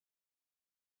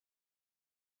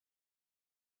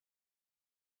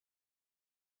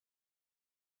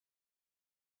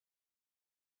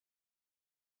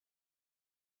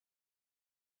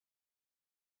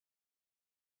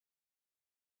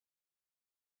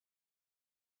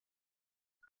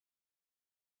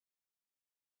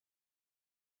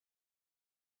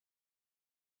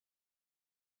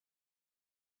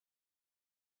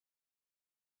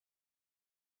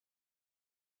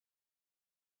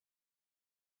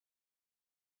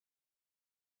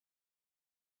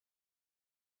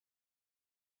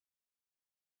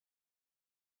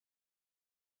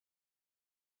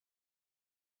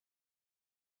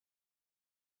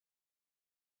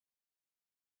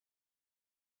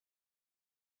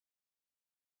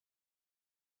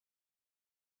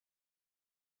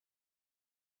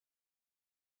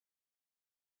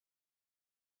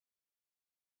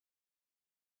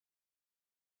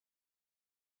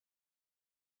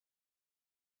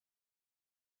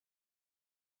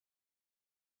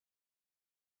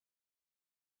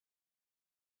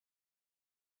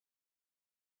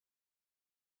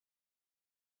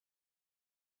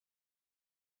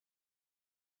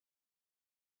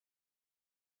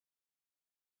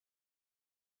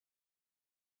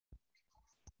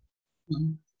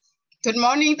Good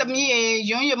morning, Tami.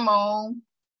 Mo.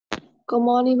 Good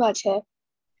morning, Mache.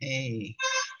 Hey,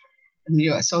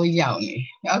 you are so young.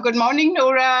 Good morning,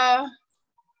 Nora.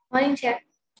 Morning, Chair.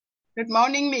 Good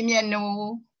morning,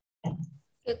 Mimiano.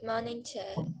 Good morning,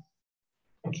 Chair.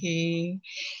 Okay.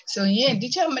 So, yeah,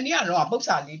 teacher, many are no books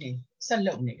are leading.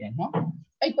 Salute me, no?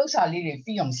 I books are leading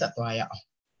beyond Satwaya.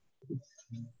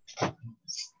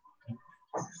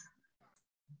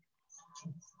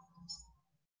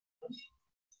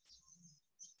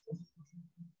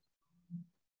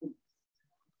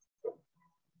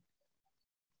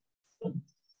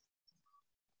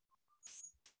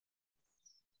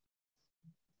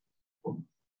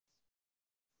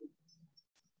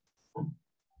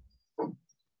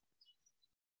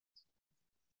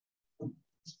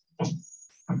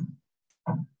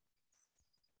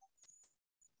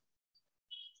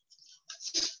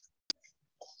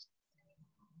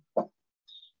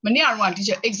 Many are one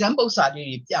teacher examples are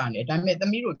the piano. I made the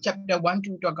mirror chapter 1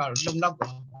 to talk out long log.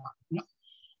 No,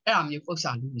 I'm your folks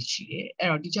are Lucy.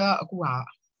 Error teacher Akua.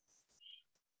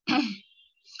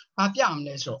 Papiam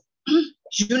leso.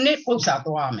 Unit books are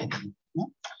to arm.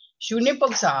 Unit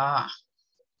books are.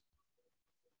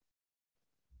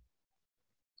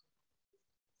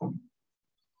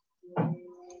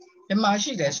 The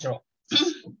mashi leso.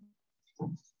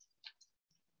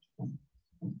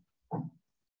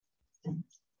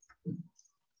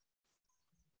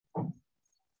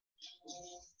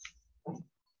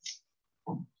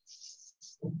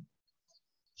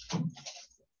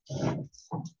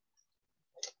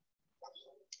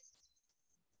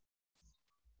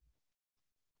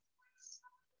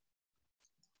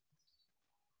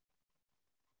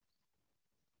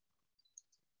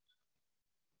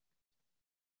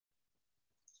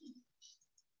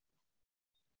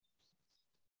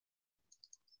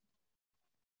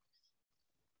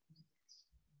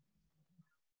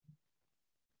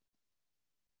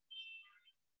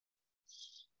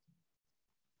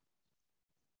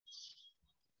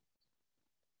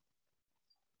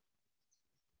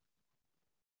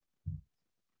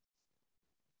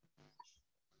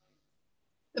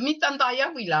 The meat and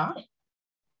Daya Villa.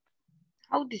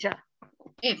 How did you?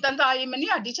 Tanda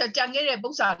many are teacher Jangere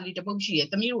books are little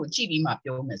bullshit. The mirror GB map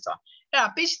your mesa.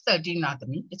 Page 13 at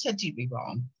me. It's a GB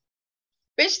bomb.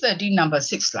 Page 13 number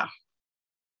 6 la.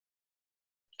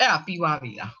 Piwa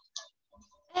villa.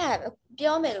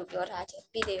ပြောမယ်လို့ပြောထားချက်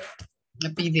ပြီးသေးဘူး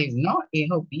Be there, no?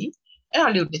 Hope be.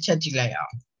 I look the chatty layer.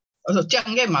 Also,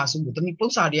 Jange Masu, the me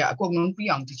post idea, a common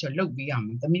beyond teacher look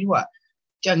beyond the mirror.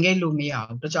 Jange Lumia,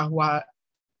 the Jahua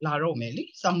La Romeli,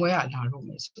 somewhere at La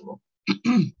Rome.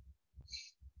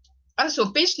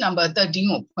 Also, page number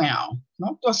 13 point out,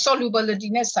 no? To solubility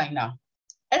next sign now.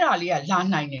 Eralia la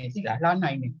 9, la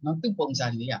 9, no 2 points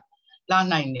on the la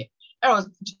 9. Error.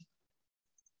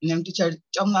 Nem teacher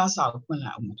Jomna South when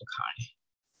I want to carry.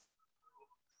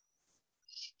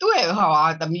 Do it how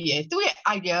are the me, do it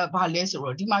idea, Vales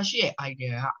or Dimashi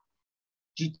idea.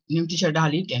 Nem teacher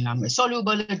Dali and I'm a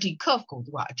solubility curve go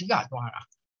to what you got.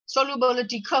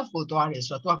 Solubility curve go to what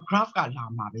is what graph got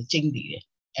lama with Jindy.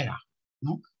 Era.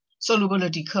 No?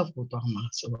 Solubility curve go to Hama.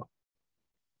 So,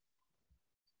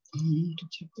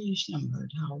 teacher page number,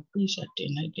 how page at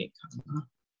 10 I take.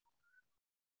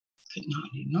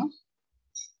 No?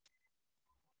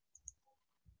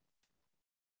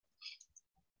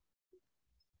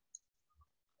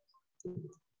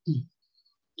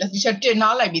 The teacher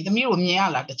now like the mirror near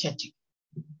like the chatty.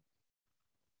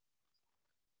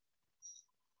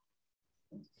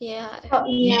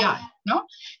 Yeah. No?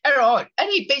 Error.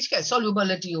 Any page get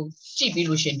solubility of cheap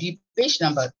illusion. The page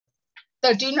number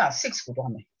 13 or 6 for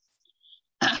one.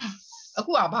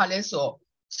 Aku so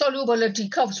solubility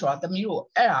curves for the mirror.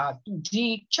 Error to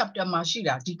the chapter machine,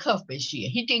 the curve page here.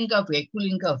 Heating curve,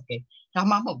 cooling curve.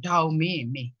 Tamamo dow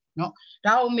me. No,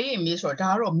 Dao me or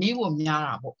Daro me will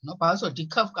Yarabo. No, but also the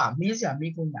curve car, Misia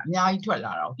Miko, Nyai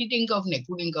Twelaro, hitting of neck,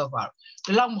 cooling curve out.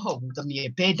 The long hope to me,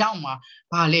 pay down my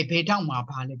pale,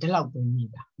 the love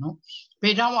neither. No,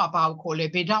 pay down my power call,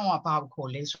 pay down my power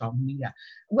call from neither.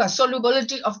 Well,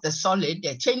 solubility of the solid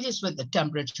that changes with the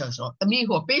temperature. So the me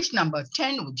who page number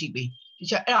 10 would be,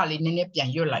 which are early in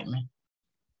your life, man.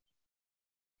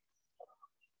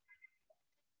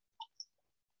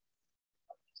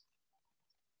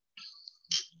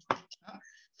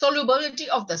 Solubility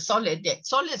of the solid,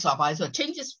 solids are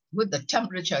changes with the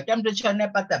temperature. Temperature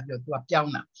never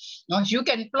now you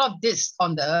can plot this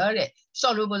on the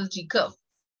solubility curve.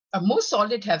 Most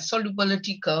solid have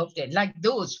solubility curve like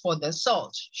those for the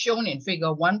salts shown in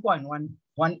figure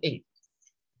 1.118.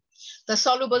 The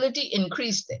solubility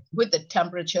increased with the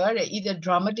temperature either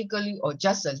dramatically or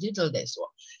just a little less.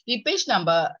 The page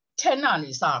number 10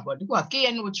 is about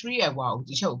KNO3 wow,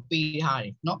 the show be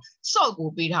high, no, so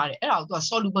go be high, out to a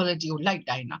solubility of light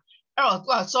dina. Out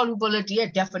to a solubility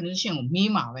definition of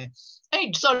Mima.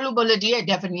 A solubility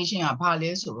definition of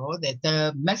Palace or that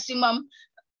the maximum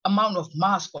amount of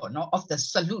mass of the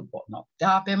solute no.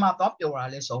 Da pema popular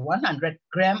so 100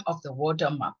 grams of the water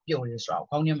map pure is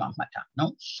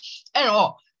no.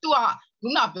 Error to a do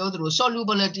not build through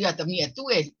solubility at the mere to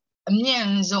a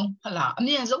mean zone, a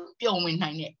mean zone, pure win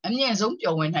nine, a mean zone,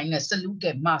 pure win nine,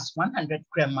 solute mass 100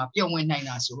 gram map pure win nine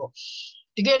as well.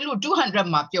 To get 200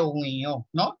 map pure win,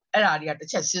 no, area the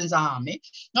chest since army,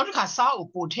 not a casao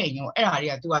potato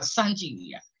area to a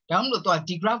sanji. Down to a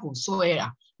degraph so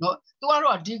era. No, to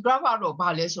a degraph or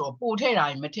palace or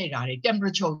potera material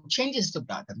temperature changes to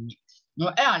that. No,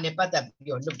 air but that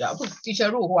you looked up. Teacher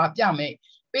who have yame,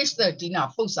 base 13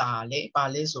 fosale,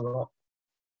 palace or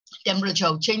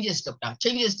temperature changes to that,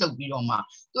 changes to Biroma,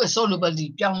 to a soluble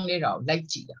young later like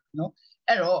Chia. No,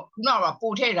 error, now a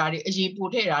potera, a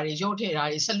potera,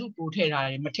 jotera, salute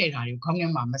potera, material,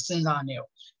 coming mamma, senzaneo.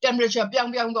 Temperature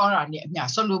young or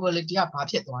solubility up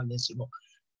at one less.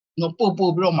 No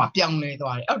popo broma piang ne to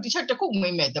ai ti chat taku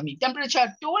mai me tami temperature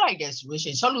တိုးလိုက်တယ်ဆိုလို့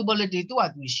ရှိရင် solubility သူ့အ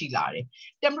တူရှိလာတယ်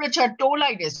temperature တိုး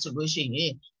လိုက်တယ်ဆိုလို့ရှိရ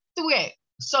င်သူ့ရဲ့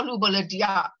solubility က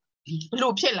ဘယ်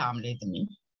လိုဖြစ်လာမလဲတမီ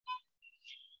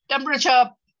temperature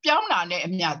ပြောင်းလာတဲ့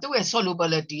အမျှသူ့ရဲ့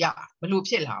solubility ကဘယ်လို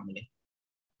ဖြစ်လာမလဲ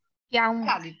ပြောင်း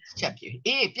လာလေးချက်ဖြစ်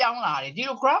အေးပြောင်းလာတယ်ဒီ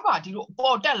လို graph ဒီလိုအ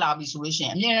ပေါ်တက်လာပြီဆိုလို့ရှိရ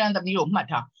င်အမြဲတမ်းတမီးတို့မှတ်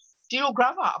ထားဒီလို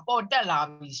graph အပေါ်တက်လာ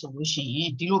ပြီဆိုလို့ရှိရ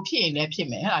င်ဒီလိုဖြစ်ရင်လည်းဖြစ်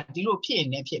မယ်ဟဲ့လားဒီလိုဖြစ်ရင်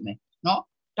လည်းဖြစ်မယ်เนาะ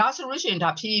ဒါဆိုလို့ရှိရင်ဒါ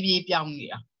ဖြည်းဖြည်းပြောင်းနေ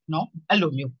တာเนาะအဲ့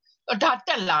လိုမျိုးဒါတ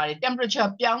က်လာတယ် temperature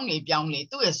ပြောင်းလေ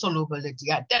သူ့ရဲ့ solubility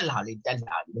ကတက်လာလေ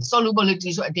solubility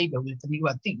ဆိုအတိတ်ပဲတမီး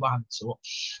တို့ကသိသွားပြီဆိုတော့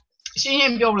ရှင်းရှ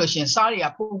င်းပြောလို့ရှိရင်စားတွေက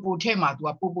ပိုထဲမှာသူက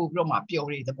ပိုပြီးတော့မှပျော်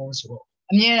တဲ့သဘောဆိုတော့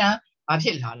အမြဲတမ်းဘာဖြ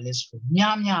စ်လာလဲဆိုတော့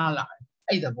များလာ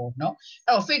အဲ့ဒါပေါ့နော်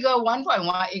အဲ့တော့ figure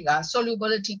 1.18 က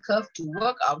solubility curve to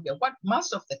work out what mass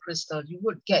of the crystal you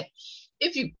would get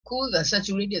if you cool the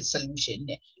saturated solution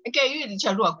နဲ့အကယ်၍ဒီချ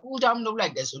က်တို့က cool down လုပ်လို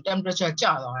က်တယ်ဆို temperature ကျ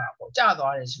သွားတာပေါ့ကျ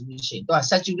သွားတယ်ဆိုလို့ရှိရင်သူက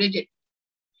saturated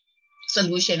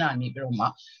solution ကနေပြီးတော့မှ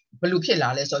ဘယ်လိုဖြစ်လာ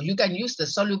လဲဆိုတော့ you can use the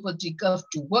solubility curve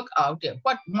to work out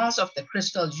what mass of the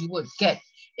crystal you would get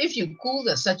if you cool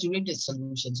the saturated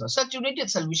solution so saturated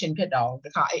solution ဖြစ်တာတ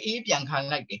ခါအေးပြန်ခံ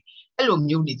လိုက်တယ်အဲ့လို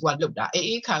မျိုးနေသူကလုပ်တာ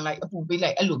အေးခံလိုက်အပူပေး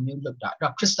လိုက်အဲ့လိုမျိုးလုပ်တာအဲ့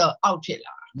တော့ crystal out ဖြစ်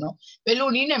လာနော်ဘယ်လို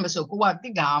နည်းနဲ့မဆိုကိုကတိ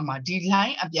တာမှာဒီ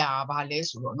line အပြာဘာလဲ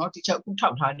ဆိုတော့နော်ဒီချက်အခုထော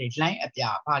က်ထားတဲ့ line အပြာ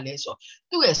ဘာလဲဆိုတော့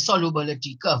သူ့ရဲ့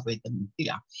solubility curve ပဲသိ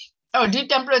လားအဲ့တော့ဒီ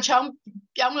temperature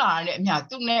ပြောင်းလာတဲ့အမျှ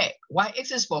သူ့နဲ့ y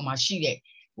axis ပေါ်မှာရှိတဲ့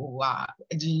ဟိုက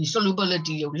ဒီ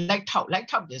solubility ကိုလိုက်ထော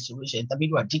က်တယ်ဆိုလို့ရှိရင်တပည့်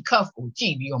တို့ကဒီ curve ကိုကြ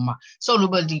ည့်ပြီးတော့မှ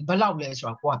solubility ဘယ်လောက်လဲဆို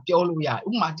တာကိုကပြောလို့ရတယ်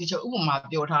ဥပမာတီချာဥပမာ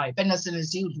ပြောထားတယ် penicillin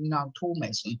C ကိုလူနာထိုးမ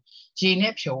ယ်ဆိုရင်ရေ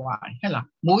နဲ့ဖြော်ရတယ်ဟဲ့လား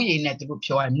မိုးရေနဲ့သူတို့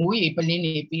ဖြော်ရတယ်မိုးရေပလင်း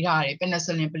တွေပြီးထားတယ်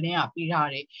penicillin ပလင်းကပြီးထား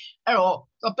တယ်အဲ့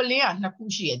တော့ပလင်းကနှစ်ခု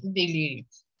ရှိတယ်တိတိလေးတွေ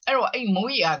အဲ့တော့အဲ့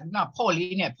မိုးရေကဖော့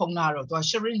လေးနဲ့ဖုံးထားတော့သူက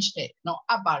syringe နဲ့နော်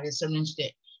အပ်ပါတယ် syringe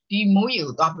နဲ့ဒီမိုးရေ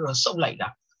ကိုသွားပြီးတော့စုပ်လိုက်တာ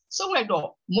စုပ်လိုက်တော့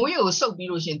မိုးရေကိုစုပ်ပြီး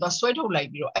လို့ရှိရင်သွားဆွဲထုတ်လိုက်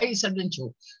ပြီးတော့အဲ့ဒီ syringe ကို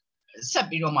ဆက်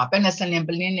ပြီးတော့မှ penicillin ပ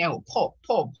လင်းနဲ့ကိုဖော့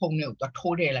ဖုံးနဲ့ကိုသွား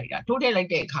ထိုးထည့်လိုက်တာထိုးထည့်လိုက်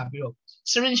တဲ့အခါပြီးတော့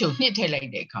syringe ကိုညှစ်ထည့်လိုက်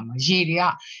တဲ့အခါမှာရေတွေက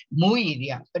မိုးရေတွေ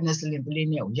က penicillin ပလင်း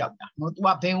နဲ့ကိုရောက်တာနော်သူက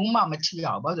ဘယ်မှမထိရ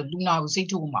ဘူးဘာလို့လဲလူနာကိုစိတ်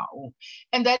ထုတ်မှာဟုတ်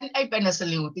and then အဲ့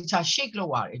penicillin ကိုတခြား shake လု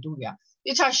ပ်ရတယ်သူတွေကတ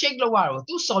ခြား shake လုပ်ရတော့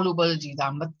သူ solubility ဒါ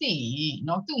မသိเ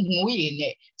นาะသူမိုးရေ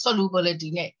နဲ့ solubility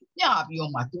နဲ့ညှပြီး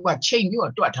တော့မှသူကချိန်ပြီး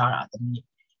တော့တွက်ထားတာတမီး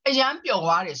အရန်ပျော်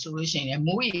သွားတယ်ဆိုလို့ရှိရင်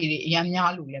မိုးရေတွေအရန်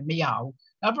များလို့လည်းမရဘူး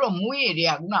နောက်ပြီးတော့မိုးရေတွေ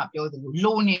ကခုနပြောသလို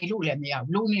လိုနေလို့လည်းမရ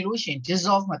ဘူးလိုနေလို့ရှိရင်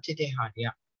dissolve မဖြစ်တဲ့ဟာတွေက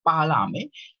ပါလာမယ်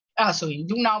အဲ့ဒါဆိုရင်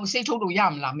လူနာကိုစိတ်ထုတ်လို့ရ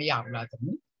မလားမရဘူးလားတ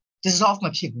မီး dissolve မ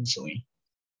ဖြစ်ဘူးဆိုရင်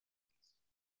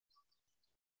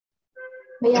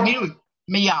မရဘူး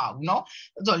မရဘူးเนาะ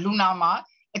အဲ့တော့လူနာမှာ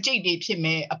အကျိတ်တွေဖြစ်မ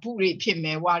ယ်အဖုတွေဖြစ်မ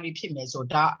ယ်ဝါတွေဖြစ်မယ်ဆို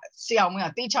ဒါဆရာဝန်က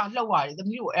တေချာလှုပ်ရတယ်သ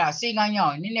မီးတို့အဲ့ဒါစေးကန်းရအော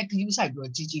င်နည်းနည်းဂရုစိုက်ပြီး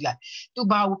တော့ကြည့်လိုက်သူ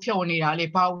ဘာကိုဖြော်နေတာလဲ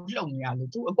ဘာကိုလှုပ်နေတာလဲ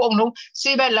သူအကုန်လုံး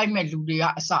ဆေးဘက်လိုက်မဲ့လူတွေက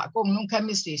အစအကုန်လုံး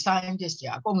chemist တွေ scientist တွေ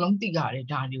အကုန်လုံးသိရတယ်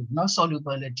ဒါတွေကိုနော်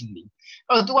solubility တွေ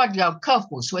အဲ့တော့သူကဒီ curve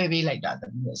ကိုဆွဲပေးလိုက်တာသ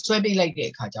မီးတို့ဆွဲပေးလိုက်တဲ့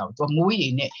အခါကျတော့သူမိုးရေ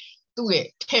နဲ့သူ့ရဲ့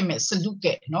ထဲ့မဲ့ solute က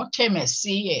နော်ထဲ့မဲ့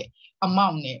ဆေးရဲ့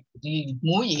amount နဲ့ဒီ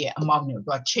မိုးရေရဲ့ amount နဲ့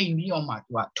သူကချိန်ပြီးတော့မှ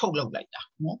သူကထုတ်လုပ်လိုက်တာ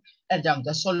နော်အဲ့ကြောင့်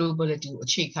the solubility ကိုအ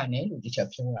ခြေခံတယ်လို့ဒီချက်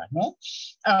ပြောတာနော်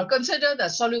consider the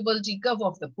solubility curve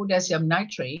of the potassium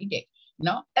nitrate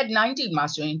နော် at 90မှာ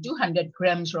ဆိုရင်200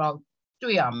 grams လောက်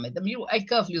တွေ့ရမယ်တမီးတို့အဲ့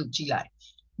curve လေးကိုကြည့်လိုက်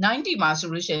 90 မှာဆို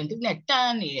လို့ရှိရင်သူနဲ့တ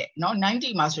န်းနေတယ်เนาะ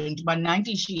90မှာဆိုရင်ဒီမှာ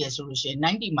90ရှိရဆိုလို့ရှိရင်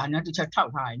90မှာနောက်တစ်ချက်ထော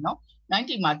က်ထားရเนาะ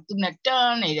90မှာသူနဲ့တ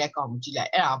န်းနေတဲ့ကောင်ကြည့်လို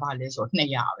က်အဲ့ဒါဘာလဲဆို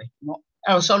200ပဲเนาะ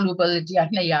အဲ့တော့ solubility က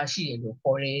200ရှိတယ်လို့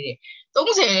ခေါ်ရဲတဲ့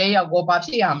30ရောက်ကိုဘာဖြ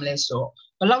စ်ရမလဲဆို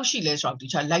ဘယ်လောက်ရှိလဲဆိုတော့ဒီ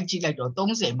ချက်လိုက်ကြည့်လိုက်တော့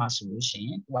30မှာဆိုလို့ရှိရ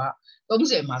င်သူက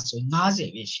30မှာဆိုရင်50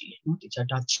ပဲရှိတယ်เนาะဒီချက်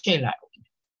ဒါချက်လိုက်အောင်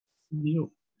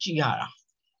မျိုးကြည့်ရတာ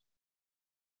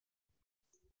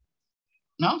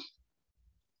เนาะ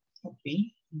ဟုတ်ပြီ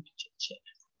ချက်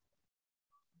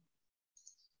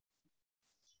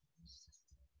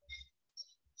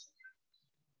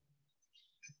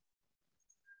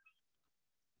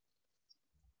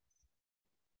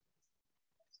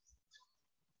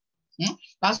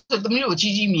ဒါဆိုသမီးတို့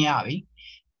ကြီးမြင်ရပြီ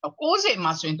90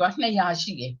မှာဆိုရင်သူက200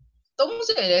ရှိတယ်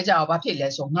30လဲကြာဘာဖြစ်လဲ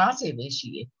ဆို50ပဲရှိ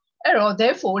တယ်အဲ့တော့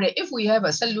therefore if we have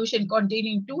a solution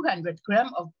containing 200 gram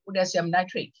of potassium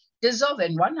nitrate dissolved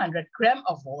in 100 gram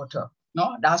of water เนา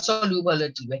ะဒါ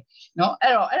solubility ပဲเนาะ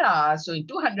အဲ့တော့အဲ့ဒါဆိုရင်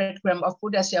200 gram of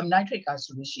potassium nitrate က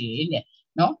ဆိုလို့ရှိရင်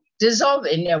เนาะ dissolve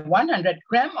in 100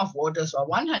 gram of water ဆို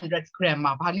100 gram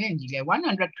မှာဘာနဲ့ညီလဲ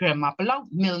100 gram မှာဘယ်လောက်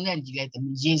ml နဲ့ညီလဲသ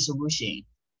မီးရေဆိုလို့ရှိရင်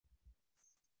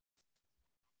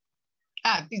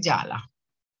သိကြလား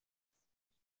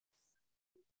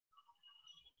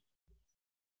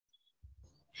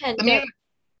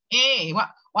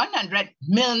100100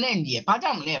 ml နဲ့ညီဘာ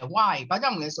ကြောင့်မလဲ why ဘာကြော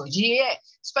င့်မလဲဆိုရေရဲ့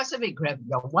specific gravity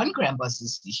က1 gram per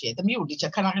cc ရှိတယ်သမီးတို့ဒီချ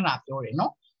က်ခဏခဏပြောတယ်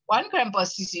နော်1 gram per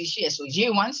cc ရှိရဆိုရေ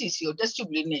1 cc ကို test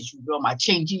tube လေးနဲ့ယူပြီးတော့မှ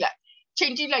ချိန်ကြည့်လို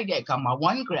က်တဲ့အခါမှာ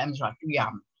1 gram ဆိုတာတွေ့ရ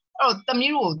မယ်အဲ့တော့သ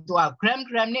မီးတို့သူက gram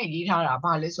နဲ့ရေးထားတာ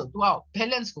ဘာလဲဆိုသူက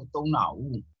balance ကိုသုံးတာ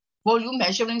ဦး volume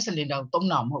measuring cylinder ကိုသုံး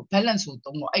တာမဟုတ် balance ကို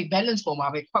သုံးတော့အဲ့ balance ပေါ်မှာ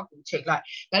ပဲခွက်ကိုချိန်လိုက်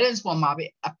balance ပေါ်မှာပဲ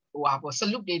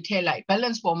salute တွေထည့်လိုက်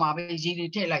balance ပေါ်မှာပဲရေတွေ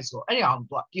ထည့်လိုက်ဆိုအဲ့ဒါအောင်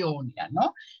သူကပြောနေတာเนาะ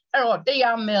အဲ့တော့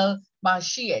100 ml မှာ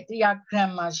ရှိရ100 gram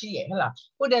မှာရှိရဟဲ့လား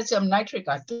potassium nitrate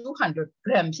က200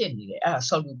 gram ဖြစ်နေတယ်အဲ့ဒါ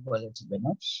solubility ပဲเน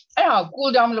าะအဲ့ဒါ cool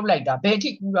down လုပ်လိုက်တာဘယ်ထိ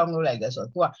cool down လုပ်လိုက်လဲဆိုတော့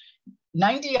သူက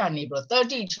90ကနေပြီးတော့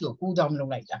30ထိကို cool down လု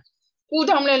ပ်လိုက်တာ cool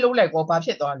down လဲလုပ်လိုက်တော့ဘာဖြ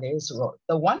စ်သွားလဲဆိုတော့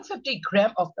the 150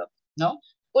 gram of the เนาะ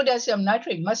potassium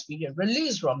nitrate must be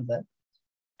released from the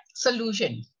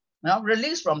solution. Now,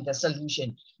 released from the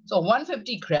solution. So,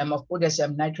 150 gram of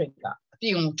potassium nitrate ka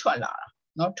apiyong twala.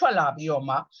 No, twala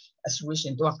biyoma a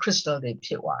solution to a crystal de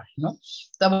piwa. No,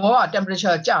 the more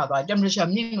temperature java, temperature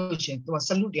minution to a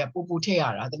salute ya pupu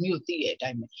teara, the mu tea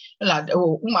time.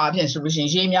 Uma solution,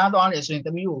 Jamia don is in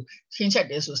the mu, since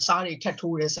this was sorry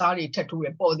tattoo,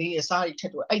 body, sorry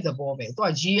tattoo, either bobe, to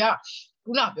a gia.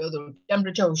 ခုနပြောသလို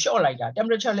temperature ကို short လိုက်တာ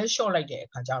temperature လည်း short လိုက်တဲ့အ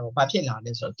ခါကျတော့ဘာဖြစ်လာ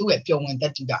လဲဆိုတော့သူ့ရဲ့ပြုံးဝင်တ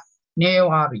တိကနည်း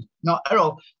သွားပြီเนาะအဲ့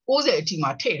တော့90အထိ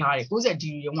မှာထည့်ထားတယ်90ဒီ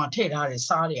ဂရီမှာထည့်ထားတဲ့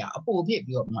စားတွေကအပိုဖြစ်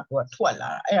ပြီးတော့မှသူကထွက်လာ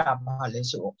တာအဲ့ဒါဘာလဲ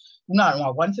ဆိုတော့ခုနက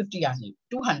တော့150ကနေ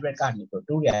200ကနေတော့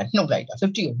တို့ရနှုတ်လိုက်တာ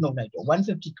50ကိုနှုတ်လိုက်တော့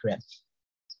150 gram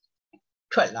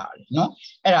ထွက်လာတယ်เนาะ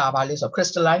အဲ့ဒါဘာလဲဆိုတော့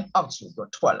crystalline out ဆိုတော့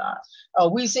ထွက်လာတာ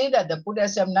we say that the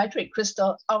potassium nitrate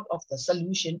crystal out of the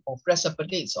solution or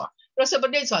precipitate ဆို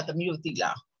precipitate ဆိုတာတမျိုးသိ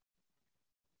လား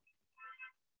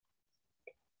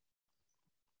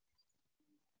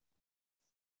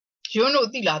ကျွန်းတို့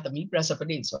သိလားသမီး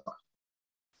precipitate ဆိုတာ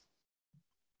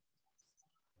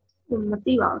မ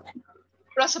သိပါဘူး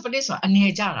precipitate ဆိုတာအနေ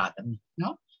ကျတာသမီးเน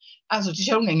าะအဲ့ဆိုတ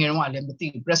ချို့ငယ်ငယ်တုန်းကလည်းမသိ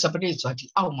ဘူး precipitate ဆိုတာဒီ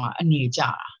အောက်မှာအနေကျတာ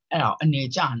အဲ့ဒါအနေ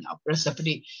ကျနေတာ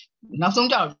precipitate နောက်ဆုံး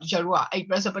ကျတော့တချို့ကအဲ့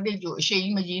precipitate ကိုအရှိန်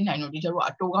ကြီးမရေးနိုင်တော့တချို့က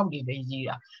အတိုးကောက်တွေပဲရေး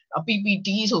တာ PPT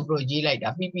ဆိုပြီးတော့ရေးလိုက်တာ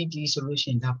PPT ဆိုလို့ရှိ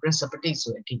ရင်ဒါ precipitate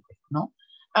ဆိုတဲ့အဓိပ္ပာယ်เนาะ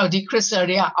အဲ့တော့ဒီ crystal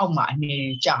တွေကအောက်မှာအနေ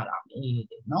ကျတာပဲ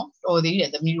เนาะတော်သေးတ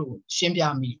ယ်သမီးတို့ရှင်းပြ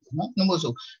မိဘူးเนาะနှုတ်မို့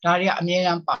ဆိုဒါတွေကအမြဲတ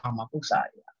မ်းပါမှာပု္ပ္ပစာ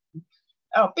တွေအဲ့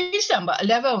တော့ page number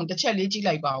 11ကိုတစ်ချက်လေးကြည့်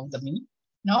လိုက်ပါဦးသမီး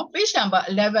No, page number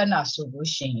 11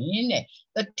 solution.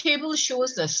 The table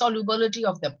shows the solubility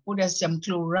of the potassium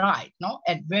chloride, no,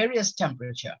 at various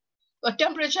temperature. The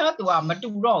temperature to a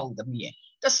mature the me.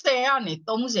 The stay on it,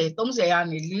 Tomze,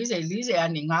 Lise,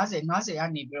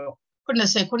 bro. Couldn't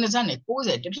say, pose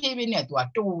it, the cabinet to a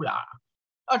 $2.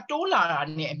 A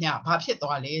 $2 near Papet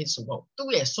or less, two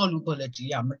years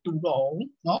solubility, mature,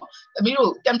 no, the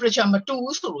middle temperature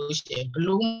mature solution,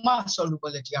 blue mass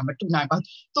solubility, mature, but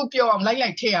two pure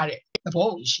like tear it, the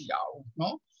ball she out,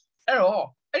 no, at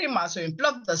all. Very much so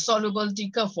plug the solubility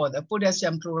curve for the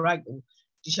potassium chloride.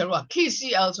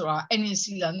 KCl or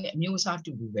NaCl news are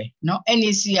to do, no,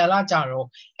 NaCl jaro,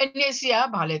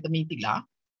 NaCl ballet the mitila.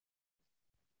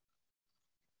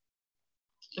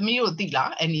 The middle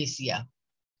tila, NaCl.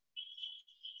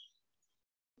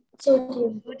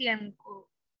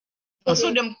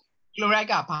 Sodium chloride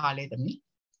ka pahale tami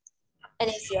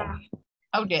NaCl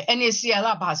ဟုတ်တယ် NaCl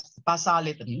ကဘာစား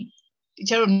လဲတမီးဒီ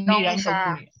ချောတို့နေတိုင်းသုံး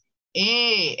နေ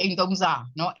အိမ်သုံးစား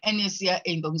နော် NaCl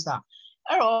အိမ်သုံးစား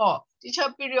အဲ့တော့ teacher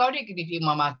periodically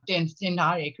မှာတင်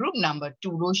ထားတယ် group number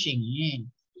 2လို့ရှိရင်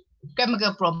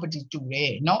chemical property တူတ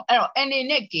ယ်နော်အဲ့တော့ Na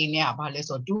နဲ့ K နဲ့ကဘာလဲ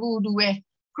ဆိုတော့တူပဲ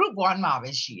group 1မှာ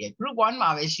ပဲရှိတယ် group 1မှာ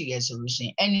ပဲရှိတယ်ဆိုလို့ရှိရ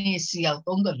င် NaCl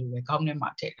သုံးတယ်လို့ပဲခေါင်းထဲမှာ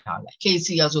ထည့်ထားလိုက်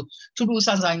KCl ဆိုထူးထူးဆ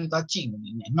န်းဆန်းသွားကြည့်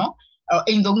နေတယ်နော်အဲ့တော့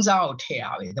အိမ်သုံးစားကိုထည့်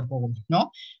တာပဲသဘောနော်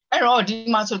အဲ့တော့ဒီ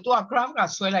မှာဆို तू က graph က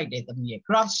ဆွဲလိုက်တယ်သမီးရဲ့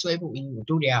graph ဆွဲဖို့အရင်တို့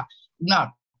တွေကနောက်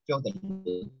ပြောတယ်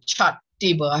chart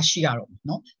table ရှိရတော့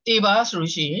နော် table ဆို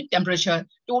လို့ရှိရင် temperature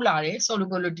တိုးလာတယ်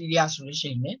solubility တွေကဆိုလို့ရှိ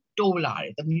ရင်လည်းတိုးလာတ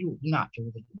ယ်သမီးတို့ကပြောတ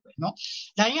ယ်ပဲနော်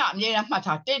line ကအမြဲတမ်းမှတ်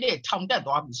ထားတဲ့ထောင်တက်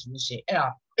သွားပြီဆိုလို့ရှိရင်အဲ့ဒါ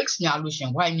x ညာလို့ရှိရ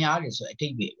င် y ညာတယ်ဆိုအဓိ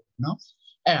ပ္ပာယ်နော်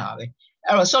အဲ့ဒါပဲ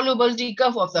အဲ့တော့ solubility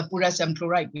curve of the potassium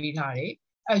chloride ပေးထားတယ်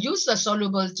use the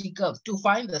solubility curve to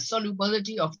find the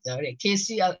solubility of the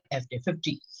KCl after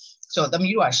 50 so သ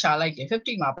မီးတို့ကရှာလိုက်တယ်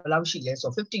50မှာဘယ်လောက်ရှိလဲ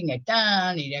ဆို50နဲ့တ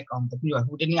န်းနေတဲ့ကောင်သမီးတို့က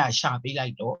ဟိုတနေ့ကရှာပေးလို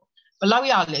က်တော့ဘယ်လောက်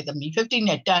ရလဲသမီး50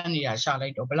နဲ့တန်းနေတာရှာလို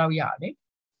က်တော့ဘယ်လောက်ရလဲ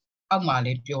အောက်မှာ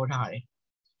လေးပြောထားတယ်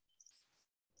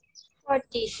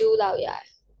42လောက်ရတ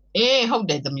ယ်အေးဟုတ်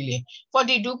တယ်သမီးလေး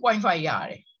42.5ရ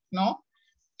တယ်နော်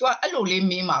သူကအဲ့လိုလေး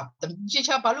မေးမှာချစ်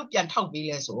ချဘာလို့ပြန်ထောက်ပေး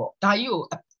လဲဆိုတော့ဒါကြီးကို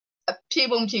အဖြေ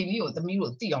ပုံဖြေလေးကိုသမီး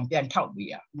တို့သိအောင်ပြန်ထောက်ပေး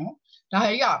ရနော်ဒါ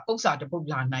ကြီးကပု္ပ္ပစာတစ်ပုဒ်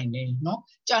လာနိုင်တယ်နော်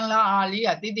ကြံလာလေးက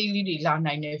တေးသေးလေးတွေလာ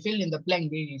နိုင်တယ် fill in the blank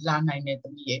လေးတွေလာနိုင်တယ်သ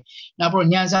မီးရဲ့နောက်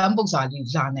ပြီးညံစမ်းပု္ပ္ပစာလေး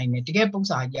လာနိုင်တယ်တကယ်ပု္ပ္ပ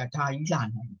စာကြီးကဒါကြီးလာ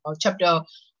နိုင်တယ် chapter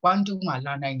 1 2မှာ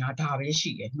လာနိုင်တာဒါပဲ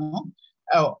ရှိတယ်နော်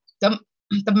အဲ့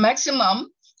တော့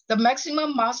the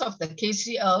maximum mass of the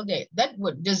KCl that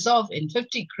would dissolve in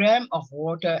 50 grams of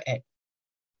water at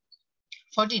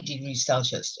 40 degrees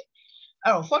Celsius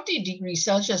အဲ့တော့40 degrees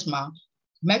Celsius မှာ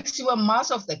maximum mass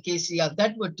of the KCl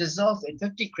that would dissolve in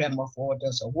 50 grams of water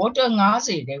so water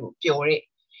 50တဲ့ကိုပျော်တဲ့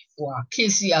ဟို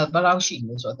KCl ဘယ်လောက်ရှိ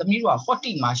လဲဆိုတော့သမီးတို့က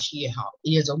40မှာရှိရဟာအ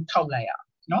ရင်ဆုံးထောက်လိုက်ရအောင်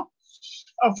နော်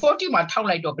အဲ့40မှာထောက်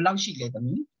လိုက်တော့ဘယ်လောက်ရှိလဲသ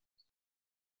မီး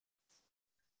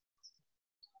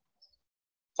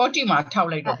40မှာထောက်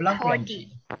လိုက်တော့ဘယ်လောက် gram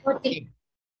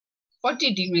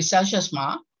 40 degree Celsius မှာ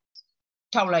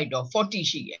ထောက်လိုက်တော့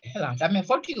40ရှိရဟဲ့လားဒါပေမဲ့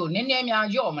40ကိုနည်းနည်းများ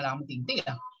ယော့မလားမသိဘူးသိ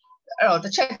လားအဲ့တော့တ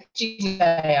စ်ချက်ကြည့်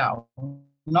လိုက်ရအောင်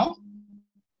နော်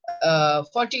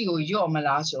40ကိုယော့မ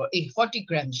လားဆိုတော့40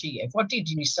 gram ရှိရ40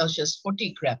 degree Celsius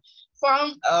 40 gram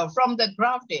from the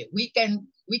graph there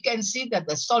we can see that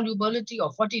the solubility of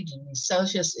 40 degrees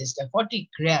Celsius is the 40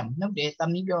 gram နော်တဲ့သ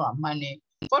မီးပြောတာမှန်တယ်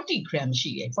40 grams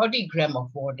ရှိတယ်40 gram of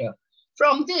water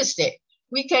from this day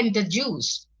we can deduce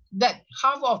that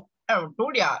half of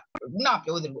တို့ရနာ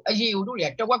ပြောတယ်လို့အရေတို့ရ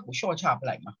တဝက်ကို short ချပ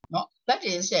လိုက်မှာเนาะ that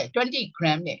is 20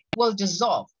 gram will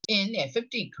dissolve in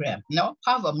 50 gram เนาะ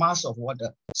half a mass of water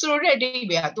ဆိုတော့ဒီ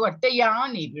ပဲကသူက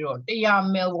100နေပြီးတော့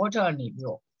100 ml water နေပြီး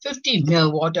တော့50 ml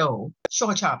water ကို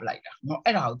short ချပလိုက်တာเนาะ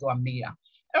အဲ့ဒါကိုသူကမေးတာ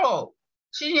အဲ့တော့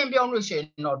ရှင်းရှင်းပြောလို့ရှိရ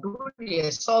င်တော့တို့ရ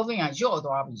solving ကညော့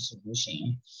သွားပြီဆိုလို့ရှိရ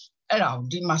င်အဲ့ဒါကို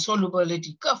ဒီမှာ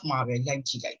solubility curve မှာပဲလိုက်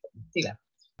ကြည့်လိုက်တယ်သိလား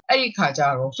အဲ့ဒီခါကျ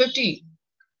တော့50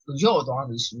ရော့သွား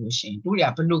ပြီဆိုလို့ရှိရင်တို့ရ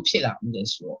ဘယ်လိုဖြစ်လာမလဲ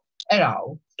ဆိုတော့အဲ့ဒါ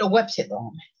ကိုတဝက်ဖြစ်သွား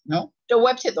မယ်နော်တဝ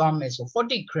က်ဖြစ်သွားမယ်ဆို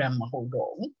40 gram မဟုတ်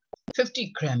တော့ဘူး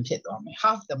50 gram ဖြစ်သွားမယ်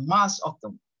half the mass of the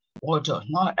water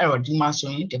နော်အဲ့တော့ဒီမှာဆို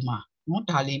ရင်ဒီမှာနော်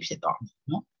ဒါလေးဖြစ်သွားမယ်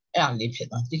နော်အဲ့ဒါလေးဖြစ်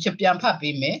သွားဒီချက်ပြန်ဖတ်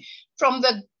ပေးမယ် from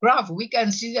the graph we can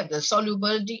see that the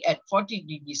solubility at 40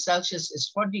 degrees Celsius is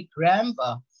 40 gram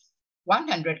per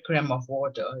 100 gram of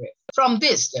water from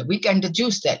this we can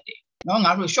deduce that no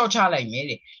ngaro short cha lai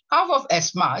me half of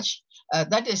as much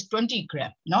that is 20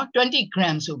 gram no 20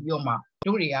 grams so pyo ma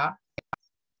do de ka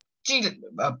ji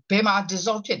be ma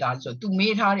dissolve phit da so tu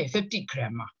me tha de 50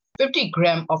 gram ma 50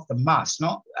 gram of the mass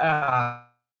no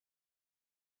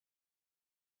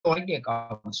oil de ka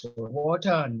so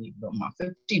water ni pyo ma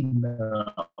 50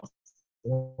 ml of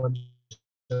water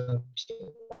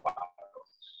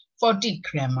 40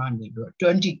 gram နေပြီး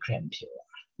တော့20 gram ဖြစ်သွား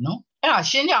နော်အဲ့ဒါ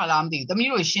ရှင်းကြလားမသိဘူးသမီး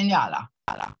တို့ရှင်းကြလား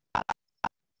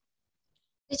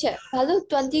ဒီချက်ဘာလို့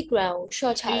20 gram ကို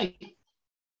short ချလဲ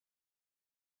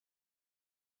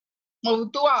ဟို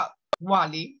သူကဟွာ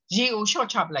လေရေကို short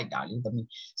ချပလိုက်တာလေသမီး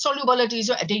solubility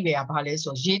ဆိုအဓိပ္ပာယ်ကဘာလဲ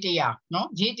ဆိုရေတရားနော်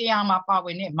ရေတရားမှာပါဝ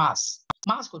င်တဲ့ mass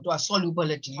ကိုသူက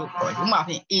solubility လို့ခေါ်တယ်ဥပမာ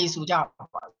ဖြင့် A ဆိုကြ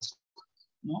ပါ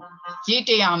နော်ရေ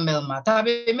တရား ml မှာဒါ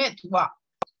ပေမဲ့သူက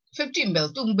50 ml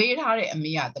သူပေးထားတဲ့အ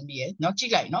မေကသမီးရဲ့เนาะကြ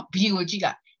ည့်လိုက်เนาะ B ကိုကြည့်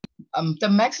လိုက်the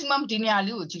maximum ဒီနေရာ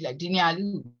လေးကိုကြည့်လိုက်ဒီနေရာလေး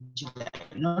ကိုကြည့်လိုက်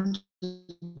เนาะ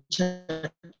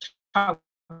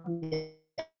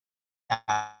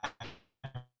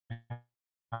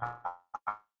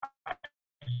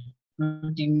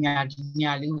ဒီနေ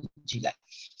ရာလေးကိုကြည့်လိုက်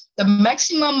the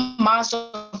maximum mass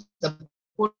of the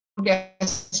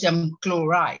potassium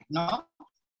chloride เนาะ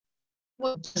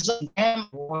would dissolve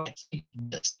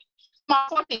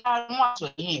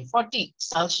 40 40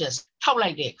 Celsius ထောက်လို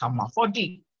က်တဲ့အခါမှာ40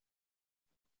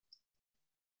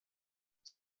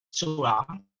ဆိုတာ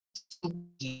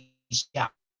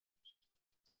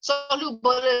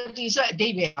solubility ဆိုအဓိ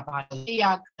ပ္ပာယ်ပါတ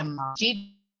ရားကမှာကြီး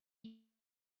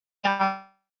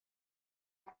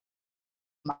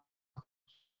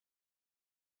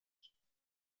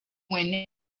ဝင်နေ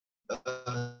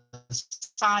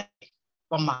စာ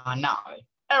ပမာဏပဲ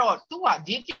အဲ့တော့သူက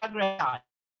ဒီ diagram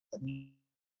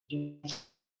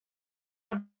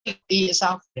ဒီစာ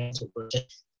ဖေးဆိုတော့ဒီ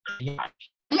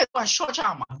က short ချ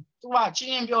မှာသူကချင်း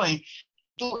ချင်းပြောရင်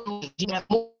သူဒီမှာ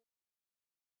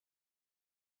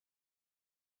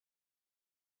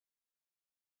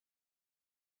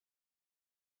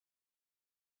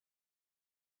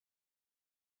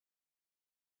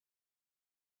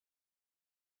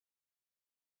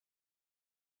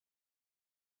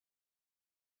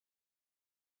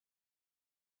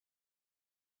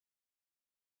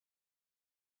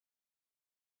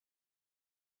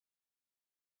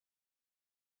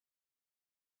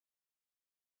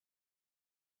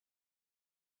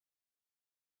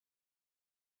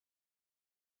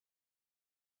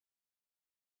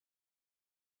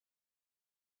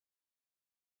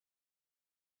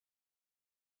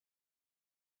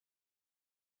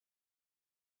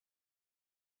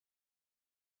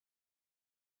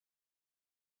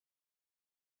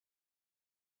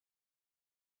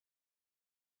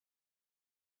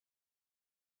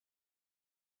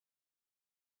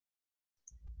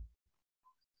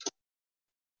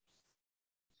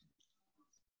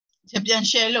ပြန်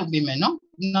share လုပ်ပေးမယ်နော်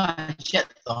။နာချက်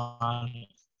သွား။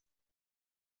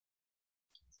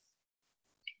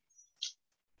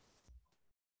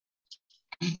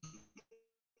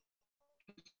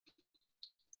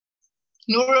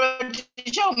 Nura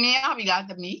ချုပ်မြင်ရပြီလား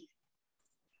သမီး။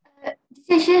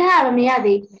ဒီရှင်းရမရ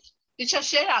သေးဘူး။ဒီချက်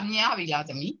share တာမြင်ရပြီလား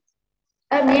သမီး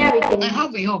။မြင်ရပြီတင်။ဟု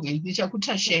တ်ပြီဒီချက်ခုထ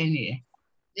ပ် share နေတယ်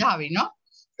။ရပြီနော်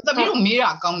။သမီးတို့မေးတာ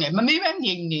ကောင်းတယ်မမေးပဲ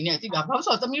ငြိမ်နေနဲ့သိလား။ဘာလို့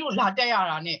ဆိုတော့သမီးတို့လာတက်ရ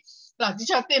တာနဲ့ဒီ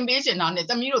ချက်တင်ပေးချင်တာနဲ့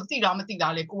သမီးတို့သိတာမသိတာ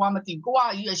လေကိုကမသိကိုက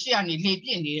ရှေ့ကနေလေပြ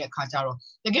င့်နေတဲ့အခါကျတော့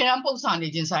တကယ်တမ်းပု္ပ္ပစာနေ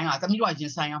ခြင်းဆိုင်ကသမီးတို့ကရ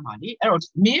င်ဆိုင်ရမှာလေအဲ့တော့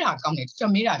မေးတာကောင်းတယ်ချ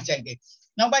က်မေးတာကြိုက်တယ်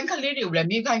နောက်ပိုင်းကလေးတွေကိုလည်း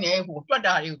မေးခိုင်းတယ်ဟိုတွက်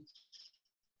တာတွေ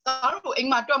သားတို့အိမ်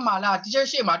မှာတွက်မှာလားဒီချက်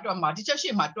ရှေ့မှာတွက်မှာဒီချက်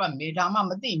ရှေ့မှာတွက်မေးဒါမှ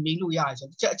မသိမေးလို့ရတယ်ဆို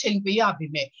ဒီချက်အချိန်ပေးရပြီ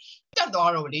မဲ့တက်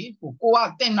သွားတော့လေဟိုကိုက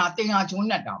တင်တာဂျုံး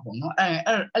နဲ့တာပေါ့နော်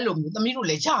အဲ့လိုမျိုးသမီးတို့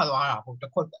လည်းရသွားတာပေါ့တ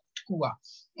စ်ခုက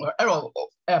အဲ့တော့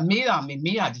မေး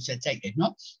တာဒီချက်ကြိုက်တယ်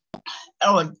နော်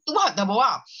အဲ့တော့သူကတဘောက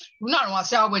ခုနကတော့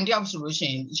ဆရာဝန်တယောက်ဆိုလို့ရှိ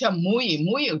ရင်ဒီချက်မိုးရေ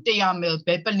ကို100 ml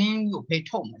ပဲပလင်းကိုပဲ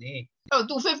ထုတ်မလဲအဲ့တော့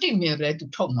သူ50 ml ပဲသူ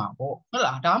ထုတ်မှာပေါ့ဟုတ်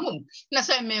လားဒါမှမဟုတ်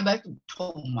20 ml ပဲသူထု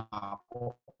တ်မှာ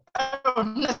ပေါ့အဲ့တော့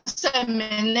20 ml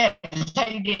နဲ့လိုက်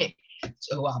တဲ့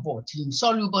ဟိုပါပေါ့ဒီ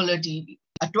solubility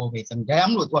အတွက်ပဲဒါ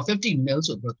မှမဟုတ်သူက50 ml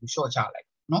ဆိုတော့သူ short ချလိုက်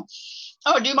နော်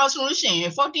အဲ့တော့ဒီမှာဆိုလို့ရှိရ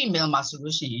င်40 ml မှာဆို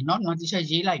လို့ရှိရင်နော်ဒီချက်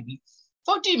ရေးလိုက်ပြီး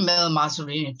40 ml မှာဆို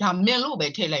ရင်ဒါ ml လို့ပဲ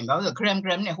ထည့်လိုက်ပါဆို gram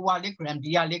နဲ့ဟိုဟာလေး gram ဒီ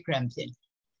ဟာလေး gram ဖြစ်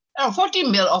အဲ့တော့40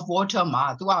 ml of water မှာ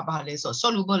သူကဘာလဲဆို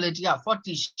solubility က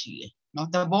40ရှိတယ်နော်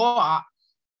သဘောက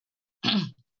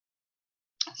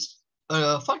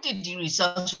40 degree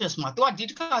Celsius မှာသူကဒီ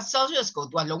တစ်ခါ Celsius ကို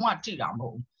သူကလုံးဝထိတာမဟု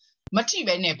တ်ဘူးမထိ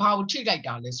ပဲနဲ့ဘာကိုထိလိုက်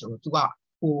တာလဲဆိုတော့သူက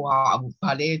ဟို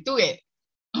ဘာလဲသူ့ရဲ့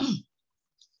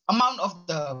amount of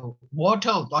the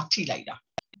water ကိုသူထိလိုက်တာ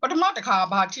ပထမတစ်ခါ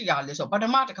ဘာထိတာလဲဆိုပထ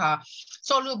မတစ်ခါ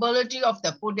solubility of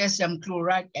the potassium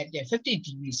chloride at 50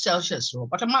 degree Celsius ဆို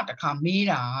ပထမတစ်ခါမေး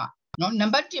တာနော်နံ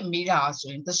ပါတ်1မေးတာဆို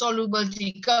ရင် the solubility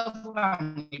curve က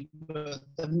နေ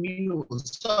the mu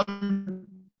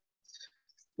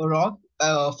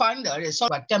find the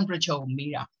temperature ကို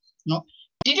မေးတာနော်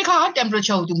ဒီတစ်ခါ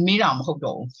temperature ကိုသူမေးတာမဟုတ်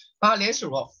တော့ဘူးဘာလဲဆို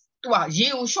တော့သူကရေ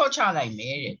ကို short ချလိုက်မ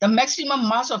ယ်တဲ့ the maximum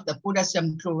mass of the potassium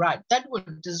chloride that would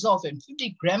dissolve in 50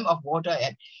 grams of water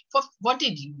at 40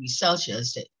 degrees Celsius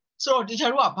တဲ့ဆိုတော့ဒီချာ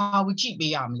တို့ကဘာကိုကြည့်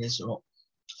ပေးရမလဲဆိုတော့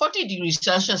40 degrees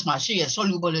Celsius မှာရှိရဲ့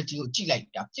solubility ကိုကြည့်လိုက်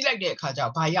တဲ့အခါကျ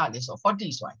တော့ဘာရလဲဆိုတော့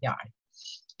40ဆိုတာရတယ်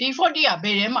ဒီ40ကဘ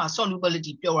ယ်ထဲမှာ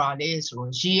solubility ပျော်တာလဲဆို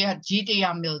တော့ရေ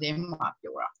100 ml ထဲမှာ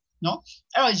ပျော်တာနော်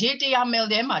အဲ့တော့ရေ100 ml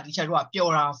ထဲမှာဒီချာတို့က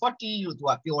ပျော်တာ40လို့သူ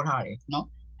ကပြောထားတယ်နော်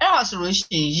အဲ့ဒါဆိုလို့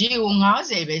ရှိရင်ရေကို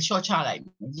50ပဲ short ချလိုက်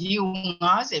ရေကို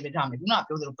50ပဲထားမယ်ခုန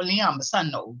ပြောသလိုပလင်းကမဆက်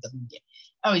တော့ဘူးသမီးရဲ့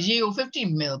အဲ့တော့ရေကို50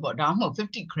 ml ပေါ့ဒါမှမဟုတ်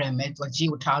50 gram ပဲသူကရေ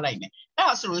ကိုထားလိုက်မယ်အဲ့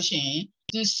ဒါဆိုလို့ရှိရင်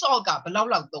ဒီ salt ကဘယ်လောက်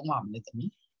သုံးရမလဲသမီး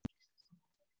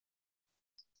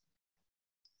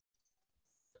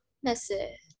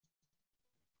20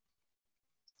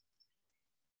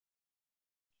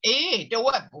တဝ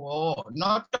က်ပေါ့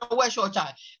နော်တဝက် short ချ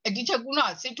ဒီချက်ကူးနာ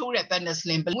စစ်ထိုးတဲ့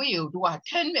penicillin ဘယ်လိုကိုသူက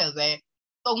10 ml ပဲ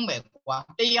don't make what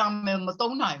they are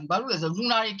don't time, but with a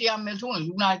lunar diamond,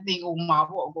 lunar thing or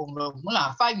marble,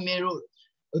 5 mirror,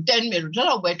 10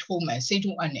 mirror, wet home, say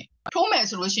to an home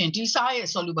solution, desire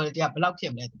solubility of block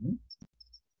him.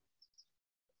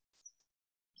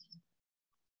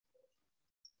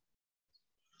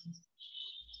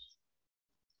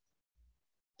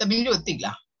 The middle thing.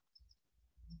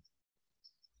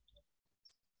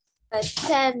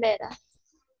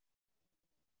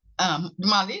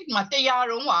 Mali, Mataya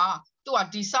Roma, to a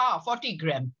desire 40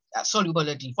 gram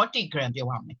solubility, 40 gram. You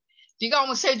want me? The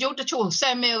government said you to choose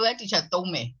Samuel at each at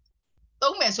Tome.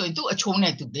 Tome so into a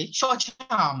chone today, short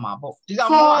charm. The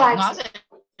government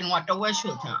and what the way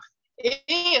should have.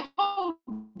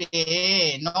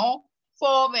 No,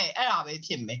 for me, I have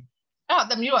me.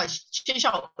 The mirror change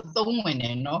out the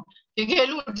woman, no. The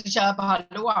girl would shop her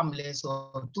loamless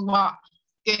or to what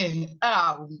game.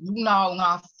 Now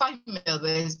 5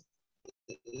 minutes.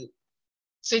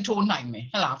 Say to 9 me,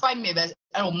 5 minutes,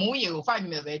 I will move you 5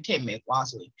 minutes, 10 minutes,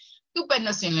 was we. 2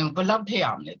 pennies in below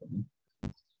Hamlet.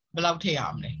 Below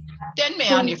Hamlet. 10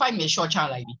 minutes, 5 minutes short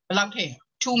child like below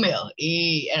 2 mil,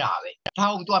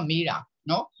 how do I meet up?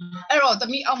 No, error the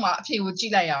me ama few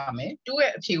chilayame, do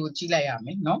it few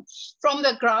chilayame, no, from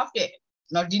the graph,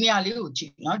 no, dinia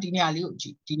liuchi, no, dinia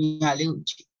liuchi.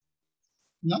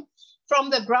 No, from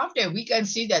the graph there, we can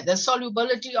see that the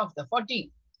solubility of the 40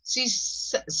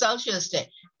 Celsius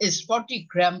is 40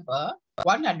 gram per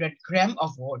 100 gram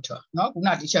of water. No,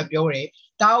 not teacher Biore.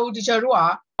 Tao teacher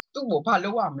Rua, to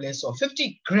Paloamles or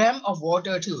 50 gram of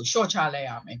water to short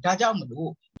chalayame.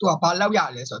 Tajamu to a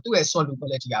Palawales or to a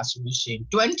solubility solution.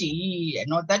 20,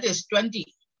 no, that is 20.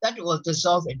 That will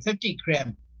dissolve in 50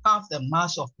 gram, half the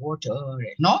mass of water.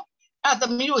 No, at the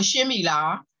middle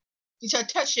shimila, teacher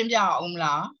touch shimya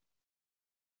umla.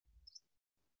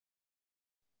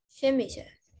 Shimmy.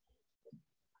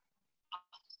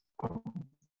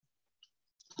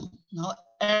 No,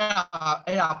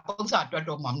 era both are dread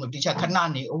of Mamma, teacher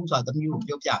Canani, also the mule,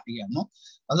 no.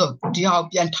 Although the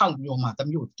Albion town, your mother,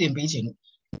 you think vision.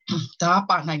 The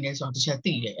upper 9 years of the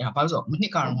chatty, a puzzle,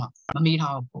 Minicarma,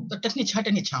 Mamma, the technique had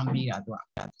any charm me at one.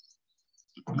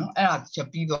 No, era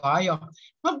Chapido,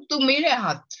 not to me, I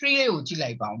had 3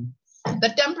 Gilay bound. The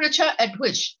temperature at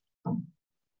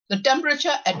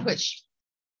which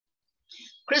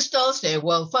crystals they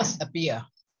will first appear.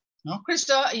 No,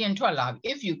 crystal in lab.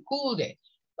 If you cool it,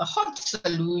 the hot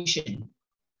solution,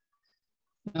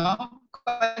 no,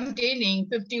 containing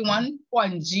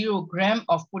 51.0 gram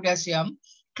of potassium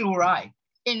chloride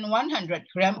in 100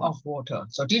 gram of water.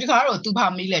 So, did you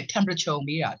temperature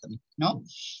mira? No,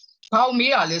 how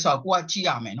mira is or what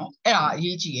giame? No,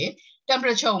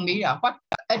 temperature mira. What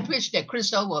at which the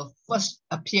crystal will first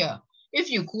appear. If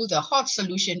you cool the hot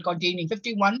solution containing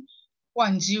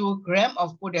 51.0 gram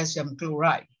of potassium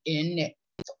chloride in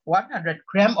 100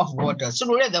 gram of water. So,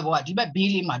 the water, you bet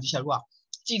Billy Madisha.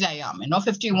 No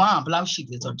 51 blouse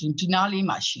sheet or Tintinali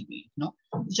machine. No,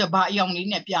 it's about young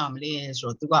in a piam lays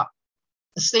or to go. A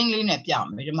singly in a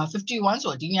piam, 51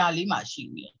 or Dinali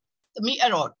machine. The me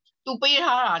error to pay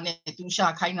her and to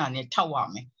Shakaina and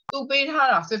Tawame. To pay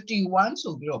her 51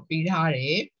 so you pay her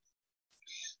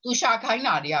to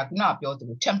Shakaina, they are not built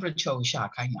to temperature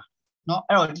Shakaina. No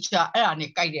error, and a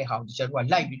guide how to what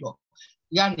light you do.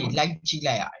 Yanni like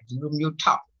Chile, you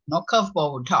top, no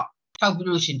curveball top. How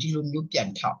pollution to you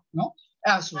can top, no?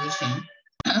 As solution,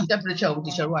 temperature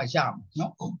with the jam,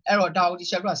 no? Error down the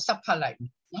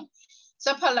subalignment, no?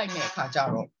 Subalignment,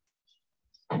 Kajaro.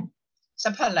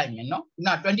 Subalignment, no?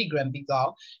 Not 20 gram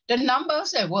bigger. The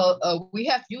numbers that we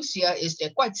have used here is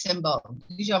quite simple.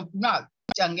 These are not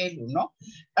no?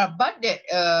 But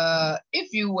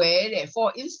if you were,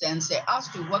 for instance,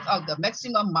 asked to work out the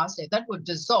maximum mass that would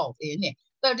dissolve in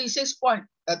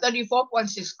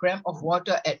 34.6 gram of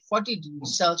water at 40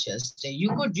 degrees Celsius,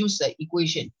 you could use the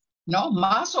equation. No,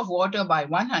 mass of water by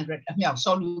 100 ml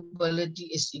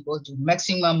solubility is equal to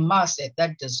maximum mass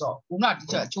that dissolve. Not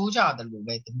the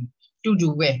to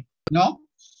do way. No,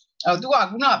 do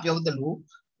I not build the loop?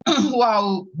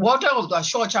 Wow, water of the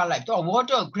short child like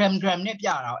water gram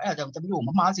nepia Adam the room,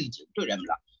 massage to them.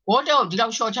 Water of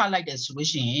the short child like the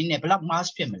solution in a blood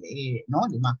mass family. No,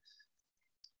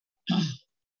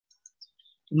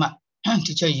 my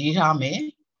teacher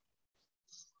Yirame.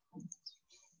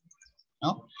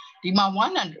 No, the my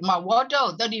 100 my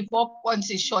water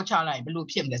 34.6 short child like blue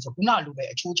PM that's not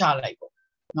a true child like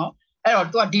no error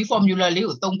to a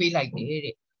deformula don't be like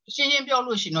it. Senior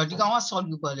biology or the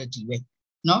solubility way.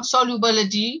 No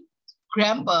solubility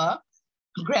gram per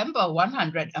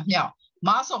 100 ml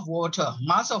mass of water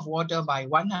by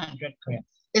 100 gram.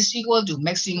 is equal to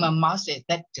maximum mass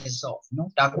that dissolve.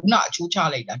 No, that would not chucha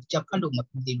like that. Japalo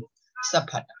Mapilo,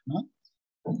 Sapata, no.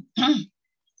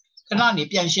 Kanani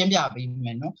Pian Shembia,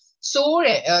 no. So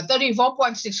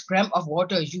 34.6 grams of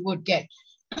water you would get.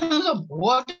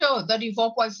 Water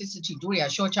 34.6 to a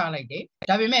short child like that.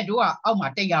 That we may do our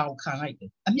Mateo can like it.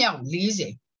 A meow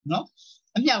lazy, no.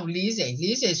 A meow lazy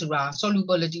is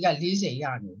solubility lazy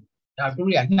yarn. That do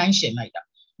a 9 shame like that.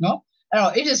 No.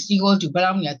 It is equal to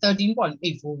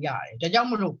 13.84 yard. The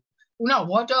Yamuru,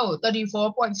 water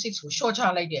 34.6 short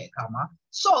child like that, comma.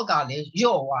 Soga,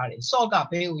 your wallet, Soga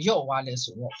pay your wallet,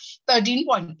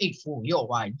 13.84 your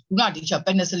wine. Not teach a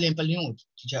penicillin balloon,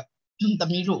 teacher. The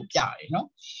middle yard, no.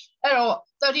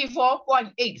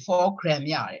 34.84 gram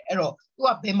yard. You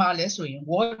are paymaless in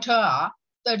water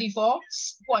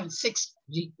 34.6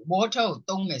 water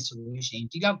don't solution.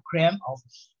 Gram of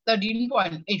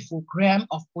 13.84 gram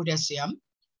of potassium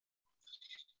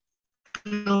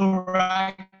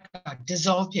chloride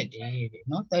dissolved it,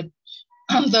 no, that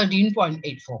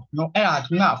 13.84. No,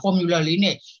 formula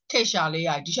line, Tesha lay,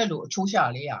 Disha,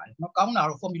 Chusha lay, no,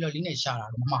 count formula line, Shara,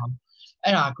 mom.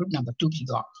 Group number 2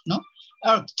 no.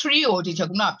 3 or teacher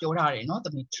not your no,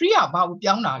 the 3 about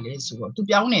Piana less to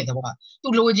Piane the one,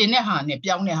 to Logene,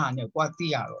 Piane, what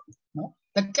the no.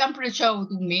 The temperature of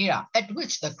the mirror at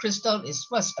which the crystal is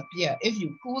first appear if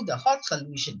you cool the hot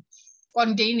solution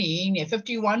containing a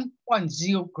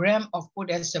 51.0 gram of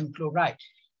potassium chloride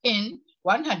in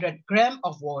 100 gram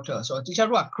of water. So teacher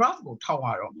wrote a graph go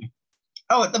tower on me.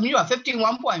 Oh, the mirror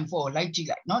 51.4 like G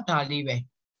like not Dali,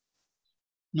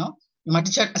 no. You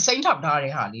might check a saint of Dari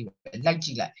Harley like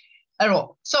G like.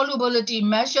 Solubility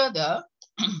measure the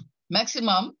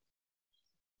maximum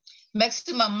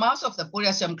mass of the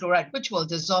potassium chloride, which will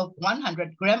dissolve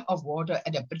 100 gram of water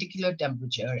at a particular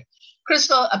temperature.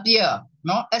 Crystal appear,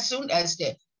 no, as soon as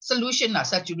the solution are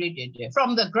saturated.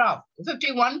 From the graph,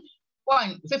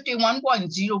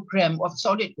 51.0 gram of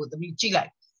solid would be G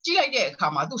like. G like there,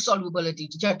 comma, do solubility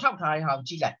to just talk how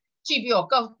G like. G your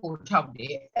cup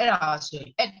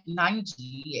at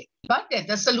 90. But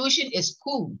the solution is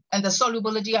cool and the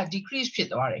solubility are decreased.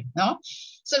 No?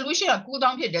 Solution are cool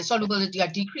down here, the solubility are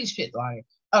decreased.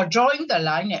 Drawing the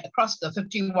line across the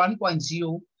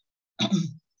 51.0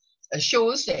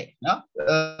 shows that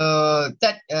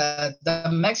the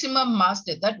maximum mass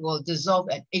that will dissolve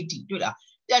at 80.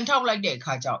 Then talk like that,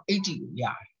 80.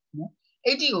 Yeah.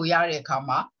 80 oyare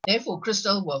kama, therefore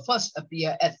crystal will first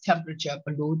appear at temperature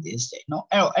below this. No,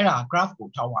 error graph go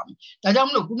tawam.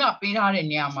 Tajam guna pira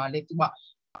nyama letuba.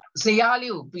 Sayali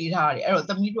pira error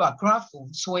the middle graph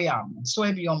soyam,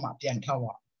 soy beyond my pian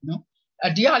tower. No,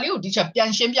 a dialio teacher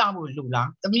pian shemjabu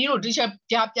lula. The middle teacher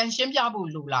pian shemjabu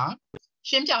lula.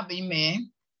 Shemjabi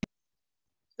me.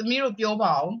 The middle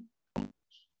piobao.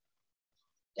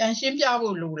 Pian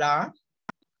shemjabu lula.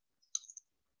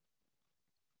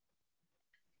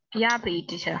 Yabi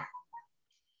teacher.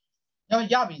 No,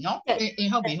 Yabi, no?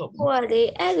 Help me. Well,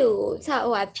 the Elu,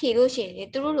 so I peel ocean, the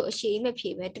Dulu, she may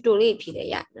peel, to leave the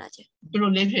yard. To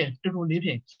live here.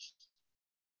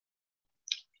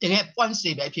 They have one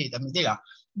say by Peter Medilla.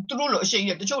 To look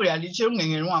saying the Joria, the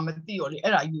children and one material,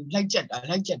 you like jet, I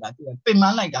like jet, pay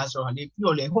man like us or they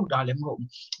purely hope darling home.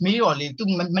 Me or to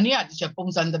many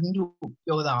poems and the new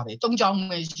Yoda, don't jump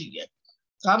me.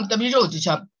 Some the middle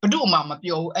teacher, but do mamma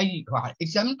pure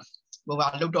exam.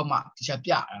 Well, look on my teacher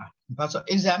Piara. But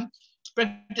exam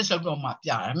practice of my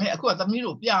Piara. I mean, I got the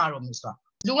middle Piara, Mr.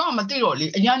 Do not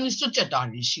materially, and young is to jet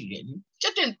on the sheet.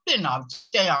 Jetting thin out,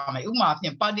 stay on my Uma,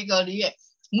 particularly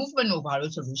movement of our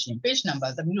solution. Page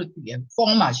number the middle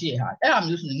form she had. I'm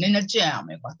using in a jam,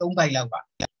 but don't buy lava.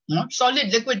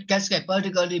 Solid liquid gasket,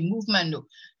 particularly movement,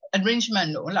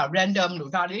 arrangement, or random, or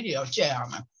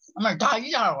jam. I'm a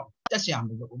tired. That's young.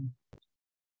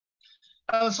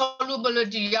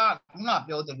 Solubility, not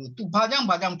build the root. 2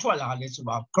 Padam 12 is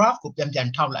about graph of them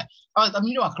and towel. Oh, the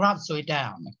middle of graph so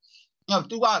down. No,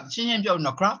 2 hours, seeing you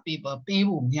no craft people,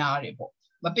 people,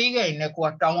 but bigger in the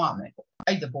quarter one.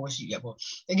 I the bullshit.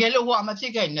 The yellow one, I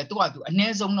think in the door to a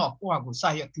nails of no poor who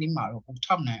say a clean marrow of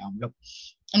thumbnail look.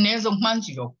 A nails of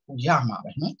manchi of Yama.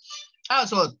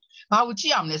 Also, how would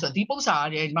you am a deep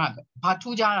side in my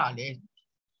Patuja?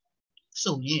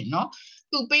 So, you know,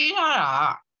 to be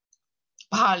her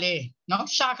Pale, no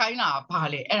Shakaina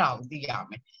Pale, out the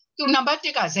army. To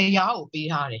Nabatica say yao be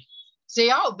Harry. Say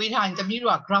out behind the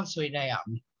mirror crafts with I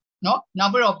am. No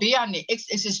number of beyond the X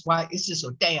is Y is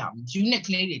so damn,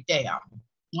 uniquely damn.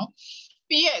 No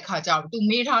Pierre cut out to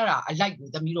meet her. I like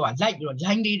the mirror, I like your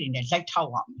landed in a light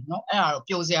tower. No,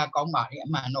 Piosia Goma,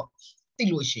 man, no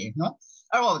illusion, no.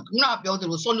 Oh, not build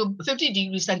the soluble 50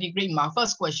 degrees centigrade. My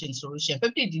first question solution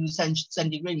 50 degrees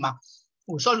centigrade. My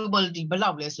solubility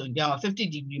below less so down 50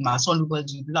 degree. My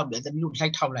solubility below less than you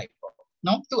like how like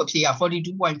no to appear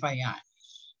 42.5.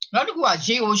 Not to go a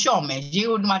geo show me,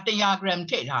 geo diagram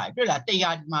take high,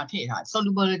 high.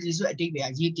 Solubility is a day.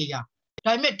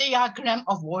 Diagram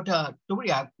of water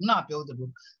to not build the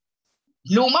book.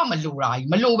 Luma Malurai,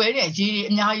 Maluwe, G,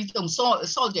 Nyaitum,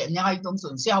 salt, Nyaitum,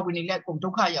 Sia, when he let come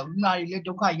to Kaya, Nari let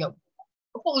to Kaya.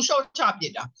 Upon short chapter,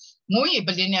 Mui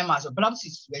Belinema, so Blumsy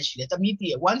special, the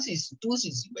media, once is 2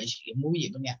 is special,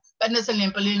 Mui, Penicillin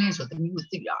and Pelini, so the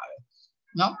music.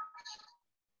 No?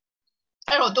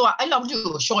 I love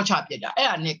you, short chapter,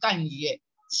 and a kind year,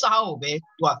 Sao be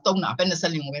to a tona,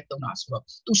 Penicillin with donuts.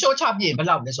 To short chapter, but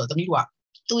love this or the Miwa,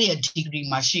 2 degree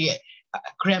machine.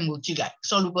 Cream would you like,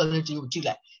 solubility would you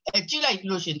like? A Chile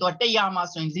solution to a Tayama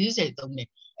swing this and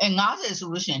Nasa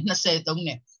solution, not say don't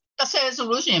the say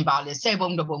solution about the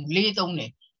 7 the bone late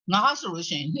only. Nasa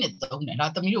solution, knit only,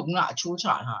 not the milk, not true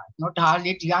chart, not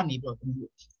hardly Tiani broken.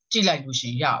 Chile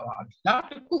solution, yeah,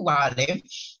 not who are they.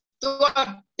 To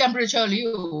what temperature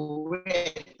you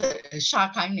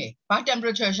shark kindness, but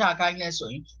temperature shark kindness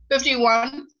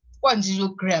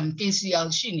 51.0 gram KCL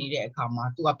ရှိနေတဲ့အခါမှာ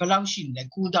သူကဘယ်လောက်ရှိနေလဲ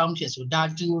cool down ဖြစ်ဆိုဒါ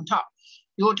ဒီကိုထော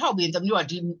က်ပြီးသမီးတို့က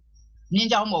ဒီမြင်း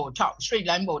ချောင်းပေါ်ကိုထောက် straight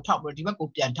line ပေါ်ကိုထောက်ပြီးဒီဘက်ကို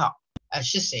ပြန်ထောက်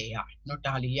80ရနော်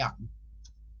ဒါလေးရ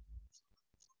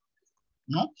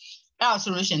နော်အဲ့ဒါ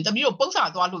ဆိုလို့ရှိရင်သမီးတို့ပု္ပ္ပစာ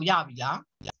သွားလို့ရပြီလား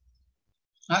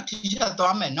နော်ဒီချက်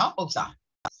သွားမယ်နော်ပု္ပ္ပစာ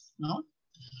နော်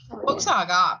ပု္ပ္ပစာ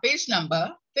က page number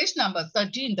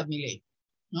 13သမီးလေး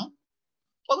နော်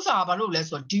ပု္ပ္ပစာဘာလို့လဲ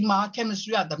ဆိုတော့ဒီမှာ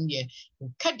chemistry ကသမီးရဲ့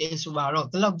ခက်တယ်ဆိုတာတော့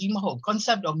ဒီလောက်ကြီးမဟုတ်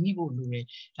concept တော့မိဖို့လိုတယ်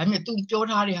ဒါပေမဲ့ तू ပြော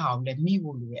ထားတဲ့ဟာကိုလည်းမိ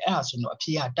ဖို့လိုတယ်အဲ့ဒါဆိုတော့အ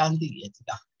ဖြေကတန်းသိတယ်ဒီ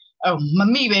လားအဲ့တော့မ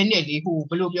မိပဲနဲ့လေဟို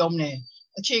ဘယ်လိုပြောမလဲ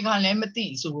အခြေခံလည်းမသိ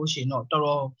ဆိုလို့ရှိရင်တော့တော်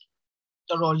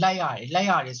တော်လိုက်ရ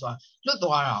တယ်ဆိုတာလွတ်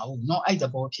သွားတာဟုတ်เนาะအဲ့သ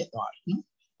ဘောဖြစ်သွားတယ်နော်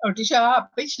အဲ့တော့ teacher က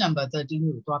page number 13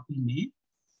ကိုသွားပြီးမယ်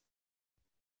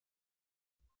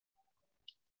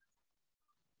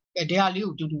အဲ့ဒီဟာလေး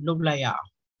ကိုတူတူလုပ်လိုက်ရအောင်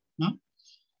နော်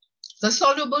The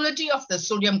solubility of the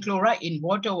sodium chloride in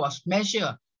water was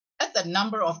measured at the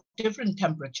number of different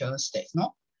temperatures. No?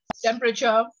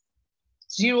 Temperature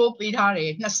 0 ပေးထားတ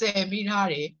ယ်20ပေးထား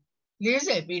တယ်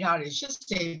40ပေးထားတယ်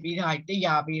80ပေးထားတယ်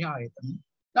100ပေးထားတယ်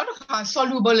နောက်တစ်ခါ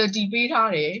solubility ပေး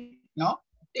ထားတယ်နော်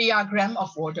100 gram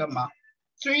of water မှာ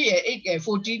3ရယ်8ရယ်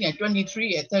14ရယ်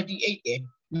23ရယ်38ရယ်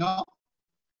နော်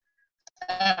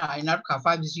အဲ့နောက်တစ်ခါ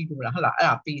50လို့လားဟုတ်လားအဲ့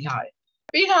ဒါပေးထား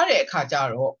တဲ့အခါကျ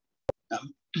တော့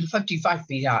55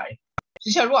 ပေးထားတယ်ဒီ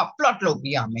ချက်တော့ plot လုပ်ပြ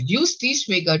ရမယ် use this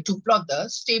figure to plot the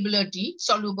stability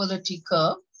solubility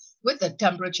curve with the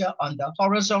temperature on the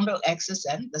horizontal axis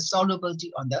and the solubility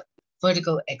on the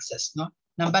vertical axis နော်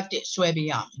number 1ဆွဲပြ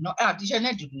ရမယ်နော်အဲ့ဒါဒီချက်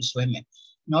နဲ့တူတူဆွဲမယ်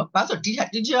နော်ဘာလို့ဒီဟာ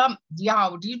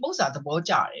ဒီပုံစံသဘော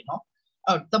ကျတယ်နော်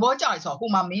အဲ့သဘောကျတယ်ဆိုတော့ဟို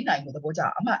မှာမင်းနိုင်ကိုသဘောကျ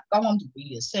အမှတ်ကောင်းတူပြီး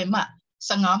တယ်10မှတ်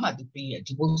15မှတ်တူပြီးတယ်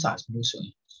ဒီပုံစံဆိုလို့ဆိုရ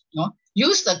င်နော်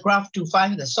use the graph to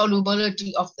find the solubility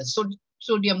of the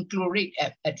sodium chloride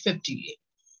at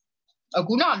 50အ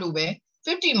ခုနလိုပဲ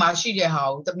50မှာရှိတဲ့ဟာ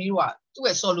ကိုသမီးတို့ကသူ့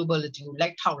ရဲ့ solubility ကိုလို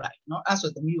က်ထောက်လိုက်เนาะအဲ့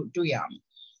ဆိုသမီးတို့တွေ့ရမယ်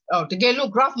အဲ့တကယ်လို့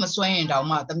graph မဆွဲရင်တောင်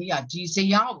မှသမီးကဒီဇ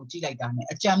ယားကိုကြည့်လိုက်တာနဲ့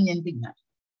အကြမ်းမြင်သိနိုင်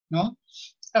เนาะ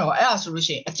အဲ့ဒါဆိုလို့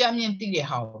ရှိရင်အကြမ်းမြင်သိတဲ့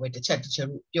ဟာကိုပဲတစ်ချက်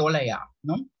လို့ပြောလိုက်ရအောင်เ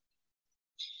นาะ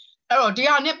အဲ့တော့ဒီ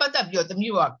ဟာနဲ့ပတ်သက်ပြီးတော့သ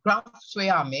မီးတို့က graph ဆွဲ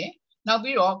ရမယ်နောက်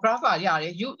ပြီးတော့ graph ရတ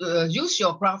ယ် use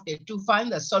your graph to find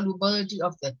the solubility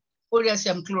of the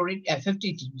potassium chloride at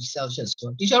 50 degrees Celsius ဆို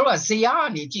ဒီကျတော့ဇယားက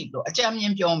နေကြည့်လို့အကြမ်းမြ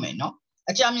င်ပြောမယ်เนาะ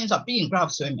အကြမ်းမြင်ဆိုပြီးရင်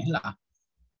graph ဆွဲမယ်ဟလား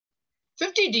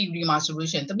50 degree မှာဆိုလို့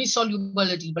ရှိရင်တမိ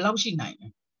solubility ဘယ်လောက်ရှိနိုင်လဲ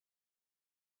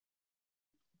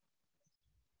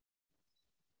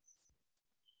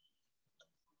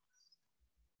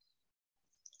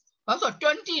ဘာလို့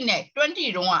20နဲ့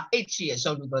20တုန်းက8ရှိရ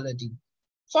solubility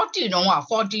 40တုန်းက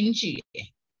14ရှိရ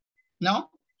เนาะ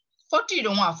40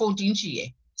တုန်းက14ရှိရ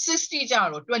60ကျ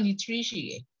တော့23ရှိ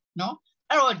ရเนาะ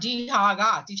အဲ့တော့ဒီဟာက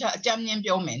ဒီချက်အကြမ်းမြင်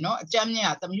ပြောမယ်เนาะအကြမ်းမြင်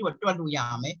ကသမီးတို့တွက်လို့ရ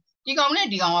မယ်ဒီကောင်နဲ့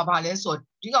ဒီကောင်ကဘာလဲဆို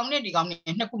ဒီကောင်နဲ့ဒီကောင်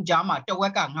နဲ့နှစ်ခုကြားမှာတစ်ဝ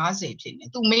က်က50ဖြစ်နေ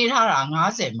သူမေးထားတာ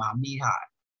50မှာမေးထားတယ်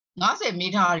50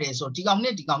မေးထားတယ်ဆိုဒီကောင်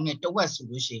နဲ့ဒီကောင်နဲ့တစ်ဝက်ဆို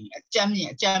လို့ရှိရင်အကြမ်း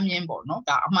မြင်ပေါ့เนาะ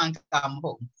ဒါအမှန်ကမ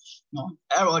ဟုတ်เนาะ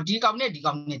အဲ့တော့ဒီကောင်နဲ့ဒီ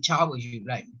ကောင်နဲ့ခြားဖို့ယူ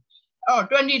လိုက်မယ်အဲ့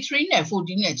တော့23နဲ့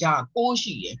14နဲ့ကြား6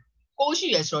ရှိရ6ရှိ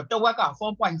ရဆိုတော့တစ်ဝက်က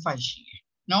 4.5 ရှိရ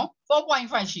เนาะ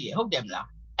4.5 ရှိရဟုတ်တယ်မလား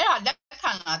အဲ့ဒါလက်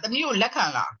ခံလားတမီးတို့လက်ခံ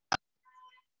လား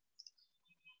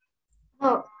ဟု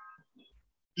တ်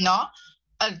နော်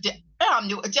အဲ့ဒါ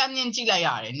မျိုးအကြမ်းမြင်ကြည့်လိုက်ရ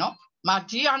တယ်နော်မ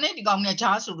ဒီဟာနဲ့ဒီကောင်နဲ့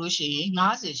ခြားဆိုလို့ရှိရင်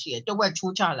50ရှိရတဝက်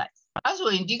ချိုးချလိုက် အဲ့ဆို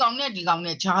ရင်ဒီကောင်နဲ့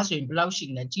ချားဆိုရင်ဘယ်လောက်ရှိ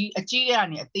လဲကြီးအကြီးက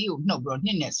နေအသေးကိုနှုတ်ပြီးတော့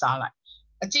2နဲ့စားလိုက်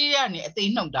အကြီးကနေအသေး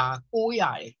နှုတ်တာ9ရ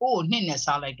တယ်9ကို2နဲ့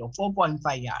စားလိုက်တော့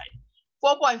 4.5 ရတယ်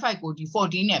 4.5 ကိုဒီ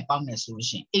14နဲ့ပေါင်းနေဆိုလို့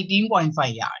ရှိရင်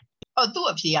 18.5 ရတယ်အဲ့သူ့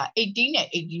အဖြေက18နဲ့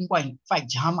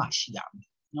 18.5 ကြားမှာရှိရမယ်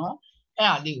နော်အဲ့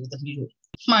ဒါလေးကိုသမီးတို့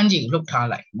မှန်းကြည့်လုပ်ထား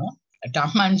လိုက်နော်ဒါ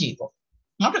မှန်းကြည့်ပေါ့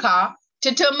နောက်တစ်ခါ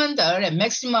determine the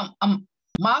maximum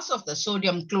mass of the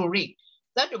sodium chloride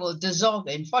that will dissolve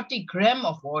in 40 grams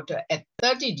of water at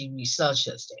 30 degrees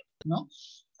Celsius နော်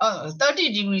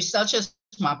30 degrees Celsius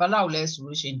မှာဘယ်လောက်လဲဆို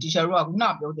လို့ရှိရင် teacher တို့ကခုန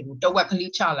ပြောတယ်လို့တဝက်က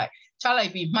လေးချလို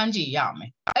က်ပြီးမှန်းကြည့်ရမ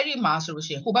ယ်အဲ့ဒီမှာဆိုလို့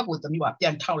ရှိရင်ဟိုဘက်ကိုသမီးကပြ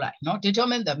န်ထောက်လိုက်နော်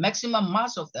determine the maximum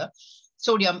mass of the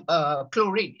sodium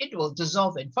chloride it will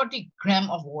dissolve in 40 grams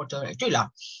of water တွေ့လား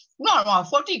ခုနက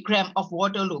40 grams of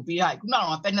water လို့ပြီးလိုက်ခုနက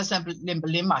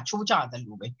penicillin မှာချိုးချတယ်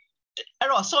လို့ပဲအဲ့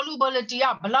တော့ solubility က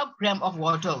ဘယ်လောက် gram of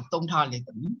water ကိုသုံးထားလဲသ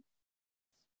မီး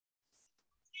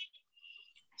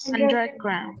100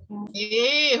 gram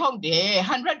အေးဟုတ်တယ်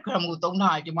100 gram ကိုသုံး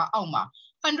ထားတယ်ဒီမှာအောက်မှာ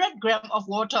100 gram of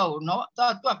water ကိုเนาะသူ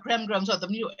က gram ဆိုတော့သ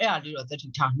မီးတို့အဲ့အလေးတော့သတိ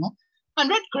ထားเนาะ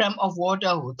100 gram of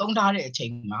water ကိုသုံးထားတဲ့အချိ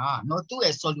န်မှာเนาะသူ့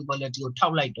ရဲ့ solubility ကိုထော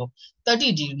က်လိုက်တော့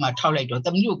30 degree မှာထောက်လိုက်တော့သ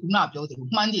မီးတို့ခုနပြောသလို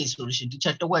မှန်းကြည့်ဆိုလို့ရှိရင်ဒီချ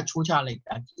က်တစ်ဝက်ချိုးချလိုက်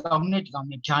တာဒီကောင်နဲ့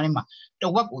ကြားထဲမှာတ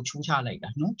စ်ဝက်ကိုချိုးချလိုက်တာ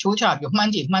เนาะချိုးချပြီးမှ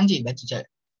န်းကြည့်ပဲဒီချက်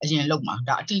အရင်လောက်မှာ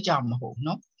ဒါအတိအကျမဟုတ်เน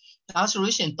าะဒါဆို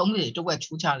လို့ရှိရင်30တစ်ဝက်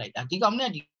ချိုးချလိုက်တာဒီကောင်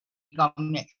နဲ့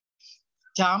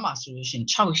ကြားမှာဆိုလို့ရှိရင်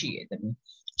6ရှိတယ်သမီး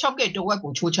6ကတစ်ဝက်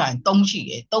ကိုချိုးချရင်3ရှိ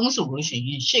တယ်3ဆိုလို့ရှိရ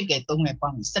င်8က3နဲ့ပေါ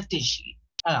င်းရင်17ရှိတယ်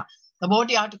အဲ့ဒါသဘော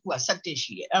တရားတစ်ခုက17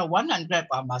ရှိတယ်အဲ့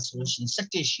100ပါမှာဆိုလို့ရှိရင်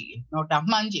17ရှိတယ်เนาะဒါ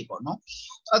မှန်းကြည့်ပေါ့เนาะ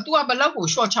သူကဘယ်လောက်ကို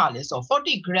short ချလဲဆိုတော့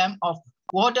40 gram of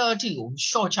water အထိကို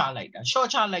short ချလိုက်တယ်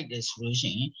ဆိုလို့ရှိ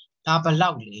ရင်ဒါဘယ်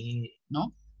လောက်လဲเนาะ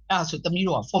အဲ့ဒါဆိုသမီး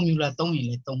တို့က formula သုံးရင်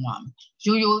လည်းသုံးပါမယ်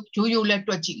ရိုးလည်း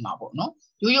တွက်ကြည့်မှာပေါ့เนาะ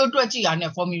ရိုးတွက်ကြည့်ရ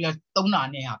တဲ့ formula သုံးတာ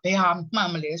နဲ့ဟာဘယ်ဟာမှန်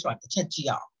မလဲဆိုတာတစ်ချက်ကြည့်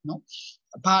အောင်เนาะ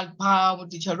ဘာ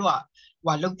ဒီချာတို့က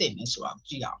ဟိုလုတ်တင်မယ်ဆိုတာ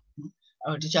ကြည့်အောင်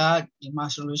နော်ဒီချာဒီမှာ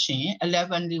ဆိုလို့ရှိရင်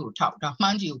11လေးကိုထောက်ဒါမှ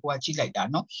န်းကြည့်ကိုကြည့်လိုက်တာ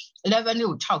เนาะ11လေး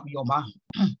ကိုထောက်ပြီးတော့မှ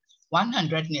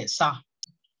100နဲ့စား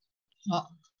ဟော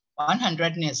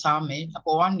100နဲ့စားမယ်အ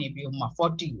ပေါ်ကနေပြီးတော့မှ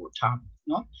40ကိုထား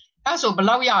เนาะအဲ့ဆိုဘယ်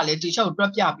လောက်ရလဲဒီချက်ကိုတွ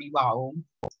က်ပြပြီးပါဦး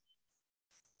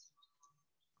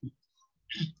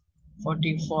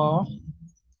44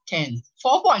 10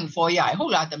 4.4 ရဟု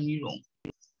တ်လားသမီးတို့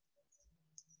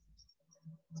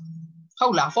ဟု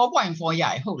တ်လား4.4 ရ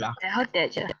ဟုတ်လားဟုတ်တယ်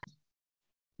ကျ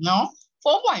နော်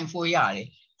4.4 ရတယ်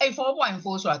အဲ့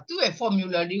 4.4 ဆိုတာသူ့ရဲ့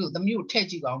formula လေးကိုသမီးတို့ထည့်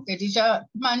ကြည့်ပါအောင်ကဲဒီချက်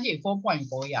မှန်းကြည့်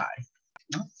4.4 ရတယ်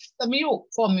နော်သမီးတို့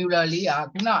formula လေးက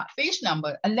ခုန page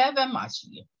number 11မှာရှိ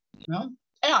တယ်နော်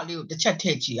အဲ့ဒါလေးကိုတစ်ချက်ထ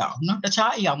ည့်ကြည့်အောင်နော်တ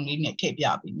ခြားအယောင်လေးနဲ့ထည့်ပြ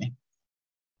ပေးမယ်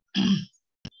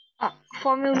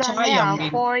formula နဲ့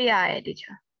4ရတယ်ဒီချ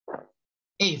က်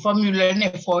အေး formula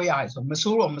နဲ့4ရတယ်ဆိုမ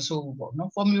ဆိုးဘူးပေါ့နော်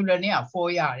formula နဲ့က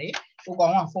4ရတယ်ဟိုကော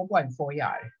င်က 4.4 ရ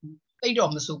တယ်တိတ်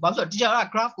တော့မဆိုးဘာလို့ဆိုတော့ဒီချာက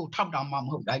graph ကိုထောက်တာမှမ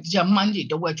ဟုတ်တာဒီချာမှန်းကြည့်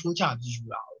တစ်ဝက်ချိုးချပြီးယူ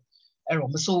တာအဲ့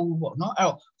တော့မဆိုးဘူးပေါ့နော်အဲ့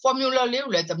တော့ formula လေး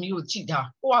ကိုလည်းသမီးတို့ကြည့်ထား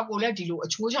ကိုလည်းဒီလိုအ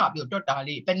ချိုးချပြီးတော့တွက်တာ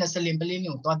လေး penicillin ပလင်း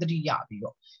လေးကိုသွားသတိရပြီး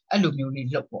တော့အဲ့လိုမျိုးလေး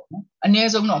လုပ်ပေါ့နော်အနည်း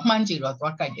ဆုံးတော့မှန်းကြည့်တော့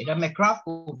သွားကြိုက်တယ်ဒါပေမဲ့ graph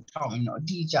ကိုထောက်ရင်တော့အ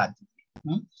တိအကျကြည့်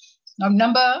နော်နောက်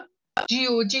number G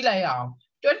ကိုကြည့်လိုက်အောင်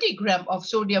20 gram of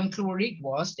sodium chloride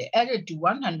was added to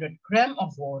 100 gram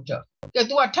of water ကဲ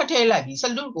သူကထပ်ထည့်လိုက်ပြီ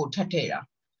solute ကိုထပ်ထည့်တာ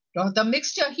တော့ the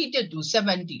mixture heated to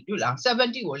 70တွေ့လား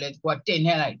70ကိုလည်းသူကတင်ထ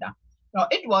ည့်လိုက်တာတော့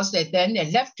it was then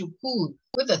left to cool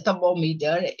with the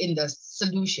thermometer in the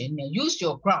solution use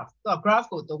your graph သူက graph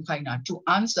ကိုသုံးခိုင်းတာ to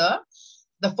answer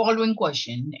the following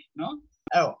question နော်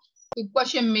အဲ့တော့ဒီ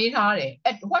question မေးထားတယ်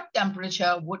at what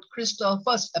temperature would crystal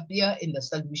first appear in the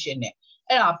solution နဲ့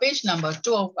အဲ့ဒါ page number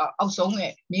 12အောက်ဆုံး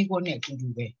ရဲ့မိခွန်းနဲ့အတူတူ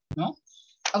ပဲနော်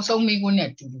အောက်ဆုံးမိခွန်းနဲ့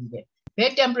အတူတူပဲဘ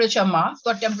ယ် temperature မှာ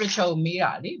သူက temperature ကိုမေး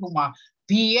တာလေဟိုမှာ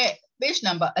B ရဲ့ page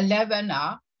number 11က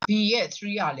B ရဲ့3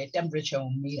ကလည်း temperature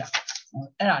ကိုမေးတာ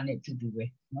အဲ့ဒါနဲ့အတူတူပဲ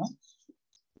နော်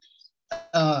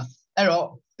အဲ့တော့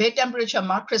ဘယ် temperature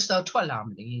မှာ crystal ထွက်လာမ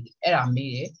လဲအဲ့ဒါ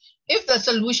မေးတယ်if the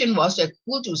solution was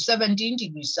cool to 17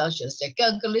 degrees Celsius they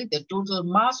calculate the total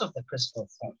mass of the crystal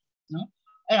form နော်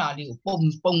အဲ့ဒါလေးကို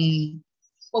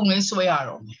ပုံလေးဆွဲရ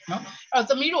တော့မယ်နော်အဲ့တော့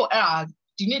သမီးတို့အဲ့ဒါ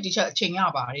ဒီနေ့ဒီချက်အချိန်ရ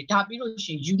ပါတယ်ဒါပြီးလို့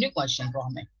ရှိရင် unit question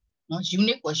သွားမယ်နော်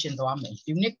unit question သွားမယ်ဆို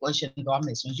ရင်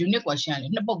unit question ကလ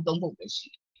ည်းနှစ်ပုတ်သုံးပုတ်ပဲရှိ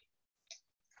တယ်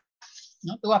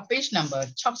နော်သူက page number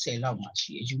 60လောက်မှာ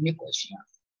ရှိတယ် unit question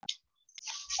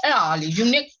အဲ့ဒါလေ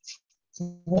unit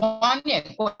 1ရဲ့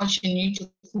question ကြီးတစ်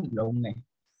ခုလုံးပဲ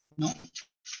နော်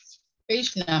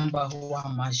page number ဟို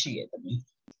မှာရှိရတယ်သမီး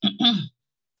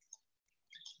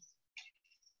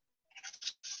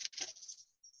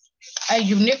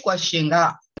unit question က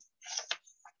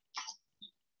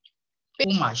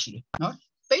page machine, no?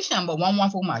 Page number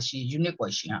 114 machine, unique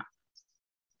question.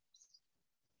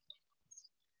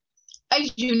 A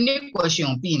unique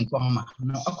question being forma,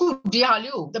 no? A good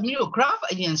deal, the mirror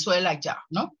craft again swear like that,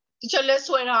 no? Teacher let's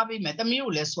swear happy, the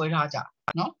mirror let's swear that,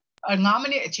 no? A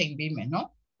nominate a chain beam,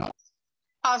 no?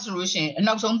 As solution, and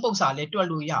now some folks are let to a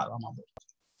lawyer.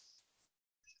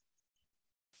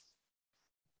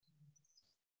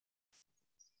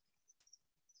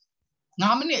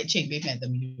 Nominate a chain beam at the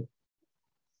mirror.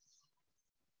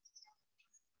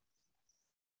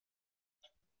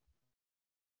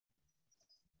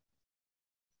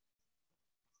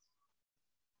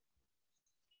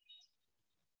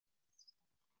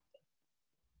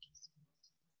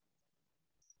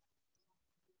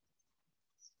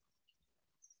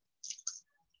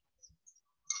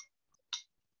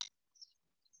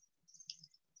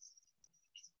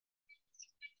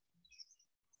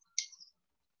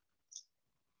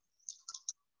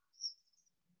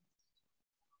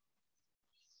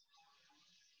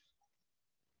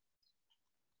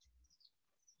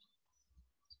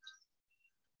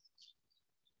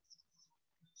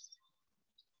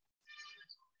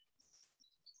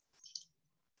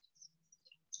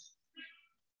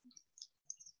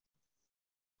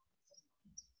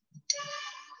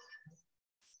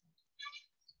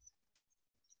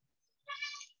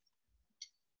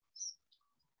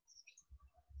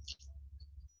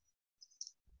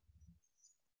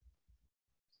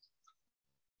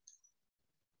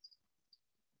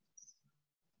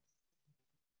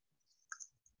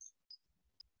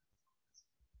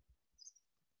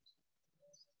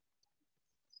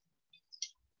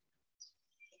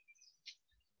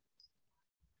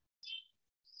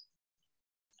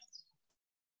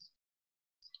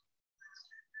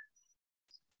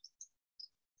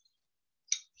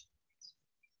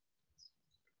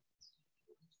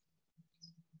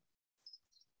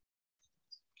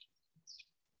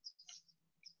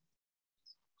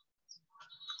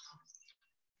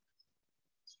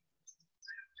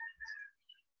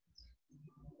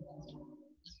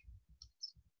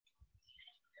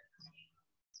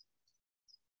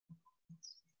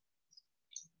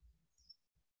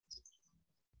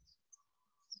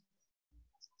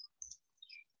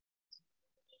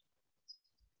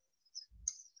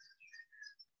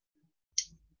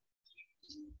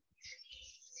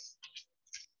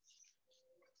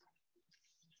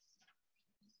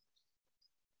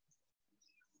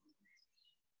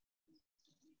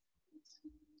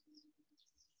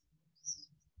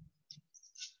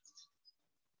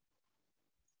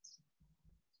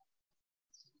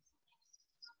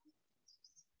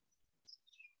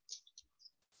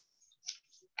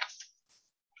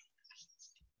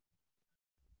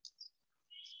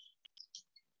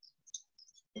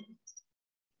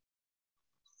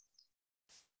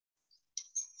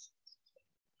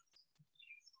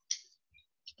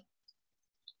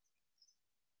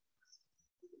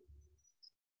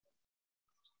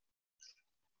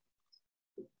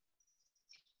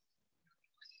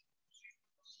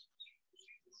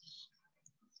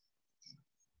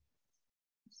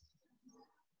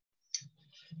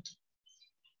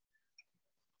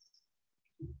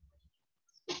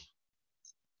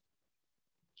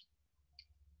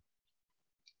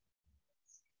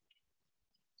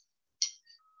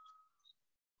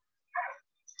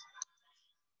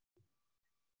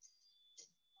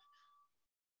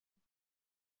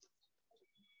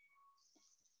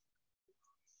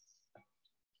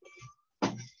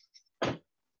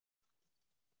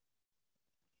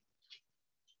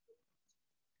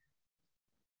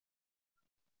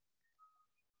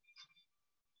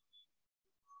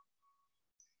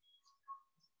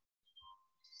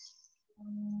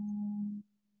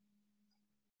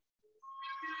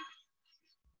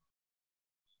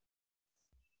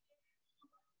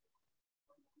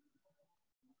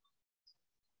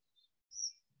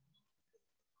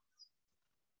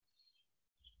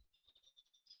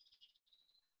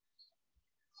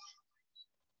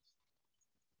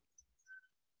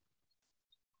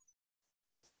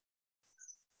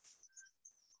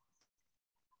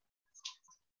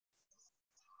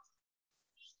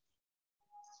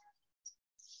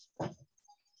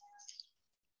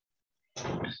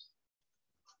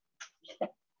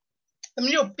 The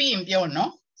mirror beam,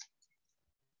 no?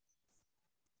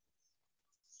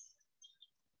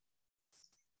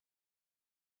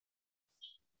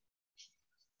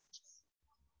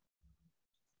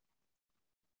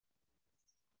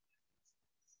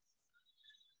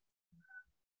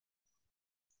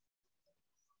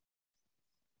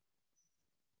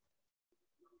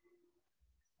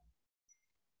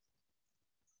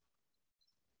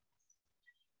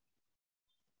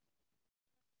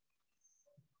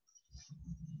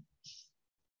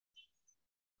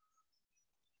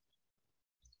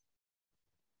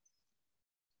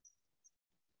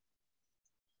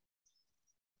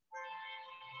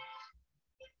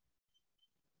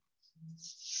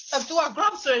 Tu a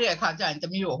graph ဆွဲတဲ့အခါကျရင်တ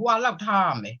မီးကိုဟိုလောက်ထားရ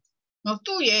မယ်နော်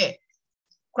သူ့ရဲ့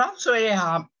graph ဆွဲတဲ့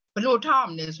ဟာဘယ်လိုထားရ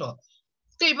မလဲဆိုတော့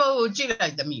table ကိုကြည့်လို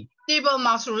က်တမီး table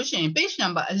မှာဆိုလို့ရှိရင် page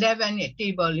number 11နဲ့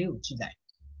table လေးကိုကြည့်လိုက်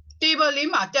table လေး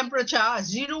မှာ temperature က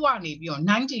0ကနေပြီးတော့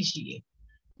90ရှိတယ်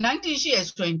90ရှိရ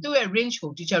ဆိုရင်သူ့ရဲ့ range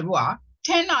ကို teacher တို့က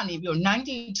10ကနေပြီးတော့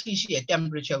90ထိရှိတဲ့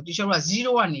temperature ကို teacher တို့က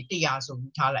0ကနေ100ဆို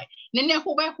ပြီးထားလိုက်နည်းနည်း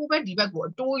ဟိုဘက်ဒီဘက်ကို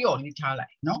အတိုးလျော်လေးထားလို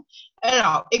က်နော်အဲ့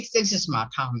ဒါ x axis မှာ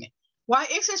ထားမယ်y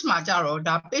axis မှာကြတော့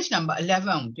ဒါ page number 11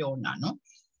ကိုပြောနေတာနော်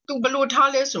သူဘယ်လိုထား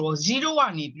လဲဆိုတော့0က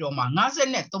နေပြီးတော့မှ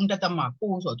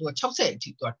53.9ဆိုတော့သူက60အထိ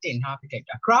သူကတင်ထားပြလိုက်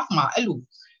တာ graph မှာအဲ့လို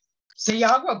ဇ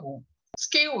ယားကွက်ကို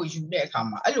scale ကိုယူတဲ့အခါ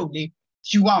မှာအဲ့လိုလေး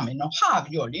ယူရမယ်နော်ဟာ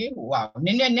ပြီးတော့လေဟိုကန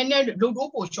ည်းနည်းလုံ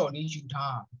တိုးပို့ချော်လေးယူ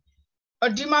ထား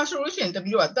ဒီမှာဆိုလို့ရှိရင်တ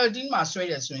ပြီးတော့13မှာဆွဲ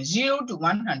တယ်ဆိုရင်0 to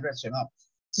 100ဆိုတော့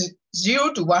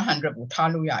0 to 100ကိုထား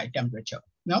လို့ရတယ် temperature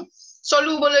နော်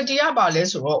solubility ကပါလဲ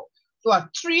ဆိုတော့သူက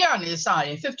3ကနေစရ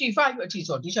င်55အထိ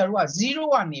ဆိုတော့ဒီချက်တို့က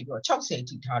0ကနေပြီးတော့60အ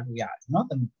ထိထားလို့ရတယ်နော်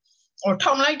တမီးဟို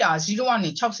ထောင်လိုက်တာ0ကနေ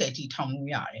60အထိထောင်လို့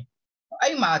ရတယ်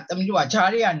အဲ့မှာတမီးတို့ကဂျား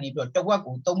တွေကနေပြီးတော့တစ်ဝက်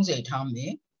ကို30ထားမ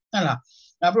ယ်ဟုတ်လား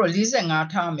နောက်ပြီးတော့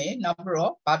45ထားမယ်နောက်ပြီး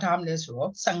တော့ဘာထားမလဲဆို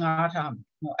တော့15ထားမယ်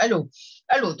နော်အဲ့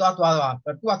လိုသွားသူ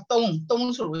က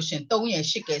3ဆိုလို့ရှိရင်3ရဲ့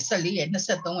8ကဲ14ရဲ့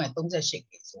23ရဲ့38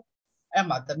ကဲဆိုအဲ့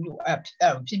မှာတမီးတို့အဲ့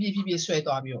ဖြည်းဆွဲ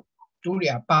သွားပြီးတော့တို့တွေ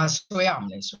ကဘာဆွဲရမ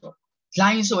လဲဆိုတော့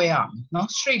line ဆွဲရမယ်နော်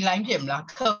straight line ဖြစ်မလား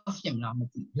curve ဖြစ်မလားမ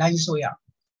သိ line ဆွဲရ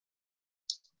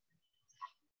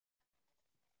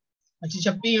အချ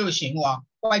စ်ပြီးလို့ရှိရင်ဟိုက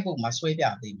white board မှာဆွဲပြ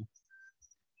ပေးမယ်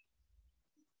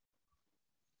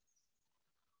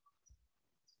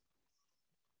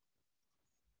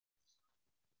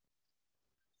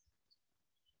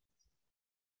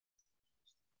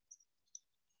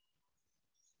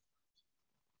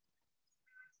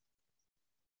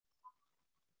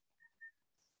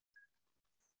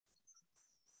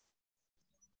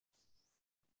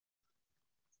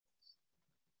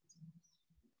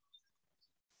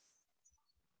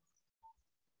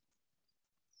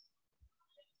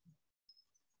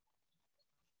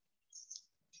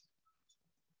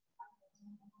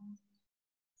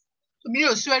ပြီး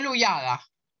တော့ဆွဲလို့ရလား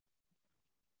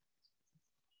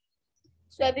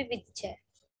ဆွဲပြီးပြီချက်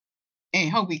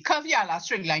ဟုတ်ပြီ curve ရလား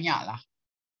straight line ရလား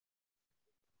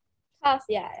curve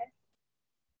ရ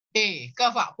တယ်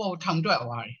curve အပေါ်ထောင်တွက်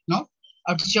သွားတယ်နော်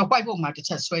ဒီချက် white board မှာတစ်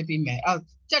ချက်ဆွဲပြီးမယ်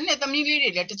ကျန်တဲ့သမီးလေးတွေ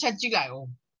လည်းတစ်ချက်ကြည့်လိုက်အောင်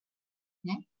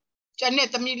နော်ကျန်တဲ့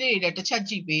သမီးလေးတွေလည်းတစ်ချက်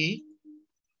ကြည့်ပေး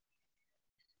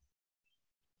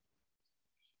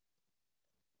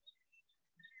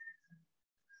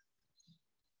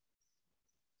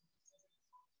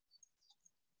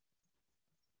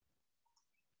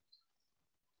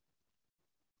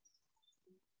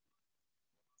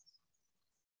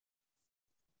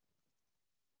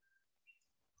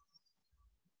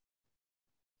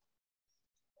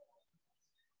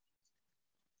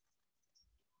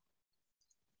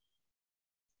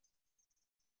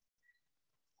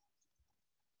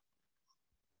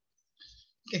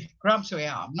graph ဆွဲရ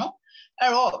အောင်နော်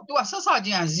အဲ့တော့သူကဆက်စချ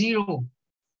င်းက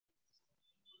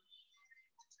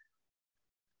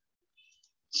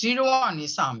0ကနေ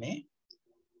စမယ်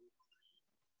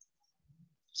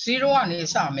0ကနေ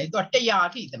စမယ်သူက100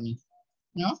အထိသမီး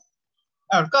နော်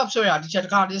အဲ့ curve ဆွဲရဒီချက်တ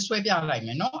စ်ခါလေးဆွဲပြလိုက်မ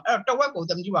ယ်နော်အဲ့တော့တစ်ဝက်ကို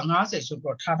သမီးက50ဆို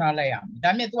တော့ထားလိုက်ရမယ်ဒါ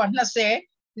ပေမဲ့သူက20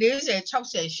 40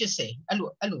 60 80အဲ့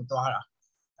လိုသွားတာ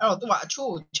အဲ့တော့သူကအ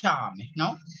ချို့ကိုချရမယ်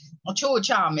နော်အချို့ကို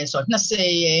ချရမယ်ဆိုတော့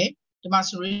20ရဲ့ဒီမှာ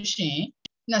ဆိုလို့ရှိရင်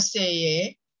20ရဲ့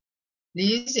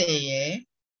40ရဲ့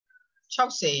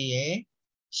60ရဲ့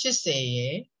80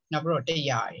ရဲ့နောက်ပြီးတော့100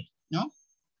ရဲ့နော်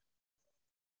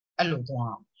အဲ့လို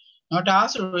သွားအောင်နော်ဒါ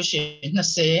ဆိုလို့ရှိရင်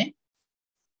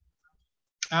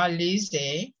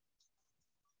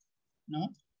2040နော်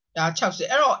ဒါ60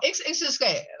အဲ့တော့ x axis က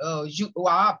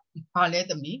ဘာလဲ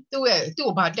သမီးသူ့ကို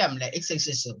ဘာတက်မလဲ x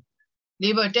axis ဆို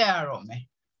label တက်ရတော့မယ်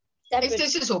x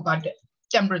axis ဆိုဘာတက်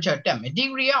temperature တက်မယ်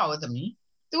degree ရောသမီး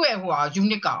သူ့ရဲ့ဟိုဟာ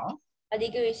unit ကရော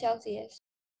degree Celsius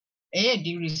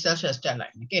degree Celsius တက်လို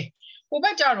က်မယ်ကဲဟိုဘ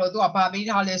က်ကျတော့သူကဘာပေး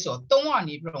ထားလဲဆိုတော့3က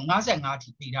နေပြီးတော့55ထိ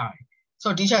ပေးထားတယ်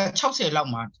ဆိုတော့ဒီချက်60လော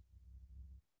က်မှာ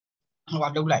ဟိုက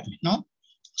လုပ်လိုက်မယ်နော်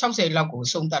60လောက်ကို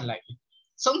ဆုံးတက်လိုက်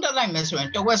မယ်ဆိုရင်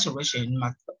တစ်ဝက်ဆိုလို့ရှိရင်ဒီမှာ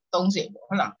30ပေါ့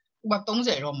ဟုတ်လားဥပ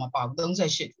30တော့မပါဘူး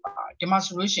38ပါဒီမှာ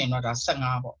ဆိုလို့ရှိရင်တော့ဒါ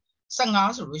15ပေါ့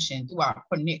15ဆိုလို့ရှိရင်သူက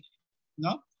9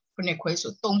နော်9ခွဲ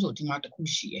ဆို3ဆိုဒီမှာတစ်ခု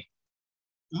ရှိရယ်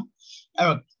နော်အဲ့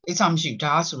တော့အိတ်ဆာမရှိ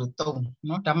ဒါဆိုလို့3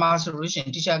နော်ဒါမှဆိုလို့ရှိရ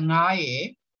င်ဒီချက်9ရယ်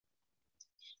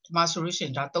ဒီ my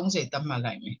solution that don't say that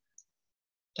like me.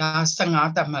 That's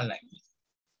that like me.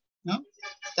 No,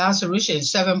 that solution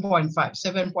 7.5.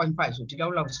 7.5 so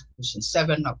the solution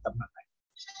 7 of them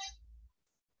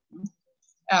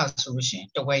like solution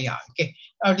the way okay.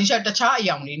 This is the chart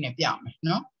young in a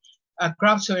no. A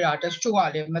graph so that the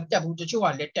chuale metabu to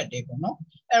chuale no.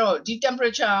 The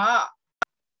temperature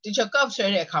teacher curve so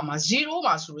they come 0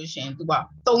 my solution to ba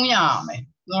don't ya me.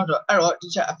 Not a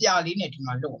teacher a piali net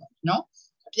my low no.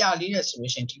 A piali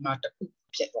solution to my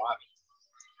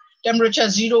temperature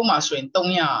 0 my swing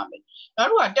don't ya me.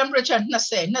 Now, temperature na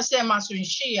say masu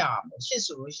she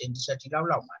solution to set it out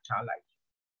matter like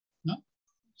no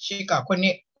she got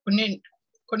connect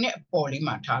poly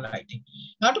matter like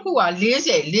not who are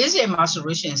lazy my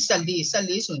solution sally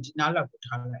soon to nala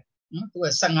like no who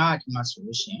are sanga my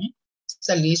solution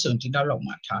sally soon to nala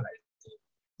matter like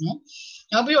no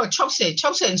now we are chop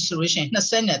solution na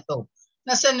senate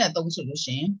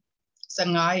solution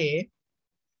sanga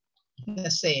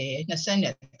let's say na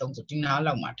senate don't do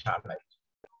nala matter like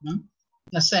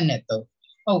na senate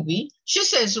oh we she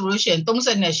says solution don't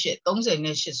say shit so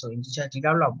in the chat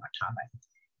matter like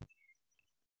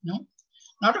no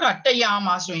not got the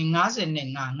yama so in us and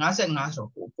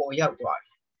so for your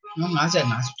no matter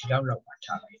like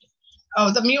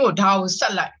oh the mule how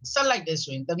select this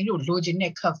one the mule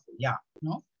logic curve yeah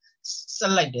no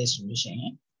select this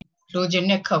solution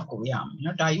logic curve yeah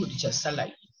not that you just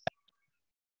select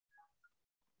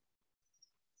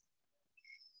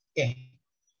okay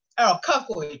curve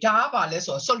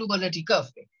so solubility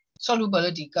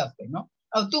curve no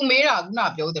to me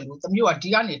not build the loop you are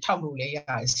Diani Tabu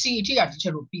see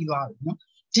teacher no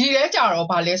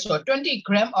so 20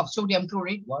 grams of sodium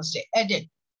chloride was added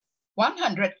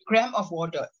 100 grams of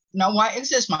water now why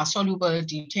excess my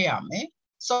solubility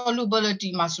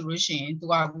solubility my solution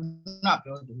to our not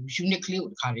build uniquely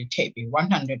would carry tape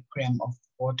 100 grams of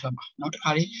water not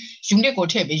carry unique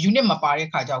tape unit mapare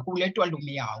kaja who let to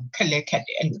lumia collect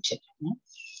and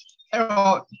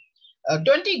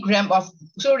 20 grams of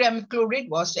sodium chloride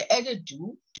was added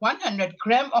to 100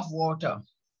 grams of water.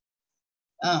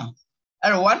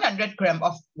 100 grams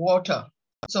of water.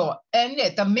 So, and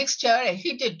the mixture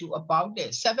heated to about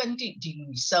 70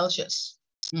 degrees Celsius.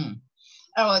 Then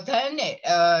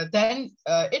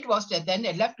it was then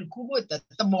left to cool with the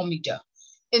thermometer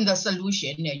in the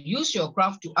solution. Use your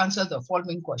graph to answer the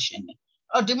following question.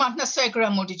 Demand na say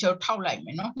gram mo teacher tau like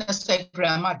me no na say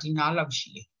gram dina law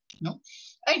shi no.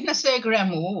 I say gram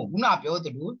not build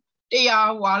the root. They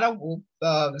are while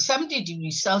 70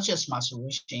 degrees Celsius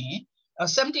solution,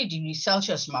 70 degrees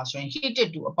Celsius solution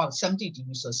heated to about 70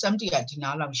 degrees, so 70 at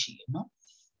dinala she, no?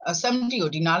 70 or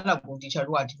dinala would teach her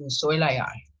what to soil like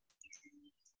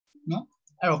no?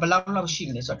 I love she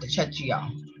is at the chat.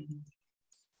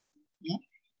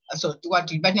 So to what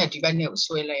dependent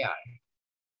soil like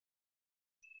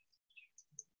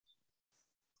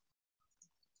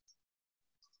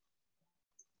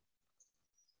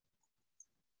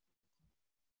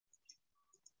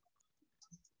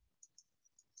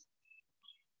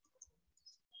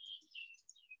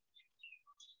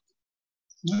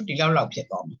no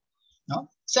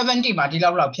 70 mà đi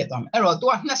lâu lâuဖြစ်သွားမယ်အဲ့တော့ तू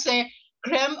က20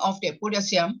 gram of the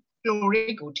potassium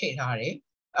chloride ကိုထည့်ထားတယ်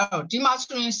အဲ့တော့ဒီမှာ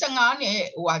ဆိုရင်15နဲ့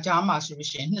ဟိုဟာကြားမှာဆိုလို့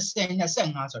ရှိရင်20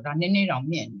 25ဆိုတော့ဒါနည်းနည်းတော့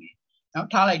မြင့်နေတယ်နော်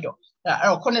ထားလိုက်တော့အဲ့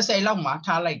တော့80လောက်မှာ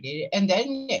ထားလိုက်တယ် and then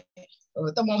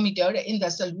thermometer in the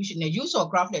solution use your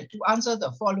graph to answer the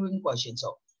following question so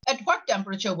at what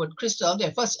temperature would crystal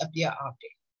first appear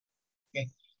after okay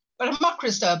but what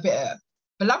crystal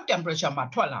blood temperature မှာ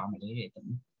ထွက်လာမယ်လေ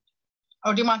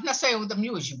အော်ဒီမှာ20ကိုသ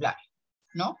မီးကိုယူလိုက်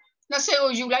နော်20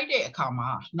ကိုယူလိုက်တဲ့အခါမှာ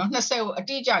နော်20ကိုအ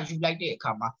တိအကျယူလိုက်တဲ့အ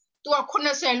ခါမှာ तू က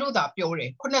80လို့သာပြောတ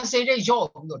ယ်80တဲ့ရော့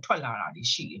ပြီးတော့ထွက်လာတာ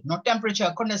ရှိတယ်နော်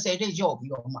temperature 80တဲ့ရော့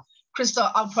ပြီးတော့မှ crystal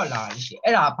အောက်ထွက်လာတာရှိတယ်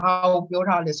အဲ့ဒါဘာကိုပြော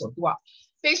ထားလဲဆိုတော့ तू က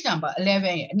page number 11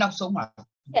ရဲ့အနောက်ဆုံးမှာ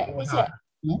ပြောထားတာ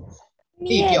နော်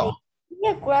ဒီပြောဒီ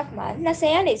graph မှာ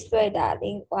20ကနေဆွဲတာ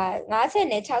လေဟို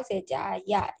50နဲ့60ကြာ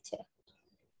ရတယ်ချက်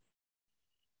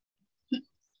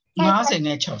50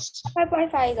နဲ့60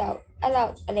 5.5 လောက်အဲ့လော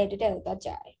က်အလေတက်တော့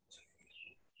ကြာတယ်။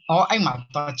ဟောအဲ့မှာ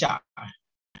တော့ကြာ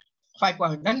5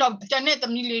 point တော့တန်တဲ့သ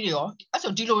မီးလေးတွေရောအဲ့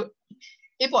ဆိုဒီလို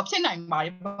အေးပေါ့ဖြစ်နိုင်ပါတ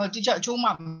ယ်တီချာအချိုးမှ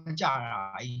မကြာတာ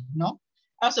နော်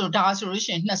အဲ့ဆိုဒါဆိုလို့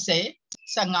ရှိရင်20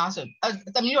 15ဆို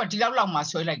သမီးတို့ဒီလောက်မှ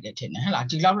ဆွဲလိုက်တယ်ထင်တယ်ဟဲ့လား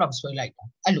ဒီလောက်ဆွဲလိုက်တာ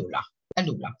အဲ့လိုလား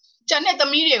ကျန်တဲ့သ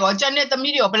မီးတွေရော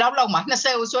ဘယ်လောက်မှ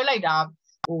20ကိုဆွဲလိုက်တာ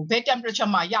ဟိုဘယ် temperature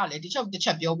မှာရလဲဒီချက်တစ်ချ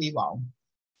က်ပြောပေးပါဦး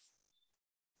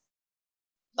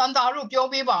တန်တာတို့ပြော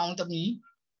ပေးပါအောင်သမီး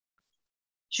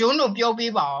ရုံးတို့ပြော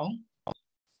ပေးပါအောင်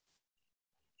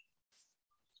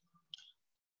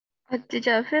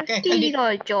teacher 50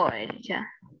တော့ကြော်တယ် teacher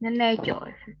Nene joy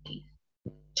 50.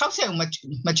 60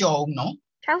မကြော်ဘူးနော်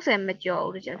 60မကြော်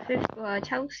ဘူးကြာ60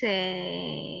 55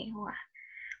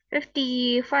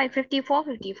 54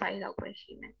 55လောက်ပဲ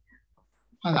ရှိမယ်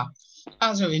ဟုတ်လား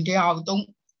အဲ့ဆိုရင်တရားကို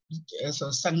3ဆို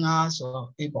15ဆို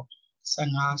အေးပေါ့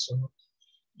15ဆို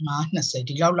5 20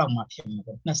ဒီလောက်မှဖြစ်မှာ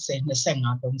ပေါ့20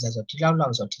 25 30ဆိုဒီလော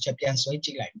က်ဆိုတစ်ချက်ပြန်ဆွဲကြ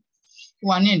ည့်လိုက်ဟို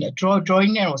ကနေ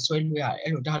drawing နဲ့တော့ဆွဲလို့ရတယ်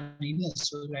အဲ့လိုဒါလေးနဲ့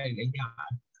ဆွဲလိုက်လေရတ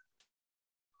ယ်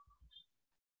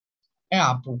အဲ့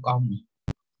ဒါပိုကောင်းတယ်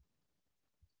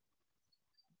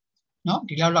နော်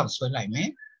ဒီလောက်ဆွဲလိုက်မယ်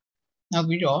နောက်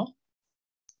ပြီးတော့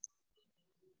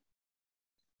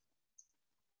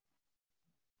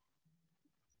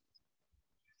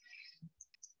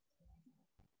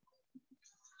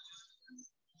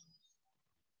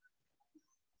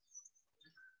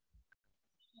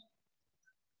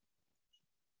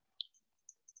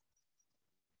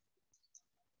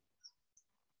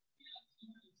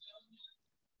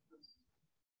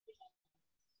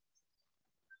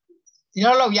ဒီ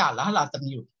လောက်ရလားဟာသ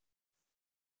မီးတို့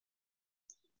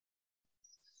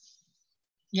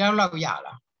ဒီလောက်ရ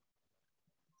လား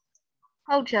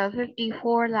ဟုတ်တယ်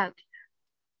54လောက်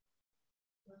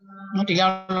နော်ဒီ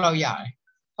လောက်ရတယ်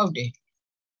ဟုတ်တယ်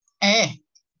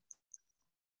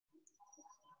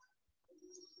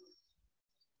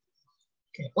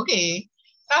โอเค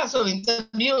အဲ့ဆိုရင်သ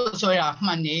မီးတို့ဆွဲတာ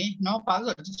မှန်နေနော်ဘာ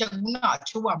လို့ဆိုချက်ကူးနာအ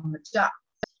ချိုးကမကြ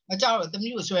တော့သ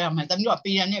မီးတို့ဆွဲရမှန်သမီးတို့က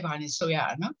ပေရန်နဲ့ဘာနဲ့ဆွဲရ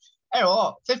တာနော်အဲ့တော့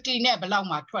50နဲ့ဘယ်လောက်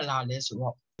မှထွက်လာလဲဆို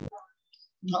တော့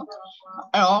နော်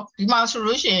အဲ့တော့ဒီမှာဆို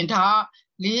လို့ရှိရင်ဒါ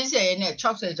40နဲ့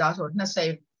60ကြားဆို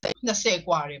20ก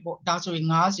ว่าတယ်ပေါ့ဒါဆိုရင်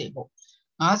50ပေါ့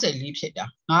54ဖြစ်တာ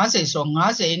50ဆို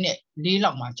50နဲ့4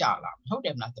လောက်မှကြာလာဟုတ်တ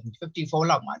ယ်မလား54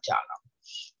လောက်မှကြာလာ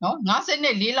နော်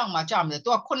54လောက်မှကြာမယ်သူ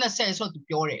က80ဆိုသူ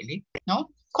ပြောတယ်လေနော်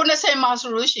80မှာ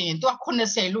ဆိုလို့ရှိရင်သူက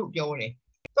80လို့ပြောတယ်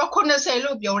သူက80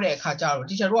လို့ပြောတဲ့အခါကျတော့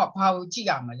ဒီကျတို့ကဘာကိုကြည့်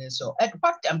ရမလဲဆို at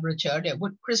what temperature that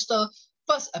would crystal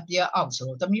first appear out ဆို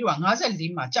တော့သမီးတို့က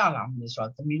54မှာကြာလာမယ်ဆို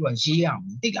တော့သမီးတို့ကရေးရအောင်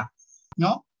သိလား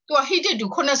နော်သူက heated to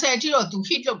 80အထိတော့သူ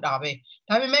heat လုပ်တာပဲ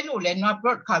ဒါပေမဲ့လို့လဲ not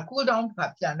broad ခါ cool down ခါ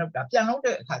ပြန်လုပ်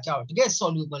တဲ့အခါကျတော့တကယ်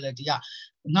solubility က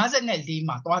54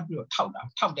မှာသွားပြီးတော့ထောက်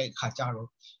တဲ့အခါကျတော့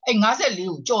အဲ့54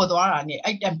ကိုကြော်သွားတာနဲ့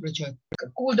အဲ့ temperature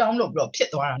cool down လုပ်ပြီးတော့ဖြစ်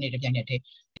သွားတာနဲ့တပြိုင်နက်တည်း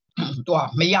သူက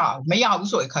မရ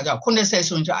ဘူးဆိုတဲ့အခါကျတော့80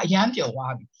ဆိုရင်ကျအရန်ပြော်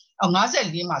သွားပြီ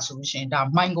54မှာဆိုလို့ရှိရင်ဒါ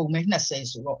မိုင်ကုန်မဲ့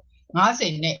20ဆိုတော့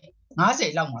50နဲ့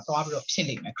50လောက်မှာသွားပြီးတော့ဖြစ်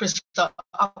လိမ့်မယ် crystal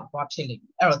out သွားဖြစ်လိမ့်မ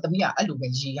ယ်အဲ့တော့သမီးကအဲ့လိုပဲ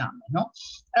ရေးရမယ်နော်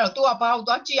အဲ့တော့ तू ကဘာကို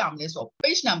သွားကြည့်ရမလဲဆိုတော့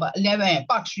page number 11ရဲ့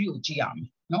part 3ကိုကြည့်ရမယ်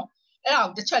နော်အဲ့ဒါ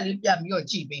ကိုတစ်ချက်လေးပြန်ပြီးတော့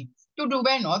ကြည့်ပေးတူ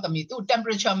ပဲနော်သမီးသူ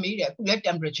temperature မေးတယ်အခုလည်း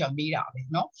temperature မေးတာပဲ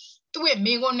နော်သူ့ရဲ့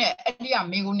မေးခွန်းနဲ့အဲ့ဒီက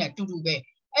မေးခွန်းနဲ့တူပဲ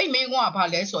အဲ့မေးခွန်းကဘာ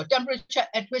လဲဆိုတော့ temperature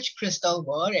at which crystal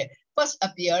will first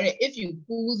appear if you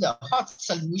cool the hot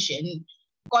solution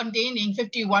containing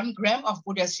 51 gram of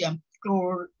potassium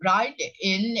chloride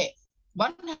in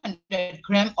 100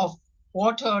 gram of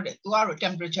water တဲ့သူကတော့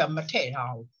temperature မထည့်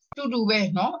ထားဘူးတူပဲ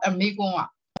เนาะအမေကွန်းက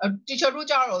teacher တို့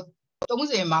ကြတော့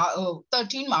30မှာ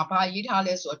13မှာဘာရေးထား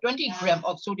လဲဆိုတော့20 gram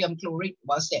of sodium chloride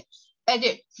was it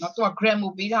edit เนาะသူက gram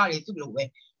ကိုပေးထားတယ်သူလိုပဲ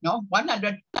เนาะ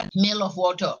100 ml of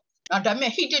water ဒါပေ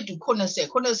မဲ့ heated to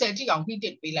 80အထိအောင်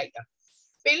heated ပေးလိုက်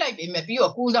ပေမဲ့ပြီး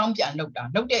တော့ cool down ပြန်လုပ်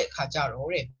တဲ့အခါကျတော့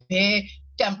တဲ့ဘယ်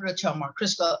temperature မှာ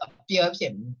crystal appear ဖြ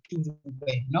စ်တူ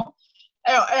ပဲเนาะ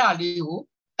အဲ့ဒါလေးကို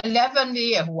11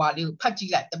လေးရဲ့ဟိုဟာလေးကိုဖတ်ကြ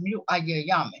ည့်လိုက်သမီးတို့ idea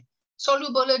ရမယ်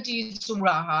solubility ဆို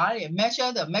တာဟာတဲ့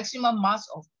measure the maximum mass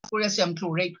of potassium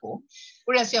chloride ကို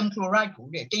တဲ့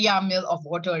100 ml of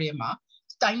water တွေမှာ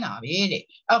တိုင်းတာပဲတဲ့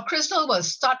crystal will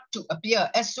start to appear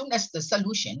as soon as the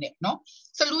solution နဲ့เนาะ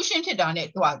solution ဖြစ်တာနဲ့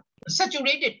သူက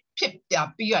saturated ဖြစ်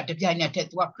ပြီးတပြိုင်နက်တည်း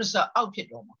သူက crystal out ဖြစ်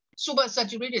တော့မှာ super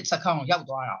saturated စကားကိုရောက်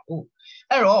သွားတာဟုတ်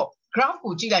အဲ့တော့ graph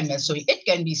ကိုကြည့်လိုက်မယ်ဆိုရင် it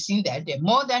can be seen that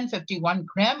more than 51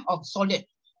 gram of solid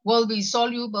will be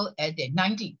soluble at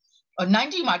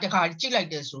 90မှာတခါကြည့်လိုက်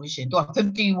တယ်ဆိုလို့ရှိရင်သူက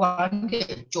51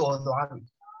တဲ့ကျော်သွား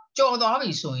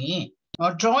ပြီဆိုရင်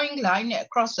drawing line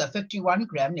across the 51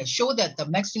 gram show that the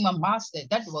maximum mass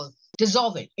that will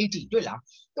dissolve at 80တွေ့လား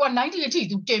သူက90အထိ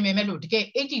သူတင်မယ်လို့တကယ်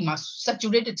80မှာ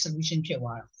saturated solution ဖြစ်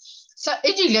သွားတာ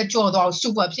80လဲကျော်သွား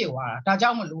super ဖြစ်သွားတာဒါကြော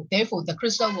င့်မလို့ therefore the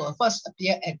crystal will first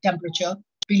appear at temperature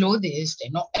below this တဲ့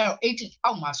เนาะအဲ့တော့80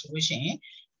အောက်မှာဆိုလို့ရှိရင်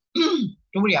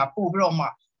တို့တွေကပို့ပြီးတော့မှ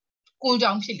cool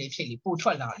down ဖြစ်လေပို့ထွ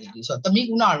က်လာလေဆိုတော့တမိ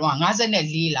ကုနာတော့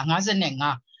54လား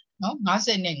55เนาะ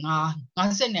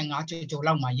55ကျော်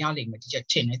လောက်မှရလိမ့်မယ်ဒီချက်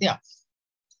ထင်တယ်တဲ့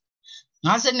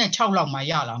56လောက်မှ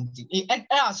ရလားမသိအဲ့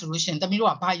ဒါဆိုလို့ရှိရင်တမိတို့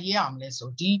ကဘာရေးရမလဲဆို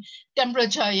ဒီ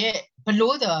temperature ရဲ့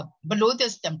below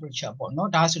this temperature ပေါ့เนาะ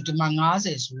ဒါဆိုဒီမှာ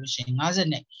50ဆိုလို့ရှိရင်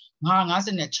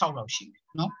56လောက်ရှိမယ်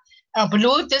เนาะ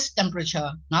below this temperature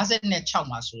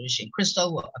 56မှာဆိုလို့ရှိရင် crystal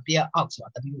will appear out ဆိုတာ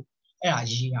တမျိုးအဲ့ဒါ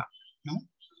ရေးရနော်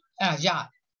အဲ့ဒါရ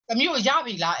တမျိုးရ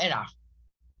ပြီလားအဲ့ဒါ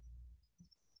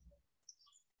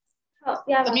ဟုတ်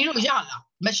ရပါ တမျိုးရလား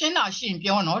မရှင်းတာရှိရင်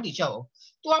ပြောနော်ဒီချက်ကို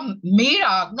तू ကမေး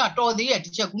တာကတော်သေးရဲ့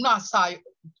ဒီချက်ခုနစာဟာ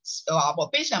ပေါ့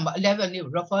page number 11လေး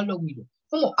ကို refer လုပ်ပြီးလို့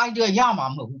ဘုံ idea ရမှာ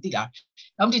မဟုတ်ဘူးသိလား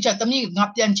နောက်တစ်ချက်တမျိုးငါ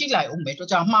ပြန်ကြည့်လိုက်အောင်မယ်တော့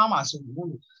ကြာမှားမှာဆို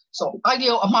လို့ဆို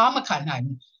idea ကိုအမှားမခံနိုင်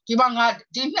ဘူးဒီမှာငါ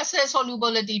ဒီ20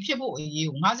 solubility ဖြစ်ဖို့အရေး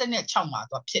ကို56မှာ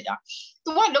သူဖြစ်တာ तू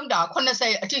ကလောက်တာ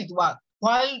80အထိ तू က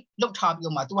while လောက်ထားပြီး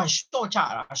တော့မှ तू က short ချ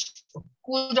တာ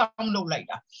cool down လုပ်လိုက်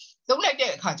တာလုံးလိုက်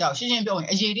တဲ့အခါကျတော့ရှင်းရှင်းပြောရင်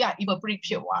အရေးတွေက evaporate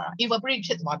ဖြစ်သွားတာ evaporate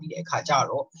ဖြစ်သွားပြီးတဲ့အခါကျ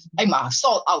တော့အဲ့မှာ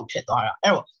salt out ဖြစ်သွားတာ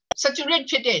အဲ့တော့ saturate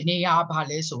ဖြစ်တဲ့နေရာဘာ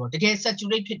လဲဆိုတော့တကယ်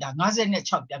saturate ဖြစ်တာ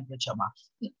56 temperature မှာ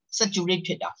saturate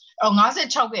ဖြစ်တာအဲ့တော့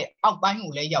56ရဲ့အောက်ပိုင်း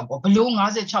ကိုလည်းရောက်တော့ဘလို့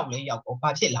56လည်းရောက်တော့ဘာ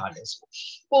ဖြစ်လာလဲဆို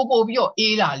ပို့ပြီးတော့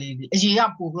အေးလာလေအရေက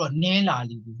ပို့ပြီးတော့နည်းလာ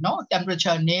လေเนาะ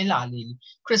temperature နည်းလာလေ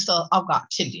crystal အောက်က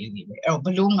ဖြစ်လေပဲအဲ့တော့ဘ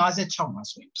လို့56မှာ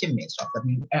ဆိုရင်ဖြစ်မယ်ဆိုတော့တ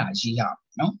မျိုးအဲ့ဒါရေးရအောင်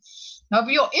เนาะနောက်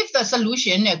ပြီးတော့ if the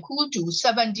solution is cool to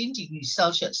 17 degrees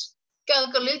Celsius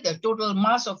calculate the total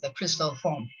mass of the crystal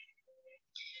form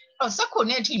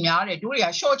Sakone အထိများတယ်တို့တွေက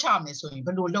short ချမယ်ဆိုရင်ဘ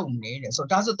ယ်လိုလုပ်မလဲတဲ့ဆို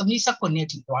တော့ဒါဆိုသမီး19အ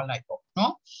ထိသွားလိုက်ပေါ့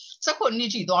နော်19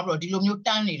အထိသွားပြီးတော့ဒီလိုမျိုးတ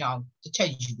န်းနေတာတစ်ချက်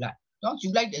ယူလိုက်နော်ယူ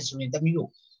လိုက်တယ်ဆိုရင်သမီးတို့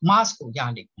mass ကိုရ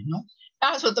လိမ့်မယ်နော်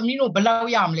အဲ့ဒါဆိုသမီးတို့ဘယ်လော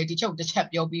က်ရမလဲဒီချုပ်တစ်ချက်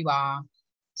ပြောပြပါ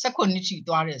19အထိ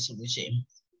သွားတယ်ဆိုလို့ရှိရင်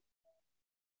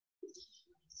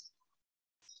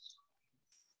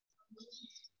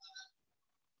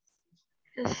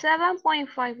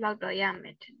 7.5 လောက်တော့ရမ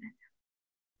ယ်ထင်တယ်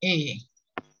အေး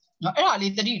နော်အဲ့ဒါ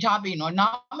လေးတတိထားပြီးနော်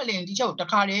နားမလင်ဒီချုပ်တစ်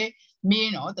ခါတည်းမ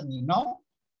င်းနော်သမီးနော်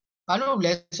ဘာလို့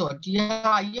လဲဆိုတော့ဒီ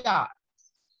ဟာကြီးက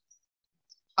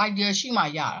idea ရှိမှ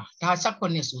ရတာဒါ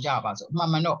19ဆိုကြပါစို့မှန်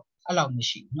မှန်တော့အဲ့လောက်မ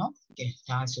ရှိဘူးနော်ကဲ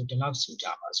ဒါဆိုဒီလောက်ဆိုကြ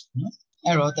ပါစို့နော်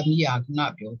အဲ့တော့သမီးကခုန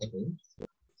ပြောတယ်လို့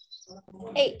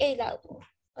8လောက်ပေါ့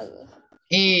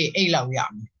အေး8လောက်ရ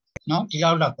မယ်နော်ဒီ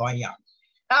လောက်သွားရမယ်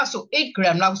အဲ့ဆို8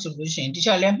 gram လောက်ဆိုလို့ရှိရင်ဒီချ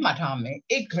က်လည်းမှတ်ထားမယ်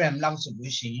8 gram လောက်ဆို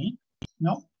လို့ရှိရင်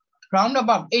နော် round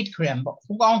about 8 gram ပေါ့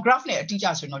ဟိုကောင် graph နဲ့အတိအကျ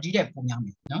ဆိုရင်တော့ဒီတဲ့ပုံရမ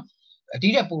ယ်နော်ဒီ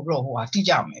တဲ့ပို့ပြီးတော့ဟိုဟာတိ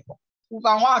ကျမယ်ပေါ့ဟို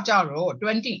ကောင်ကကြတော့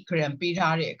20 gram ပေး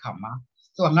ထားတဲ့အခါမှာ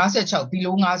သူက56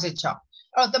 below 56အဲ့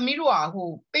တော့သမီးတို့ကဟို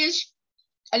page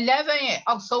 11ရဲ့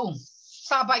အောက်ဆုံး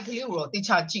စာပိုက်ကလေးကိုတော့တိ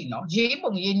ကျကြည့်နော်ရေး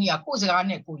ပုံရေးနည်းကကိုယ်စကား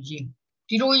နဲ့ကိုရေး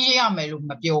ဒီလိုရေးရမယ်လို့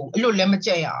မပြောဘူးအဲ့လိုလည်းမကြ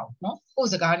က်ရအောင်နော်ကိုယ်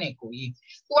စကားနဲ့ကိုရေး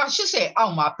သူက80အော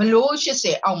က်မှာဘလို့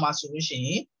80အောက်မှာဆိုလို့ရှိရ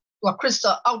င်သူက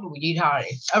crystal အောက်လို့ရေးထားတ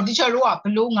ယ်အဲ့တော့ဒီချက်တော့ကဘ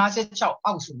လို့56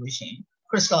အောက်ဆိုလို့ရှိရင်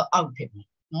crystal အောက်ဖြစ်မယ်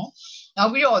နော်နော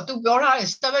က်ပြီးတော့သူပြောထားတဲ့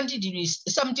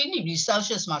17 degrees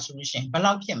Celsius မှာဆိုလို့ရှိရင်ဘယ်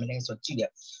လောက်ဖြစ်မလဲဆိုကြည့်ရ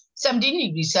17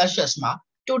 degrees Celsius မှာ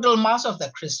total mass of the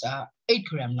crystal 8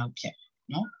 gram လောက်ဖြစ်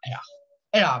နော်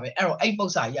အဲ့ဒါပဲအဲ့တော့အဲ့ပု္ပ္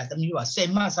ပစာကြီးကတမျိုးက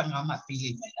10မှ15မှပြီးလိ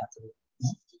မ့်မယ်လားသူ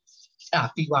နော်အဲ့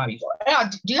ပြီးသွားပြီပေါ့အဲ့ဒါ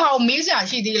ဒီဟာကိုမေးစရာ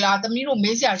ရှိသေးလားတမျိုးတို့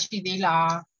မေးစရာရှိသေး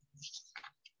လား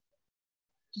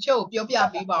တချို့ပြောပြ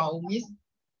ပေးပါဦးမေး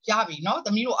ရပြီနော်တ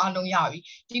မျိုးတို့အားလုံးရပြီ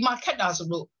ဒီမှာခက်တာဆို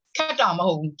လို့ခက်တာမ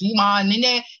ဟုတ်ဘူးဒီမှာနည်းန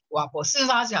ည်းဟိုပါပေါ့စဉ်း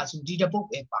စားစရာဆိုဒီတစ်ပုဒ်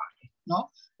ပဲပါတယ်နော်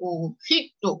ဟို heat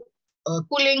တို့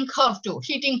cooling curve တို့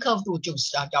heating curve တို့ကျုပ်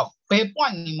စားတော့ဘယ်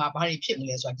point နေမှာဘာတွေဖြစ်မ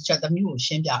လဲဆိုတာဒီချက်သမီးကို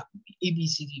ရှင်းပြ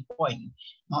ABCD point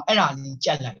နော်အဲ့ဒါလေးကြ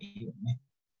က်လိုက်ရုံနဲ့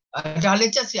ဒါလ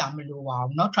ည်းကြက်စရာမလိုပါ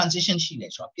ဘူးเนาะ transition ရှိတ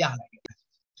ယ်ဆိုတော့ပြလိုက်တယ်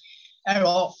အဲ့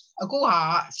တော့အခုဟာ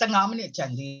15မိနစ်ကြံ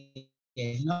သေးတ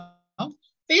ယ်เนาะ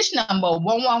page number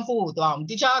 114ကိုသွားအောင်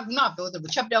တခြားခုနပြောသ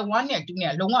လို chapter 1နဲ့2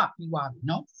နဲ့လုံးဝပြီးသွားပြီ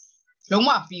เนาะလုံး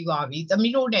ဝပြီးသွားပြီသ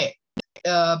မီးတို့နဲ့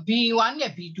B1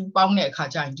 နဲ့ B2 ပေါင်းတဲ့အခါ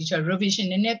ကျရင် teacher revision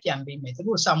နည်းနည်းပြန်ပေးမယ်သူ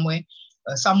တို့ somewhere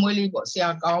လေးပေါ့ဆရာ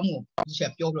ကောင်းမှု teacher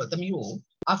ပြောပြီးတော့သမီးတို့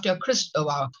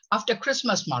after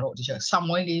Christmas မှာတော့ teacher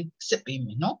somewhere လေးစစ်ပေးမ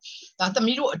ယ်เนาะဒါသ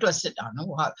မီးတို့အတွက်စစ်တာเนาะ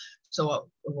ဟာဆို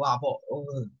ဟိုဟာပေါ့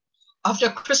after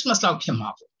Christmas လောက်ဖြစ်မှာ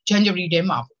ပေါ့ January ထဲ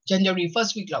မှာပေါ့ January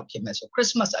first week လောက်ဖြစ်မယ်ဆို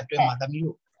Christmas အတွင်းမှာသမီး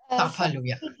တို့စာဖတ်လို့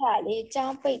ရဟာလေကျော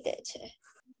င်းပိတ်တယ်ချေ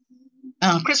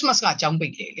Christmas ကကျောင်းပိ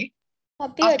တ်တယ်လေ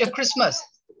after Christmas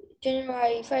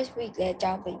January first week လဲ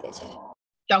ကျောင်းပိတ်တယ်ချေ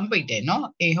ကျောင်းပိတ်တယ်เนาะ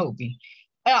အေးဟုတ်ပြီ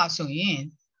အဲ့ဒါဆိုရင်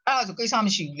အဲ့ဒါဆိုကိစ္စမ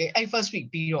ရှိဘူးလေအဲ့ first week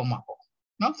ပြီးတော့မှာပေါ့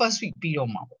เนาะ first week ပြီး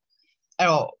တော့မှာပေါ့အဲ့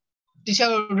တော့ teacher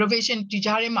revision ဒီ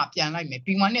ကြားထဲမှာပြန်လိုက်မယ်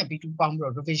B1 နဲ့ B2 ပေါင်းပြီး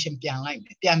တော့ revision ပြန်လိုက်မ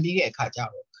ယ်ပြန်ပြီးတဲ့အခါကျ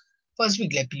တော့ first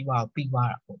week လည်းပြီးသွား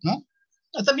တာပေါ့เนาะ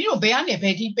သမီးတို့ဘယ်ကနေဘ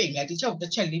ယ်ထိပိတ်လဲဒီချက်တ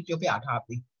စ်ချက်လေးပြောပြထား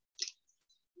ပြီ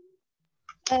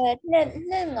နှစ်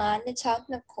5နှစ်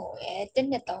6နှစ်ခုရဲ့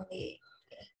1နှစ်3လေး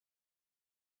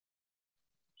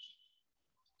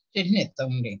1နှစ်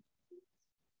3လေး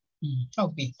ဟု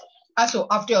တ်ပြီအဲ့ဆို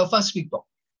after first week ပေါ့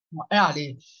အဲ့ဒါ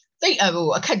လေး တိတ်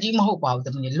အခက်ကြီးမဟုတ်ပါဘူးသ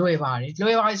မီးလွယ်ပါတယ်ဆို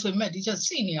ပေမဲ့ဒီချက်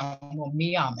စိနေအောင်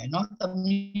မေးရမယ်เนาะသ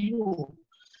မီးတို့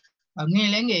ငယ်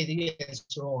လဲငယ်သေးတယ်ဆို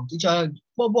တော့ဒီချက်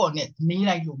ပေါ့နဲ့မေး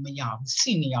လိုက်လို့မရဘူး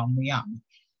စိနေအောင်မေးရမယ်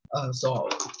ဆို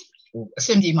အဆ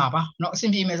င်ပြေမှာပါเนาะအဆ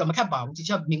င်ပြေမယ်ဆိုမခက်ပါဘူးဒီ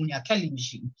ချက်မိငညာခက်လိမ့်မ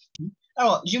ရှိဘူးအဲ့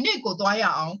တော့ unit ကိုသွားရ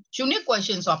အောင် unit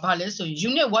question ဆိုတာဘာလဲဆိုရင်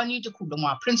unit 1 တစ်ခုလုံး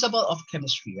မှာ principle of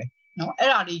chemistry ပဲเนาะအဲ့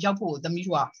ဒါတွေရောက်ဖို့သမီး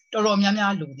တို့ကတော်တော်များ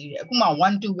များလိုသေးတယ်အခုမှ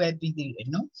1 2ပဲပြီးသေးတယ်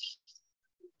เนาะ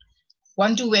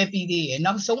1 2ပဲပြီးသေးတယ်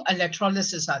နောက်ဆုံး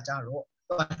electrolysis ကကြတော့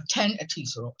10အထိ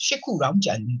ဆိုတော့8ခုတောင်ကျ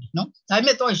န်နေတယ်เนาะဒါပေ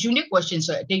မဲ့တော့ unit question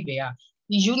ဆိုတဲ့အတိတ်ပဲက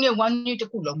ဒီ unit 1 တစ်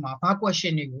ခုလုံးမှာဘာ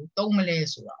question တွေကိုသုံးမလဲ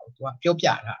ဆိုတာကိုသူကပြောပြ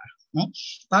တာเนาะ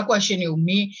ဘာ question တွေကို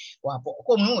မေးဟိုပေါ့အ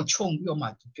ကုန်လုံးကိုခြုံပြီးတော့မှ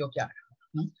ပြောပြတာ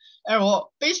เนาะအဲ့တော့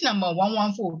page number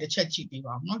 114တစ်ချက်ကြည့်ပေး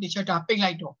ပါဦးเนาะဒီချက်ဒါပိတ်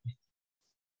လိုက်တော့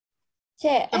ချ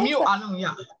က်သမီးတို့အားလုံးရ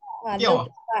ပြော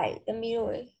ပါသမီး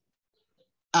တို့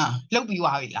လောက်ပြီး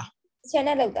သွားပြီလားချက်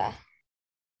နဲ့လောက်တာ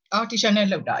တီချာနဲ့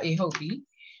လောက်တာအေးဟုတ်ပြီ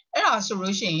အဲ့ဒါဆို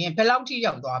လို့ရှိရင်ဘယ်လောက်ထိ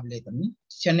ရောက်သွားပြီလဲသမီး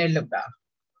တီချာနဲ့လောက်တာ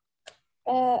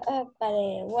ပါတ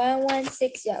ယ်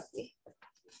116ရောက်ပြီ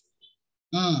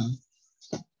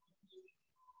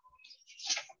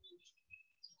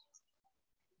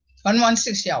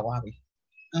116ရောက်သွားပြီ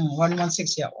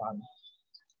116ရောက်သွားပြီ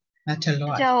အဲ့ထ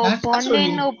လို့ကျော်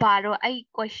bonding တို့ဘာတော့အဲ့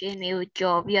question တွေကို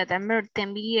ကြော်ပြီးတော့ဒါပေမဲ့သင်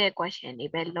ပြီးရဲ့ question တွေ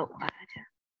ပဲလုပ်ပါကြ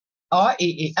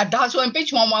အေးဒါဆိုရင်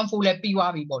page 114လည်းပြီး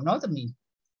သွားပြီပေါ့နော်သမီး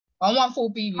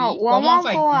114ပြီးပြီ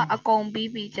115ကအကုန်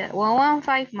ပြီးပြီကြ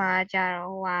115မှာကြ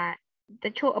တော့ဟိုတ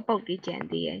ချို့အပုတ်တွေကျန်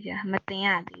သေးရဲ့ကြာမတင်ရ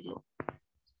သေးလို့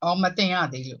မတင်ရ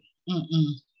သေးလို့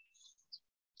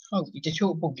ဟုတ်ပြီတ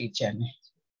ချို့အပုတ်တွေကျန်တယ်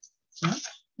နော်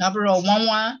နောက်ပြီးတော့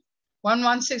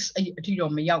116အထိ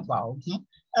တော့မရောက်ပါဘူးနော်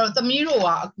အဲ့တော့သမီးတို့က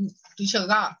အခုဒီချက်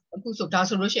ကအခုဆိုဒါ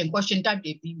ဆိုလို့ရှိရင် question type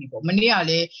တွေပြီးပြီပေါ့မနေ့က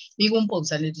လည်းဒီကုန်းပုံ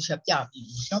စံလေးဒီချက်ပြပြီး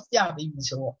ပြီနော်ပြပြီးပြီ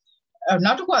ဆိုတော့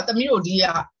နောက်တစ်ခုကသမီးတို့ဒီက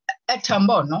atom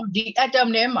ပေါ့နော်ဒီ atom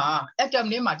ထဲမှာ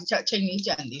ဒီချက်အချိန်လေး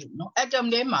ကြံသေးလို့နော် atom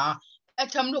ထဲမှာ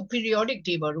atom တို့ periodic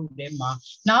table တို့ထဲမှာ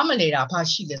နားမလဲတာဘာ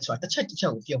ရှိလဲဆိုတာတစ်ချက်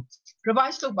ကိုပြော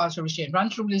revise လုပ်ပါဆိုလို့ရှိရင် run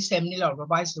through လေး7မိနစ်လောက်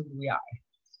revise လုပ်လို့ရတယ်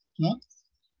နော်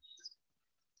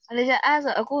အဲ့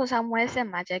ဆိုအခု somewhere ဆက်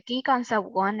မှာကျ key concept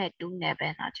 1နဲ့2နဲ့ပဲ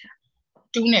เนาะကျ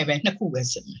2နဲ့ပဲနှစ်ခုပဲ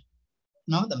စစ်မယ်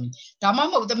နော်သမီးဒါမှမ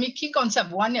ဟုတ်သမီး key concept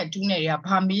 1နဲ့2နဲ့တွေက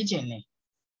ဘာမေးခြင်းလဲ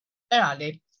အဲ့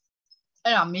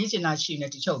ဒါမေးချင်တာရှိနေ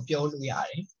ဒီချက်ကိုပြောလို့ရ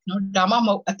တယ်နော်ဒါမှမ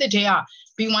ဟုတ်အစ်စ်တွေက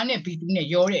B1 နဲ့ B2 နဲ့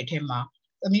ရောတဲ့အထက်မှာ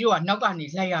သမီးတို့ကနောက်ကနေ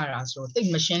လိုက်ရတာဆိုတော့တိတ်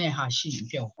မရှင်းတဲ့ဟာရှိရင်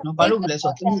ပြောနော်ဘာလို့လဲ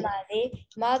ဆိုတော့သူ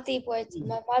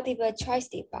multiple choice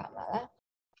တွေပါမှာလား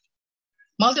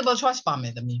multiple choice ပါမ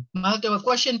ယ်သမီး multiple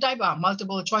question type ပါ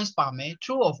multiple choice ပါမယ်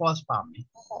true or false ပါမယ်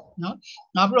နော်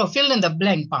နောက်ပြီးတော့ fill in the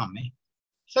blank ပါမယ်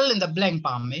fill in the blank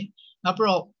ပါမယ်နောက်ပြီး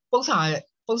တော့ပု္ပ္ပ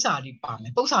စာတွေပါမ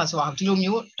ယ်ပု္ပ္ပစာဆိုတာဒီလို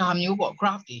မျိုးဒါမျိုးပေါ့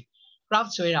graph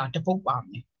ဆွဲတာတစ်ပုဒ်ပါ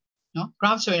မယ်နော်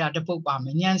graph ဆွဲတာတစ်ပုဒ်ပါမ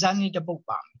ယ်ညံစမ်းလေးတစ်ပုဒ်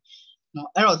ပါမယ်နော်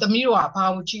အဲ့တော့သမီးတို့ကဘာ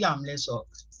ကိုကြည့်ရမလဲဆို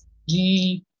ဒီ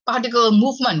particle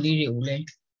movement လေးတွေကိုလည်း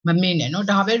မမေ့နဲ့နော်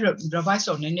ဒါပဲ revise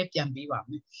တော့နည်းနည်းပြန်ပေးပါ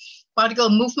မယ်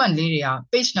particle movement လေးတွေက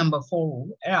page number 4ကို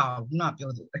အဲ့ဒါကခုန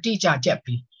ပြောသူအတိအကျချက်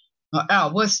ပြီးနော်အဲ့ဒါ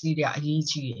words လေးတွေအရေး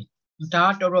ကြီးတယ်ဒါ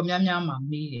ကတော်တော်များများမှာ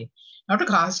မေးတယ်နောက်တစ်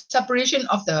ခါ separation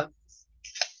of the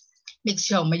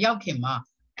mixture မရောက်ခင်မှာ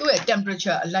သူ့ရဲ့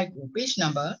temperature အလိုက်ကို page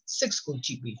number 6ကိုကြ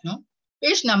ည့်ပြီးနော်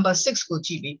page number 6ကိုကြ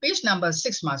ည့်ပြီး page number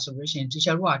 6မှာဆိုလို့ရှိရင်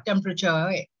teacher တို့က temperature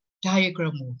ရဲ့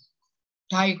diagram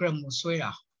ကိုဆွဲ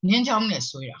တာညင်းချောင်းနဲ့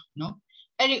ဆွဲတာနော်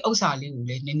အဲ့ဒီဥစ္စာလေးကို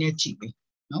လည်းနည်းနည်းကြည့်ပြီး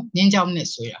နော်ညင်းချောင်းနဲ့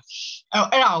ဆွဲတာ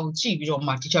အဲ့ဒါကိုကြည့်ပြီးတော့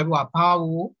မှ teacher တို့ကဘာ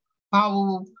ကို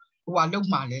လောက်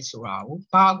မှလဲဆိုတာကို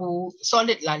ဘာကို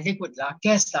solid လား liquid လား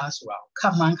gas လားဆိုတာကိုခ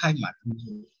န့်မှန်းခိုင်းမှာ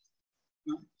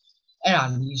နော်အဲ့ဒါ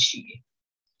လေးရှိတယ်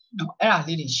နော်အဲ့ဒါ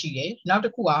လေးတွေရှိတယ်နောက်တ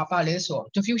စ်ခုကဘာလဲဆိုတော့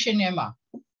diffusion ထဲမှာ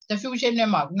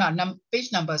ခုန page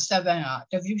number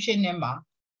 7က diffusion ထဲမှာ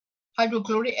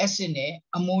hydrochloric acid နဲ့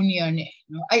ammonia နဲ့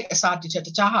နော်အဲ့အစားတ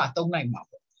ခြားဟာသုံးလိုက်မှာ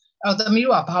ပေါ့အဲ့တော့သမီး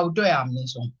တို့ကဘာကိုတွက်ရမလဲ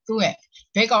ဆိုသူ့ရဲ့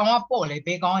ဘယ်ကောင်ကပေါ့လဲဘ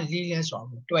ယ်ကောင်ကလေးလဲဆိုတာ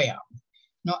ကိုတွက်ရအောင်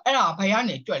နော်အဲ့ဒါဘယ်က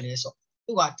နေတွက်လဲဆို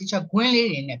သူက teacher ဂွင်းလေး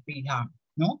တွေနဲ့ပေးထားမယ်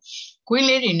နော်ဂွင်း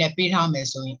လေးတွေနဲ့ပေးထားမယ်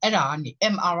ဆိုရင်အဲ့ဒါကနေ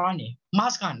MR ကနေ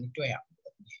mass ကနေတွက်ရအောင်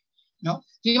နော်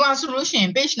ဒီမှာဆိုလို့ရှိရ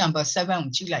င် page number 7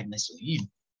ကိုကြည့်လိုက်မယ်ဆိုရင်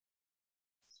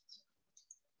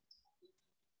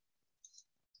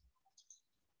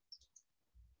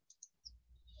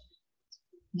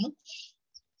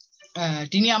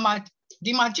ဒီနေရာမှာ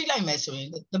ဒီမှာကြည့်လိုက်မယ်ဆိုရင်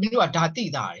သမီးတို့ကဒါသိ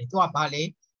တာတယ်သူကဘာလဲ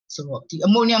ဆိုတော့ဒီ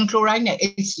ammonium chloride နဲ့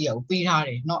HCl ကိုပေးထားတ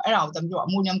ယ်เนาะအဲ့ဒါကိုသမီးတို့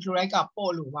ammonium chloride က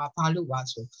ပေါ့လို့ပါဘာလို့ပါ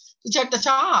ဆိုတ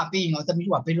ခြားဟာပေးရင်တော့သမီး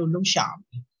တို့ကဘယ်လိုလုပ်ရှာမ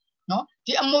လဲเนาะ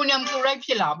ဒီ ammonium chloride ဖြ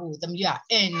စ်လာဖို့သမီးက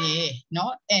N ရယ်เนา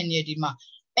ะ N ရယ်ဒီမှာ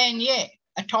N ရဲ့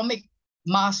atomic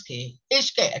mass ke h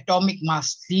ke atomic mass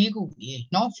 4 ခုပြီ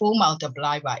เนาะ4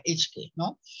 multiply by h ke เนา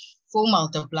ะ4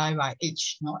 multiply by h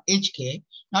เนาะh ke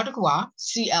နောက်တစ်ခုက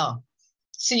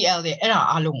cl တဲ့အဲ့ဒါ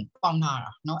အလုံးပေါင်းထား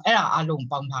တာเนาะအဲ့ဒါအလုံး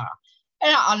ပေါင်းထားတာ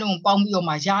အဲ့ဒါအလုံးပေါင်းပြီးတော့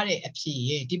မှရတဲ့အဖြေ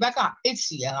ရေဒီဘက်က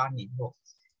HCl ကနေပြီးတော့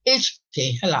h ke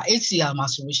ဟဲ့လား HCl မှာ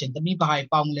ဆိုလို့ရှိရင်တမိဘာတွေ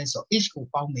ပေါင်းမလဲဆိုတော့ h ကို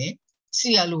ပေါင်းမယ်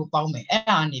CL ကိုပေါင်းမယ်အဲ့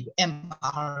ဒါနေပြီး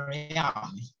MR ရအော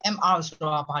င် MR ဆို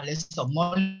တာဘာလဲဆိုတော့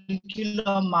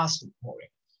molecular mass ကိုခေါ်တ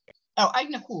ယ်အဲ့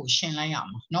နှစ်ခုကိုရှင်းလိုက်ရ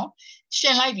မှာเนาะရှ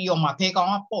င်းလိုက်ပြီးတော့မှဘယ်ကောင်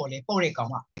ကပေါ့လဲပေါ့တဲ့ကော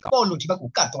င်ကပေါ့လို့ဒီဘက်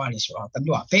ကိုကတ်သွားတယ်ဆိုတော့တ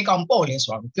မျိုးကဘယ်ကောင်ပေါ့လဲ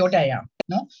ဆိုတော့ပြောတတ်ရအောင်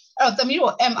เนาะအဲ့တော့တမီး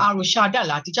တို့ MR ကိုရှာတတ်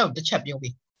လားဒီကြောက်တစ်ချက်ပြော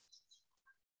ပြီး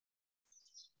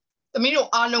တမီးတို့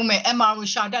အားလုံးပဲ MR ကို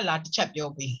ရှာတတ်လားတစ်ချက်ပြော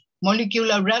ပြီး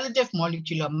molecular relative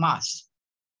molecular mass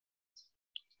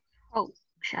ဟုတ်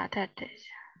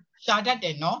ရှာတတ်တ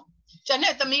ယ်เนาะကျန်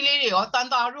တဲ့သမီးလေးတွေရောတန်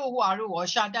တာတို့ဟွာတို့ရော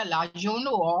ရှာတတ်လားယွန်း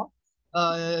တို့ရော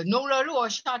နိုလတို့ရော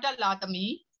ရှာတတ်လားသ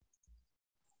မီး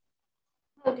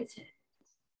ဟုတ်တယ်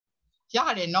ရ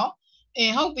တယ်เนาะ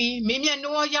ဟုတ်ပြီမင်းမြတ်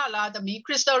နိုးရောရလားသမီးခ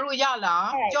ရစ္စတယ်တို့ရလား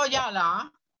ကြော့ရလား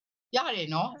ရတယ်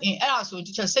เนาะအဲ့ဒါဆို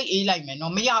ဒီချက်စိတ်အေးလိုက်မယ်เนา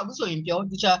ะမရဘူးဆိုရင်ပြော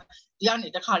ဒီချက်ဒီကနေ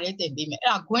တစ်ခါတည်းတင်ပေးမယ်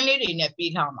အဲ့ဒါခွင်းလေးတွေနဲ့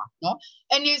ပေးထားမှာเนาะ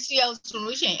NaCl ဆို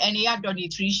လို့ရှိရင် Na က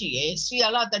23ရှိရယ်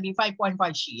Cl က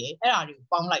 35.5 ရှိရယ်အဲ့ဒါတွေကို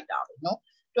ပေါင်းလိုက်တာပဲเนาะ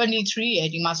23ရယ်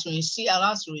ဒီမှာဆိုရင် Cl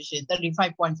ဆိုလို့ရှိရင်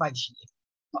 35.5 ရှိရယ်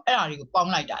เนาะအဲ့ဒါတွေကိုပေါ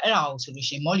င်းလိုက်တာအဲ့ဒါကိုဆိုလို့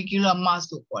ရှိရင် molecular mass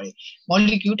လို့ခေါ်တယ်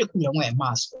molecule တစ်ခုလုံးရဲ့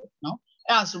mass ပေါ့เนาะ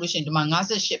အဲ့ဒါဆိုလို့ရှိရင်ဒီမှာ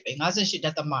58ပဲ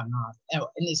 58.5 အဲ့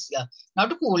တော့ NaCl နောက်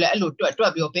တစ်ခုကိုလည်းအဲ့လိုတွက်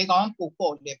ပြီးတော့ဘယ်ကောင်ပို့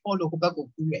ပေါ့လဲပေါ့လို့ဟိုဘက်ကို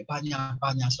ကူးတယ်ဘာ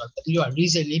ညာဆိုတော့ပြီးတော့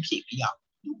reason လေးဖြည့်ပြရအောင်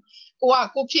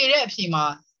ကိုဖြည့်တဲ့အဖြေမှာ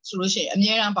ဆိုလို့ရှိရင်အ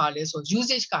များအားပါလဲဆို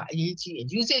usage ကအရေးကြီးတယ်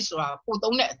usage ဆိုတာပို့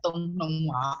သုံးတဲ့အသုံးနှုန်း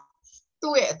မှာ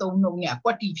သူ့ရဲ့အသုံးနှုန်းနဲ့ကွ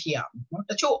က်တီဖြစ်ရအောင်เนาะ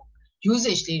တချို့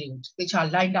usage လေးတွေကိုတခြား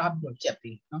line ထားပြီးတော့ပြတ်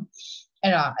ပြီးเนาะ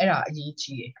အဲ့ဒါအရေး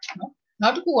ကြီးတယ်เนาะနော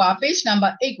က်တစ်ခုက page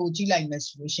number 8ကိုကြည့်လိုက်မယ်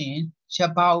ဆိုလို့ရှိရင်ရ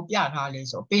ပါကိုပြထားလဲ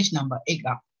ဆို page number 8က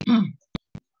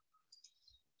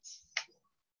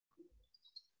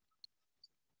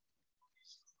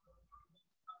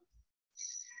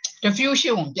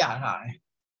diffusion ကိုပြထားတယ်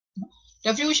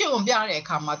diffusion ကိုပြတဲ့အ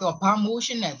ခါမှာသူက bar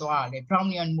motion နဲ့သွားရတယ်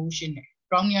Brownian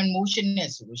motion နဲ့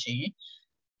ဆိုလို့ရှိရင်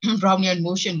Brownian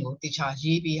motion ကိုတခြား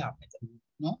ရေးပေးရမယ်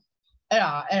เนาะအဲ့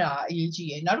ဒါအရေးကြီး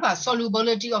ရယ်နောက်တစ်ခါ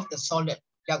solubility of the solid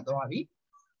ရောက်သွားပြီ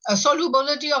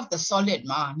solubility of the solid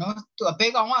မှာเนาะသူဘ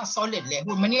ယ်ကောင်က solid လဲ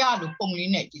ဟိုမနေ့ကလိုပုံ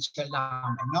လေးနဲ့ဒီချက်လာ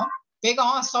မယ်เนาะဘယ်ကော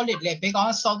င်က solid လဲဘယ်ကောင်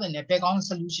က solvent လဲဘယ်ကောင်က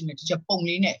solution လဲဒီချက်ပုံ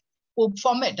လေးနဲ့ပို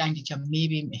format အတိုင်းဒီချက်မေး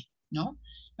ပေးမယ်เนาะ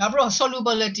နောက်ပြီးတော့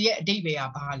solubility ရဲ့အဓိပ္ပာယ်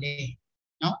ကဘာလဲ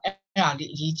เนาะအဲ့ဒါ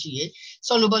လေးအရေးကြီးရယ်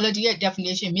solubility ရဲ့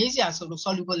definition မေးစရာဆိုလို့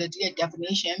solubility ရဲ့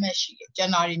definition ပဲရှိတယ်ကျန်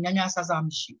တာတွေများဆဆမ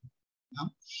ရှိဘူးเนาะ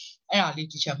အဲ့ဒါလေး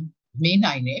ဒီချက်မေး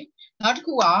နိုင်တယ်နောက်တစ်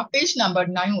ခုက page number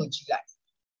 9ကိုကြည့်လိုက်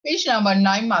page number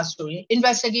 9မှာဆိုရင်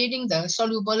investigating the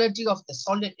solubility of the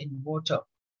solid in water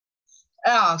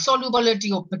အဲ့ဒါ solubility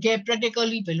ကိုတကယ်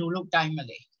practically ဘယ်လိုလုပ်တိုင်းမ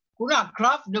လဲခုန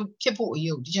graph လုပ်ဖြစ်ဖို့အ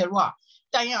ရေးကိုဒီချက်တော့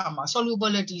တိုင်းရမှာ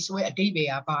solubility ဆိုတဲ့အဓိပ္ပာယ်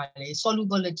ကဘာလဲ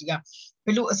solubility ကဘ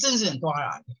ယ်လိုအစဉ်စဉ်သွား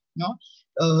တာလဲเนาะ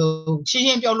ရှ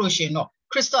င်းပြောလို့ရှိရင်တော့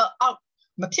crystal out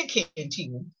မဖြစ်ခင်အထိ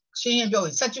ကိုရှင်းပြောရ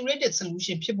င် saturated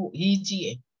solution ဖြစ်ဖို့အရေးကြီးရ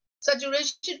ယ်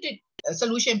saturated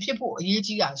solution ဖြစ်ဖို့အရေး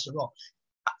ကြီးတာဆိုတော့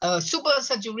super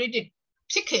saturated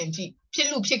ဖြစ်ခင်အထိဖြ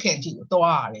စ်ခင်အထိကို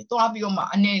သွားရတယ်သွားပြီးတော့မှ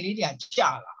အနေလေးတွေကကျ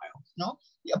လာရောเนาะ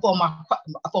ဒီအပေါ်မှာခွ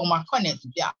က်နေသူ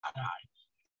ပြတာတယ်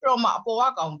တော့မှအ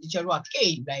ပေါ်ကကောင်ဒီကျတော့ကဲ့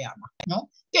ယူလိုက်ရမှာเนาะ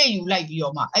ကဲ့ယူလိုက်ပြီး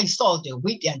တော့မှအဲ့ salt တွေ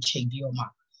weight ပြန်ချိန်ပြီးတော့မှ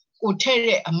ကိုထည့်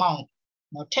တဲ့ amount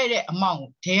เนาะထည့်တဲ့ amount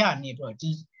ထဲကနေပြီးတော့ဒီ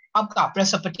အောက်က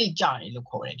precipitate ကျတယ်လို့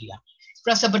ခေါ်တယ်ဒီက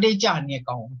precipitate ကျနေတဲ့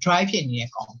ကောင် dry ဖြစ်နေတဲ့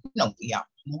ကောင်နှုတ်ပြရအောင်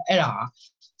เนาะအဲ့ဒါ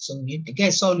ဆိုရင်တက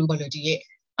ယ် solubility ရဲ့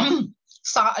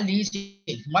စားအလေးချိ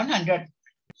န်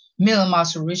100 ml မှာ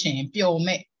ဆိုလို့ရှိရင်ပျော်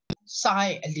မဲ့စား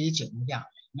ရဲ့အလေးချိန်ကိုရတ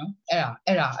ယ်နော်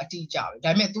အဲ့ဒါအတိအကျပဲဒါ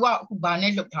ပေမဲ့ तू ကအခုဘာ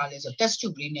နဲ့လုပ်ထားလဲဆိုတော့ test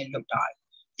tube လေးနဲ့လုပ်ထားတယ်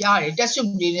ကြားတယ် test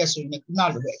tube လေးနဲ့ဆိုရင်ခုန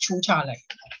လိုပဲအချိုးချလိုက်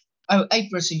အဲ့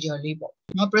procedure လေးပေါ့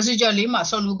နော် procedure လေးမှာ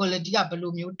solubility ကဘယ်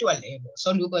လိုမျိုးတွက်လဲပေါ့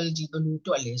solubility ဘယ်လို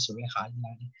တွက်လဲဆိုတဲ့ဟာ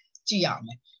လေးကြည့်ရမ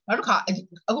ယ်နောက်တစ်ခါ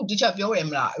အခုဒီချက်ပြောရ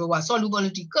မလားဟိုက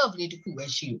solubility curve လေးတစ်ခုပဲ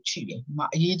ရှိတယ်ဒီမှာ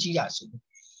အရေးကြီးတာဆို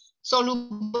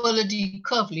solubility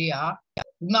curve လေးက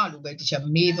ခုနလိုပဲဒီချက်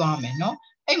မေးသွားမယ်နော်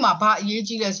အဲ့မှာဘာအရေး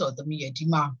ကြီးလဲဆိုတော့သမီးရဲ့ဒီ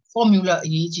မှာ formula အ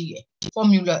ရေးကြီးရယ်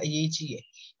formula အရေးကြီးရယ်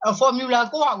အဲ့ formula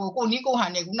ကိုဟာကိုနီးကိုဟာ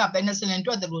နဲ့ခုန penicillin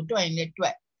တွက်တယ်လို့တွက်ရင်လည်းတွ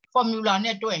က် formula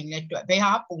နဲ့တွက်ရင်လည်းတွက်ဘယ်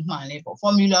ဟာပုံမှန်လဲပေါ့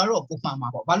formula တော့ပုံမှန်မှာ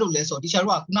ပေါ့ဘာလို့လဲဆိုတော့ဒီချက်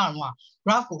တော့ကခုနက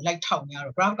graph ကိုလိုက်ထောက်နေရ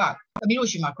တော့ graph ကသမီးတို့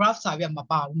ရှိမှာ graph စာပြမ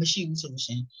ပါဘူးမရှိဘူးဆိုလို့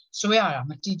ရှင်ဆွဲရတာ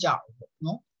မတိကျဘူးပေါ့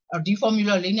နော်အဲ့ဒီ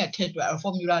formula လေးနဲ့ထည့်တွက်အဲ့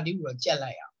formula လေးကိုတော့ကြက်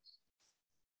လိုက်ရအောင်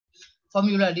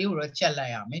formula လေးကိုတော့ချက်လို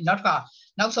က်ရမယ်နော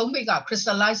က်ဆုံးပိတ်က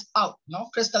crystallize out เนาะ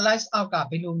crystallize out က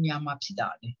ဘယ်လိုညာမှာဖြစ်တာ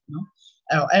လဲเนาะ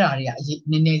အဲ့ဒါတွေက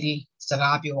နည်းနည်းလေးစ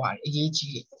ကားပြောရတယ်အရေး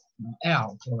ကြီးတယ်เนาะအဲ့ဒါ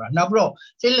ကိုပြောတာနောက်ပြီးတော့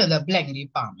fill in the blank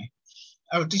လေးပါမယ်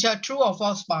အဲ့တော့ teacher true or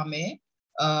false ပါမယ်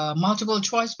multiple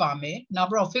choice ပါမယ်နောက်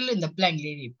ပြီးတော့ fill in the blank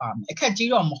လေးတွေပါမယ်အခက်ကြီး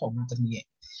တော့မဟုတ်ဘူးတမီးရဲ့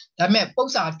ဒါပေမဲ့ပု္ပ္ပ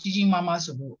စာကြီးမားမား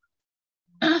ဆိုလို့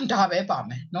ဒါပဲပါ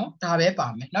မယ်เนาะဒါပဲပါ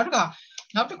မယ်နောက်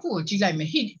တစ်ခုကိုကြည့်လိုက်မယ်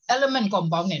heat element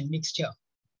compound and mixture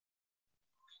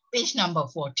page number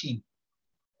 14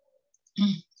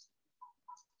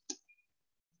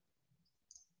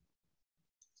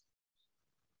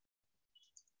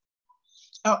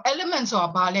 element ဆိုတာ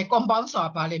ဘာလဲ compound ဆို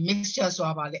တာဘာလဲ mixture ဆို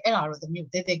တာဘာလဲအဲ့ဒါတော့တမျိုး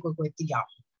တဲကွယ်သိရအောင်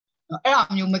အဲ့ဒါ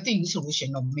မျိုးမသိဘူးဆိုလို့ရှင်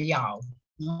တော့မရအောင်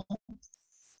နော်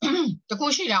တခု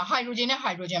ရှိတာ hydrogen နဲ့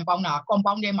hydrogen ပေါင်းတာ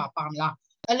compound ထဲမှာပါမလား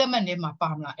element ထဲမှာပါ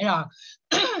မလားအဲ့ဒါ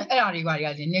တွေပါတွေ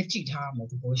ကလည်းနည်းကြည့်ထားမှာ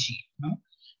ဒီလိုရှိနော်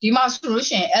ဒီမှာဆိုလို့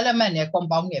ရှင် element နဲ့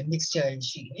compound နဲ့ mixture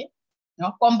ရှိတယ်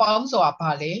နော် compound ဆိုတာ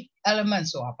ဘာလဲ element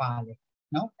ဆိုတာဘာလဲ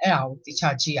နော်အဲ့ဒါကိုတ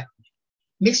ခြားကြည့်ရမယ်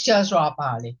mixture ဆိုတာ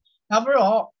ဘာလဲနောက်ပြီး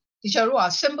တော့teacher တို့က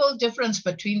simple difference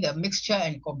between the mixture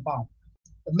and compound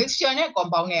the mixture နဲ့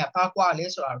compound နဲ့ဘာကွာလဲ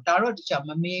ဆိုတာဒါတော့ teacher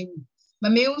မမေး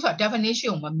ဘူးဆိုတာ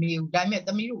definition ကိုမမေးဘူးဒါပေမဲ့သ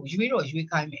မီးတို့ရွေး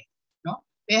ခိုင်းမယ်နော်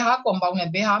ဘယ်ဟာ compound နဲ့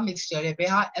ဘယ်ဟာ mixture နဲ့ဘ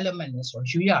ယ်ဟာ element လဲဆိုတော့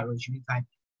ရွေးခိုင်းမ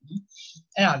ယ်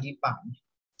အဲ့ဒါလေးပါမယ်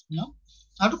နော်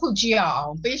နောက်တစ်ခုကြည့်ရအော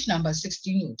င် page number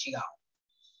 16ကိုကြည့်အောင်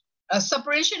a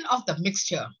separation of the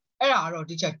mixture အဲ့ဒါတော့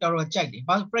teacher တော်တော်ကြိုက်တယ်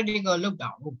ဘာ practical လုပ်တာ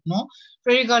ဟုတ်နော်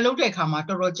practical လုပ်တဲ့အခါမှာ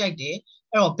တော်တော်ကြိုက်တယ်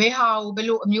အဲ့တော့ဘယ်ဟာကိုဘယ်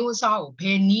လိုအမျိုးအစားကိုဘ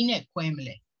ယ်နည်းနဲ့ခွဲမ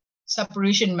လဲ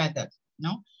separation method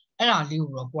နော်အဲ့ဒါလေး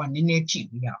ကိုတော့ကိုကနည်းနည်းကြည့်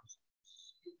ပြရအောင်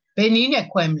ဘယ်နည်းနဲ့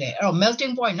ခွဲမလဲအဲ့တော့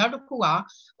melting point နောက်တစ်ခုက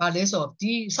ဘာလဲဆိုတော့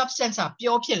ဒီ substance က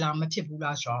ပျောဖြစ်လားမဖြစ်ဘူး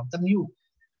လားဆိုတော့သမီးတို့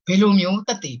ဘယ်လိုမျိုးသ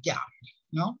က်သေပြ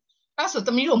နော်အဲ့ဆိုသ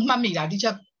မီးတို့မှတ်မိလားဒီချ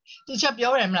က်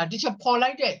ပြောရမလားဒီချက်ပေါ်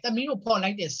လိုက်တဲ့သမီးတို့ပေါ်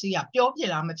လိုက်တဲ့ဆေးကပျောဖြစ်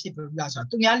လားမဖြစ်ဘူးလားဆိုတော့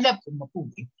သူများလက်ကိုမပူ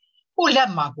ဘူးကိုလက်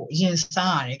မှာကိုအရင်စ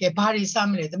မ်းရတယ်ကဲဘာတွေစမ်း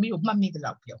မလဲသမီးတို့မှတ်မိသ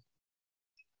လောက်ပြော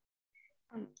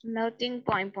melting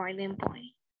point boiling point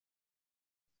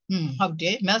ဟုတ်တ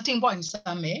ယ် melting point စ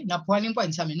မ်းမယ်နောက် boiling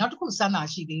point စမ်းမယ်နောက်တစ်ခုစမ်းတာ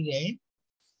ရှိသေးတယ်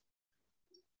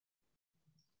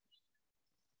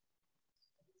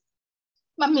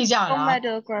မှတ်မိကြလား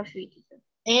chromatography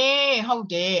ဟုတ်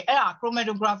တယ်အဲ့ဒါ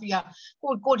chromatography က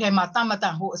ကိုထဲမှာတတ်မတ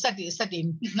တ်ဟိုအဆက်တွေ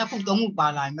နှစ်ခုသုံးခုပါ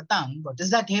လာရင်မတတ်ဘူးပေါ့တစ်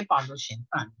စက်သေးပါလို့ရှင်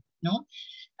တတ်နော်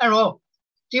အဲ့တော့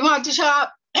ဒီမှာတခြား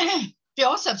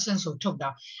pure substance ကိုထုတ်တာ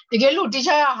တကယ်လို့တ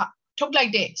ခြားထုတ်လို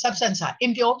က်တဲ့ substance ဟာ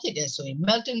impure ဖြစ်တယ်ဆိုရင်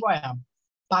melting point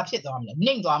ဘာဖြစ်သွားမလဲ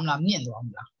နှိမ့်သွားမလားမြင့်သွားမ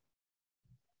လား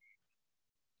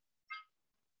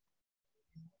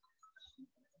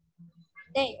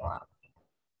နှိမ့်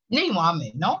သွားမ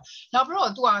ယ်နော်နောက်ပြီး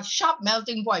တော့ तू က sharp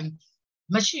melting point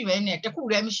မရှိဘဲနဲ့တခု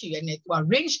တည်းမရှိဘဲနဲ့ तू က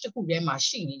range တခုတည်းမှာ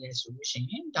ရှိနေတယ်ဆိုလို့ရှိ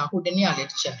ရင်ဒါဟိုတနေ့ကလည်း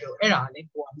တစ်ချက်ပြောအဲ့ဒါလည်း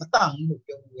ကိုကမတန့်ဘူးလို့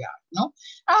ပြောလို့ရတယ်နော်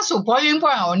အဲ့ဒါဆို boiling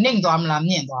point ကိုနှိမ့်သွားမလား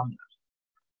မြင့်သွားမလား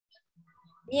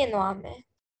မြင့်သွားမယ်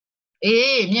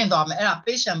မြင့်သွားမယ်အဲ့ဒါ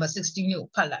page number 16ကို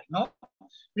ဖတ်လိုက်နော်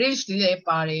range လေးလည်း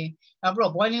ပါတယ်နောက်ပြီး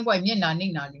တော့ boiling point မျက်နှာနှိ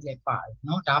မ့်တာလေးလည်းပါတယ်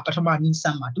နော်ဒါပထမနည်းစ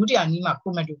မ်းပါဒုတိယနည်းမှာ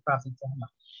chromatography စမ်းပါ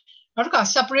နောက်တစ်ခါ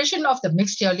separation of the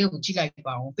mixture လေးကိုကြည့်လိုက်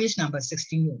ပါဦး page number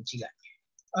 16ကိုကြည့်လိုက်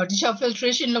ဒီချက်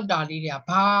filtration လုပ်တာလေးတွေက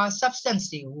ဘာ substance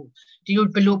တွေကိုဒီလို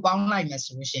ဘယ်လိုပေါင်းလိုက်မယ်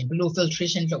ဆိုလို့ရှိရင်ဘယ်လို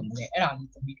filtration လုပ်မလဲအဲ့ဒါ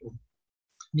လေးသမီးတို့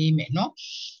နေမယ်နော်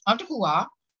နောက်တစ်ခုက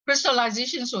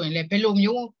crystallization ဆိုရင်လည်းဘယ်လို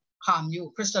မျိုးဟာမျိုး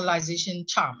crystallization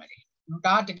ချမလဲနော်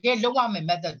ဒါတကယ်လုံးဝမယ့်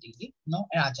method တွေလीနော်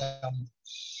အဲ့ဒါကြောင့်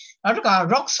နောက်တစ်ခါ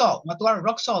rock salt မတော်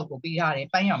rock salt ကိုပြီးထားတယ်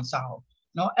ပန်းရောင်စာအောင်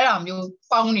နော်အဲ့ဒါမျိုး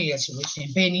ပေါင်းနေရဆိုလို့ရှိရ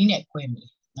င်ဘယ်နည်းနဲ့ခွဲမလဲ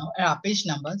နော်အဲ့ဒါ page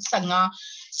number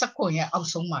 15ရဲ့အောက်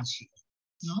ဆုံးမှာရှိတယ်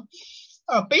နော်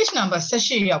အဲ့တော့ page number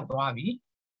 18ရောက်သွားပြီ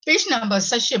page number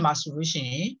 18မှာဆိုလို့ရှိ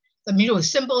ရင်သမီးတို့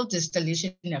simple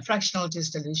distillation နဲ့ fractional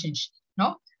distillation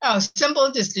နော်အဲ့တော့ simple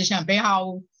distillation ဘယ်ဟာ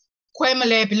ကိုခွဲမ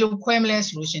လဲဘယ်လိုခွဲမလဲ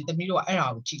ဆိုလို့ရှိရင်သမီးတို့ကအဲ့ဒါ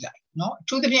ကိုကြည့်လိုက်နော်အ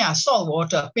ထူးသဖြင့် salt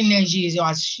water ပင်လယ်ရေဆို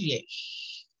တာရှိရဲ့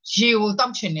ရေကိုတော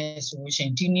က်ချင်တယ်ဆိုလို့ရှိရ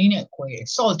င်ဒီနည်းနဲ့ခွဲတယ်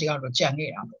salt တွေကတော့ကြံခဲ့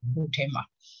တာပေါ့ဘုထဲမှာ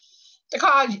တ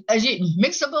ခါအရေး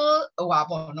mixable ဟိုပါ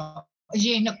ပေါ့နော်အ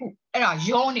ရေးနှစ်ခုအဲ့ဒါ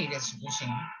ရောနေတယ်ဆိုလို့ရှိရ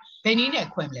င်ဘယ်နည်းနဲ့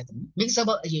ခွဲမလဲသမီး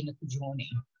mixable အရေးနှစ်ခုရောနေ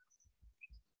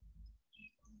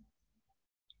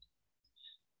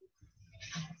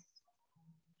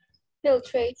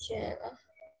filtration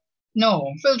no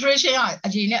filtration ကအ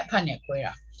ရေးနဲ့အဖတ်နဲ့ခွဲ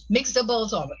တာ mixable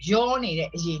ဆိုတော့ရောနေတဲ့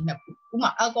အရေးနှစ်ခုဥပမာ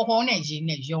alcohol နဲ့ရေ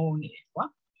နဲ့ရောနေတယ်ကွာ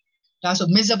ဒါဆို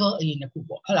mixable အရေးနှစ်ခု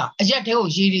ပေါ့ဟုတ်လားအရက်တဲကို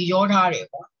ရေတွေရောထားတယ်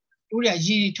ကွာတို့တွေက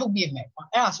ရေတွေထုတ်ပြမယ်ကွာ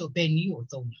အဲ့ဒါဆိုဘယ်နည်းကို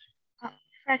သုံးလဲ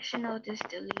fractional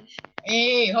distillation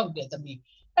ဟုတ်တယ်သမီး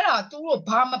အဲ့ဒါသူတို့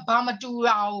ဘာမတူ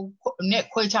အောင်နဲ့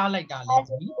ခွဲခြားလိုက်တာလဲသ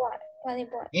မီး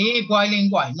boiling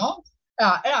point နော်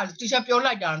အဲ့ဒါ teacher ပြော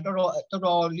လိုက်တာတော်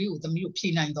တော်လေးကိုသမီးတို့ဖြေ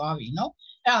နိုင်သွားပြီနော်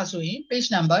အဲ့ဒါဆိုရင် page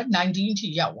number 19 ထိ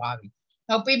ရောက်သွားပြီ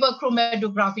နောက် paper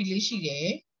chromatography လေးရှိတယ်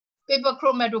paper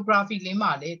chromatography လေး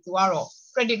မှာလေသူကတော့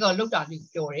practical လုပ်တာလေး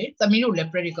ပြောတယ်သမီးတို့လည်း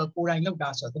practical ကိုယ်တိုင်လုပ်တာ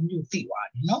ဆိုတော့သမီးတို့သိသွား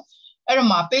တယ်နော်အဲ့တော့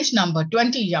မှာ page number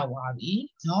 20 ရောက်သွားပြီ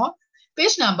နော်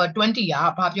page number 20 က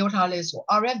ဘာပြောထားလဲဆို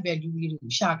RF value လေး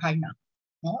ကိုရှာခိုင်းတာ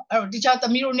နော်အဲ့တော့ teacher သ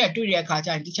မီးတို့နဲ့တွေ့တဲ့အခါကျ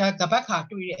ရင် teacher တပတ်ခါ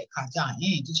တွေ့တဲ့အခါကျရ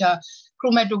င် teacher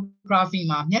chromatography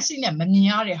မှာမျက်စိနဲ့မမြင်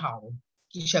ရတဲ့ဟာကို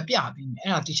teacher ပြပြီးမယ်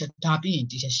အဲ့ဒါ teacher ဒါပြီးရင်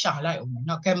teacher ရှာလိုက်အောင်မယ်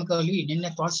နော် chemical လေးနည်းန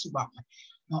ည်းသွားစုပါမယ်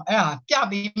နော်အဲ့ဒါပြ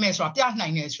ပေးမယ်ဆိုတာပြနို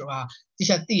င်တယ်ဆိုတာ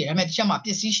teacher သိတယ်ဒါပေမဲ့ teacher မှာပ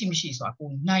စ္စည်းရှိမရှိဆိုတာကို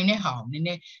နိုင်တဲ့ဟာကိုနည်းန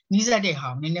ည်းနီးစပ်တဲ့ဟာ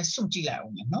ကိုနည်းနည်းစုကြည့်လိုက်အော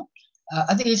င်မယ်နော်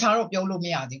အသေးချာတော့ပြောလို့မ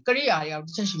ရသေးကိရိယာတွေကတော့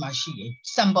teacher ရှိမှရှိတယ်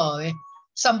sample ပဲ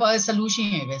sample solution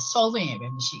ရယ်ပဲ solvent ရယ်ပဲ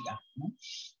မရှိတာနော်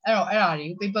အဲ့တော့အဲ့ဒါတွေ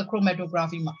paper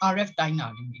chromatography မှာ RF တိုင်းတာ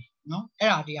လေးတွေနော်အဲ့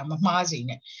ဒါတွေကမမှားစေ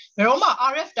နဲ့ဘယ်တော့မှ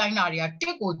RF တိုင်းတာတွေကတ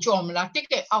စ်ကိုကြော်မလားတစ်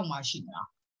ကဲအောက်မှာရှိမလား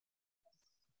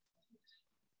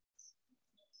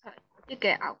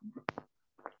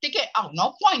တစ်ကဲအောက်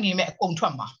နော် point နေမဲ့အကုန်ထွ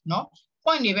က်မှာနော်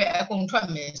point နေပဲအကုန်ထွက်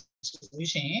မယ်ဆိုလို့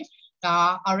ရှိရင်ဒါ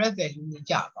RF value ကို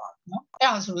ကြာသွားပြီနော်အဲ့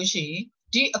ဒါဆိုလို့ရှိရင်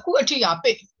ဒီအခုအထိက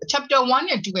chapter 1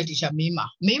နဲ့2ပဲ teacher မေး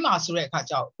မှာဆိုတဲ့အခါ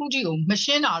ကျတော့အခုထိကိုမရှ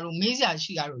င်းတာလို့မေးစရာ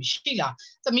ရှိတာလို့ရှိလား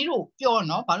သမီးတို့ပြော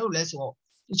နော်ဘာလို့လဲဆိုတော့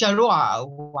teacher တို့က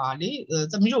ဟိုပါလေ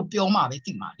သမီးတို့ပြောမှာပဲ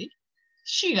သိမှာလေ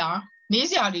ရှိလားမေး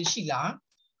စရာတွေရှိလား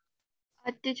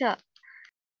teacher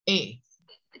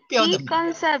ပြောတယ်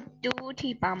concept 2ထိ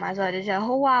ပါမှာဆိုတော့ teacher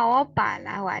ဟိုဟာရောပါ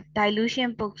လားဟို dilution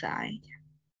book စာရယ်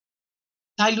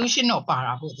dilution တော့ပါ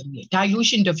တာပေါ့သမီး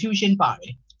dilution diffusion ပါတ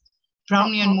ယ်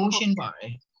Brownian motion ပါတ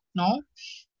ယ်နော်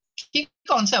ဒီ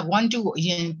concept 1 2ကိုအရ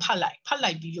င်ဖတ်လို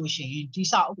က်ပြီးလို့ရှိရင်ဒီ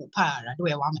စာအုပ်ကိုဖတ်ရတာ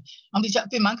တွေ့သွားမယ်။နောက်ဒီချက်အ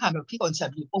ပင်မခံပြီး key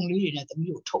concept ကြီးပုံလေးတွေနဲ့သမီး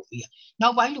တို့ထုတ်ပေးရ။နော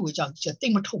က်ပိုင်းလူတွေကြောင့်ဒီချက်သိ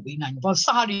မထုတ်ပေးနိုင်ဘူး။ဘာ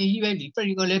စာတွေကြီးပဲလေ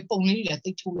practical လေးပုံလေးတွေလည်း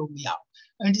သိထုတ်လို့မရဘူး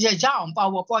။အဲဒီချက်ရအောင်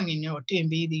PowerPoint နေနဲ့တော့တင်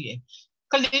ပေးသေးတယ်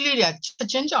။ကလေးလေးတွေကချက်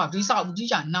ချင်းကြောင့်ဒီစာအုပ်ကြီး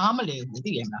ကနားမလည်ဘူး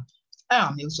သိရမလား။အဲ့ဒါ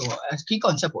မျိုးဆိုတော့ key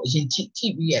concept ကိုအရင်ကြည့်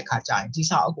ပြီးရဲ့အခါကျရင်ဒီ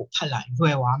စာအုပ်ကိုဖတ်လိုက်လွ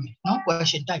ယ်သွားမယ်နော်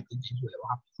question type ပြီးလွယ်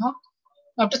သွားမယ်နော်။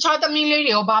တခြားသမီးလေး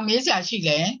တွေရောဗာမေးစရာရှိ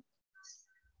လဲ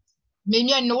မင်း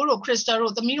မြတ်နိုးတို့ခရစ္စတယ်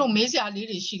တို့သမီးတို့မေးစရာလေး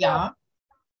တွေရှိလား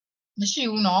မရှိ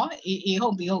ဘူးနော်အေးဟု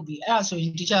တ်ပြီအဲ့ဒါဆိုရ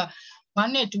င် teacher 1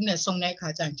နဲ့2နဲ့စုံတဲ့အခါ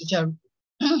ကျရင် teacher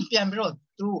ပြန်ပြီးတော့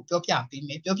သူတို့ပြောပြပေးမ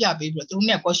ယ်ပြောပြပေးပြီးတော့သူတို့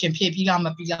နဲ့ question ဖြေပြီးလားမ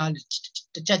ပြီးလား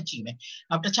တစ်ချက်ကြည့်မယ်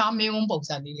နောက်တခြားမေးခွန်းပုံ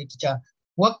စံလေးတွေ teacher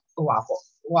work ဟို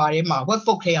ထဲမှာ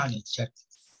workbook ထဲကနေ teacher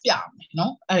ပြမယ်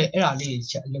နော်အဲ့ဒါလေး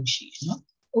teacher အလုပ်ရှိတယ်နော်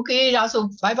okay ဒါဆို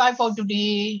bye bye for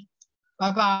today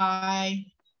bye bye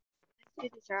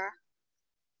teacher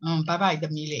bye bye သ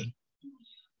မီးလေး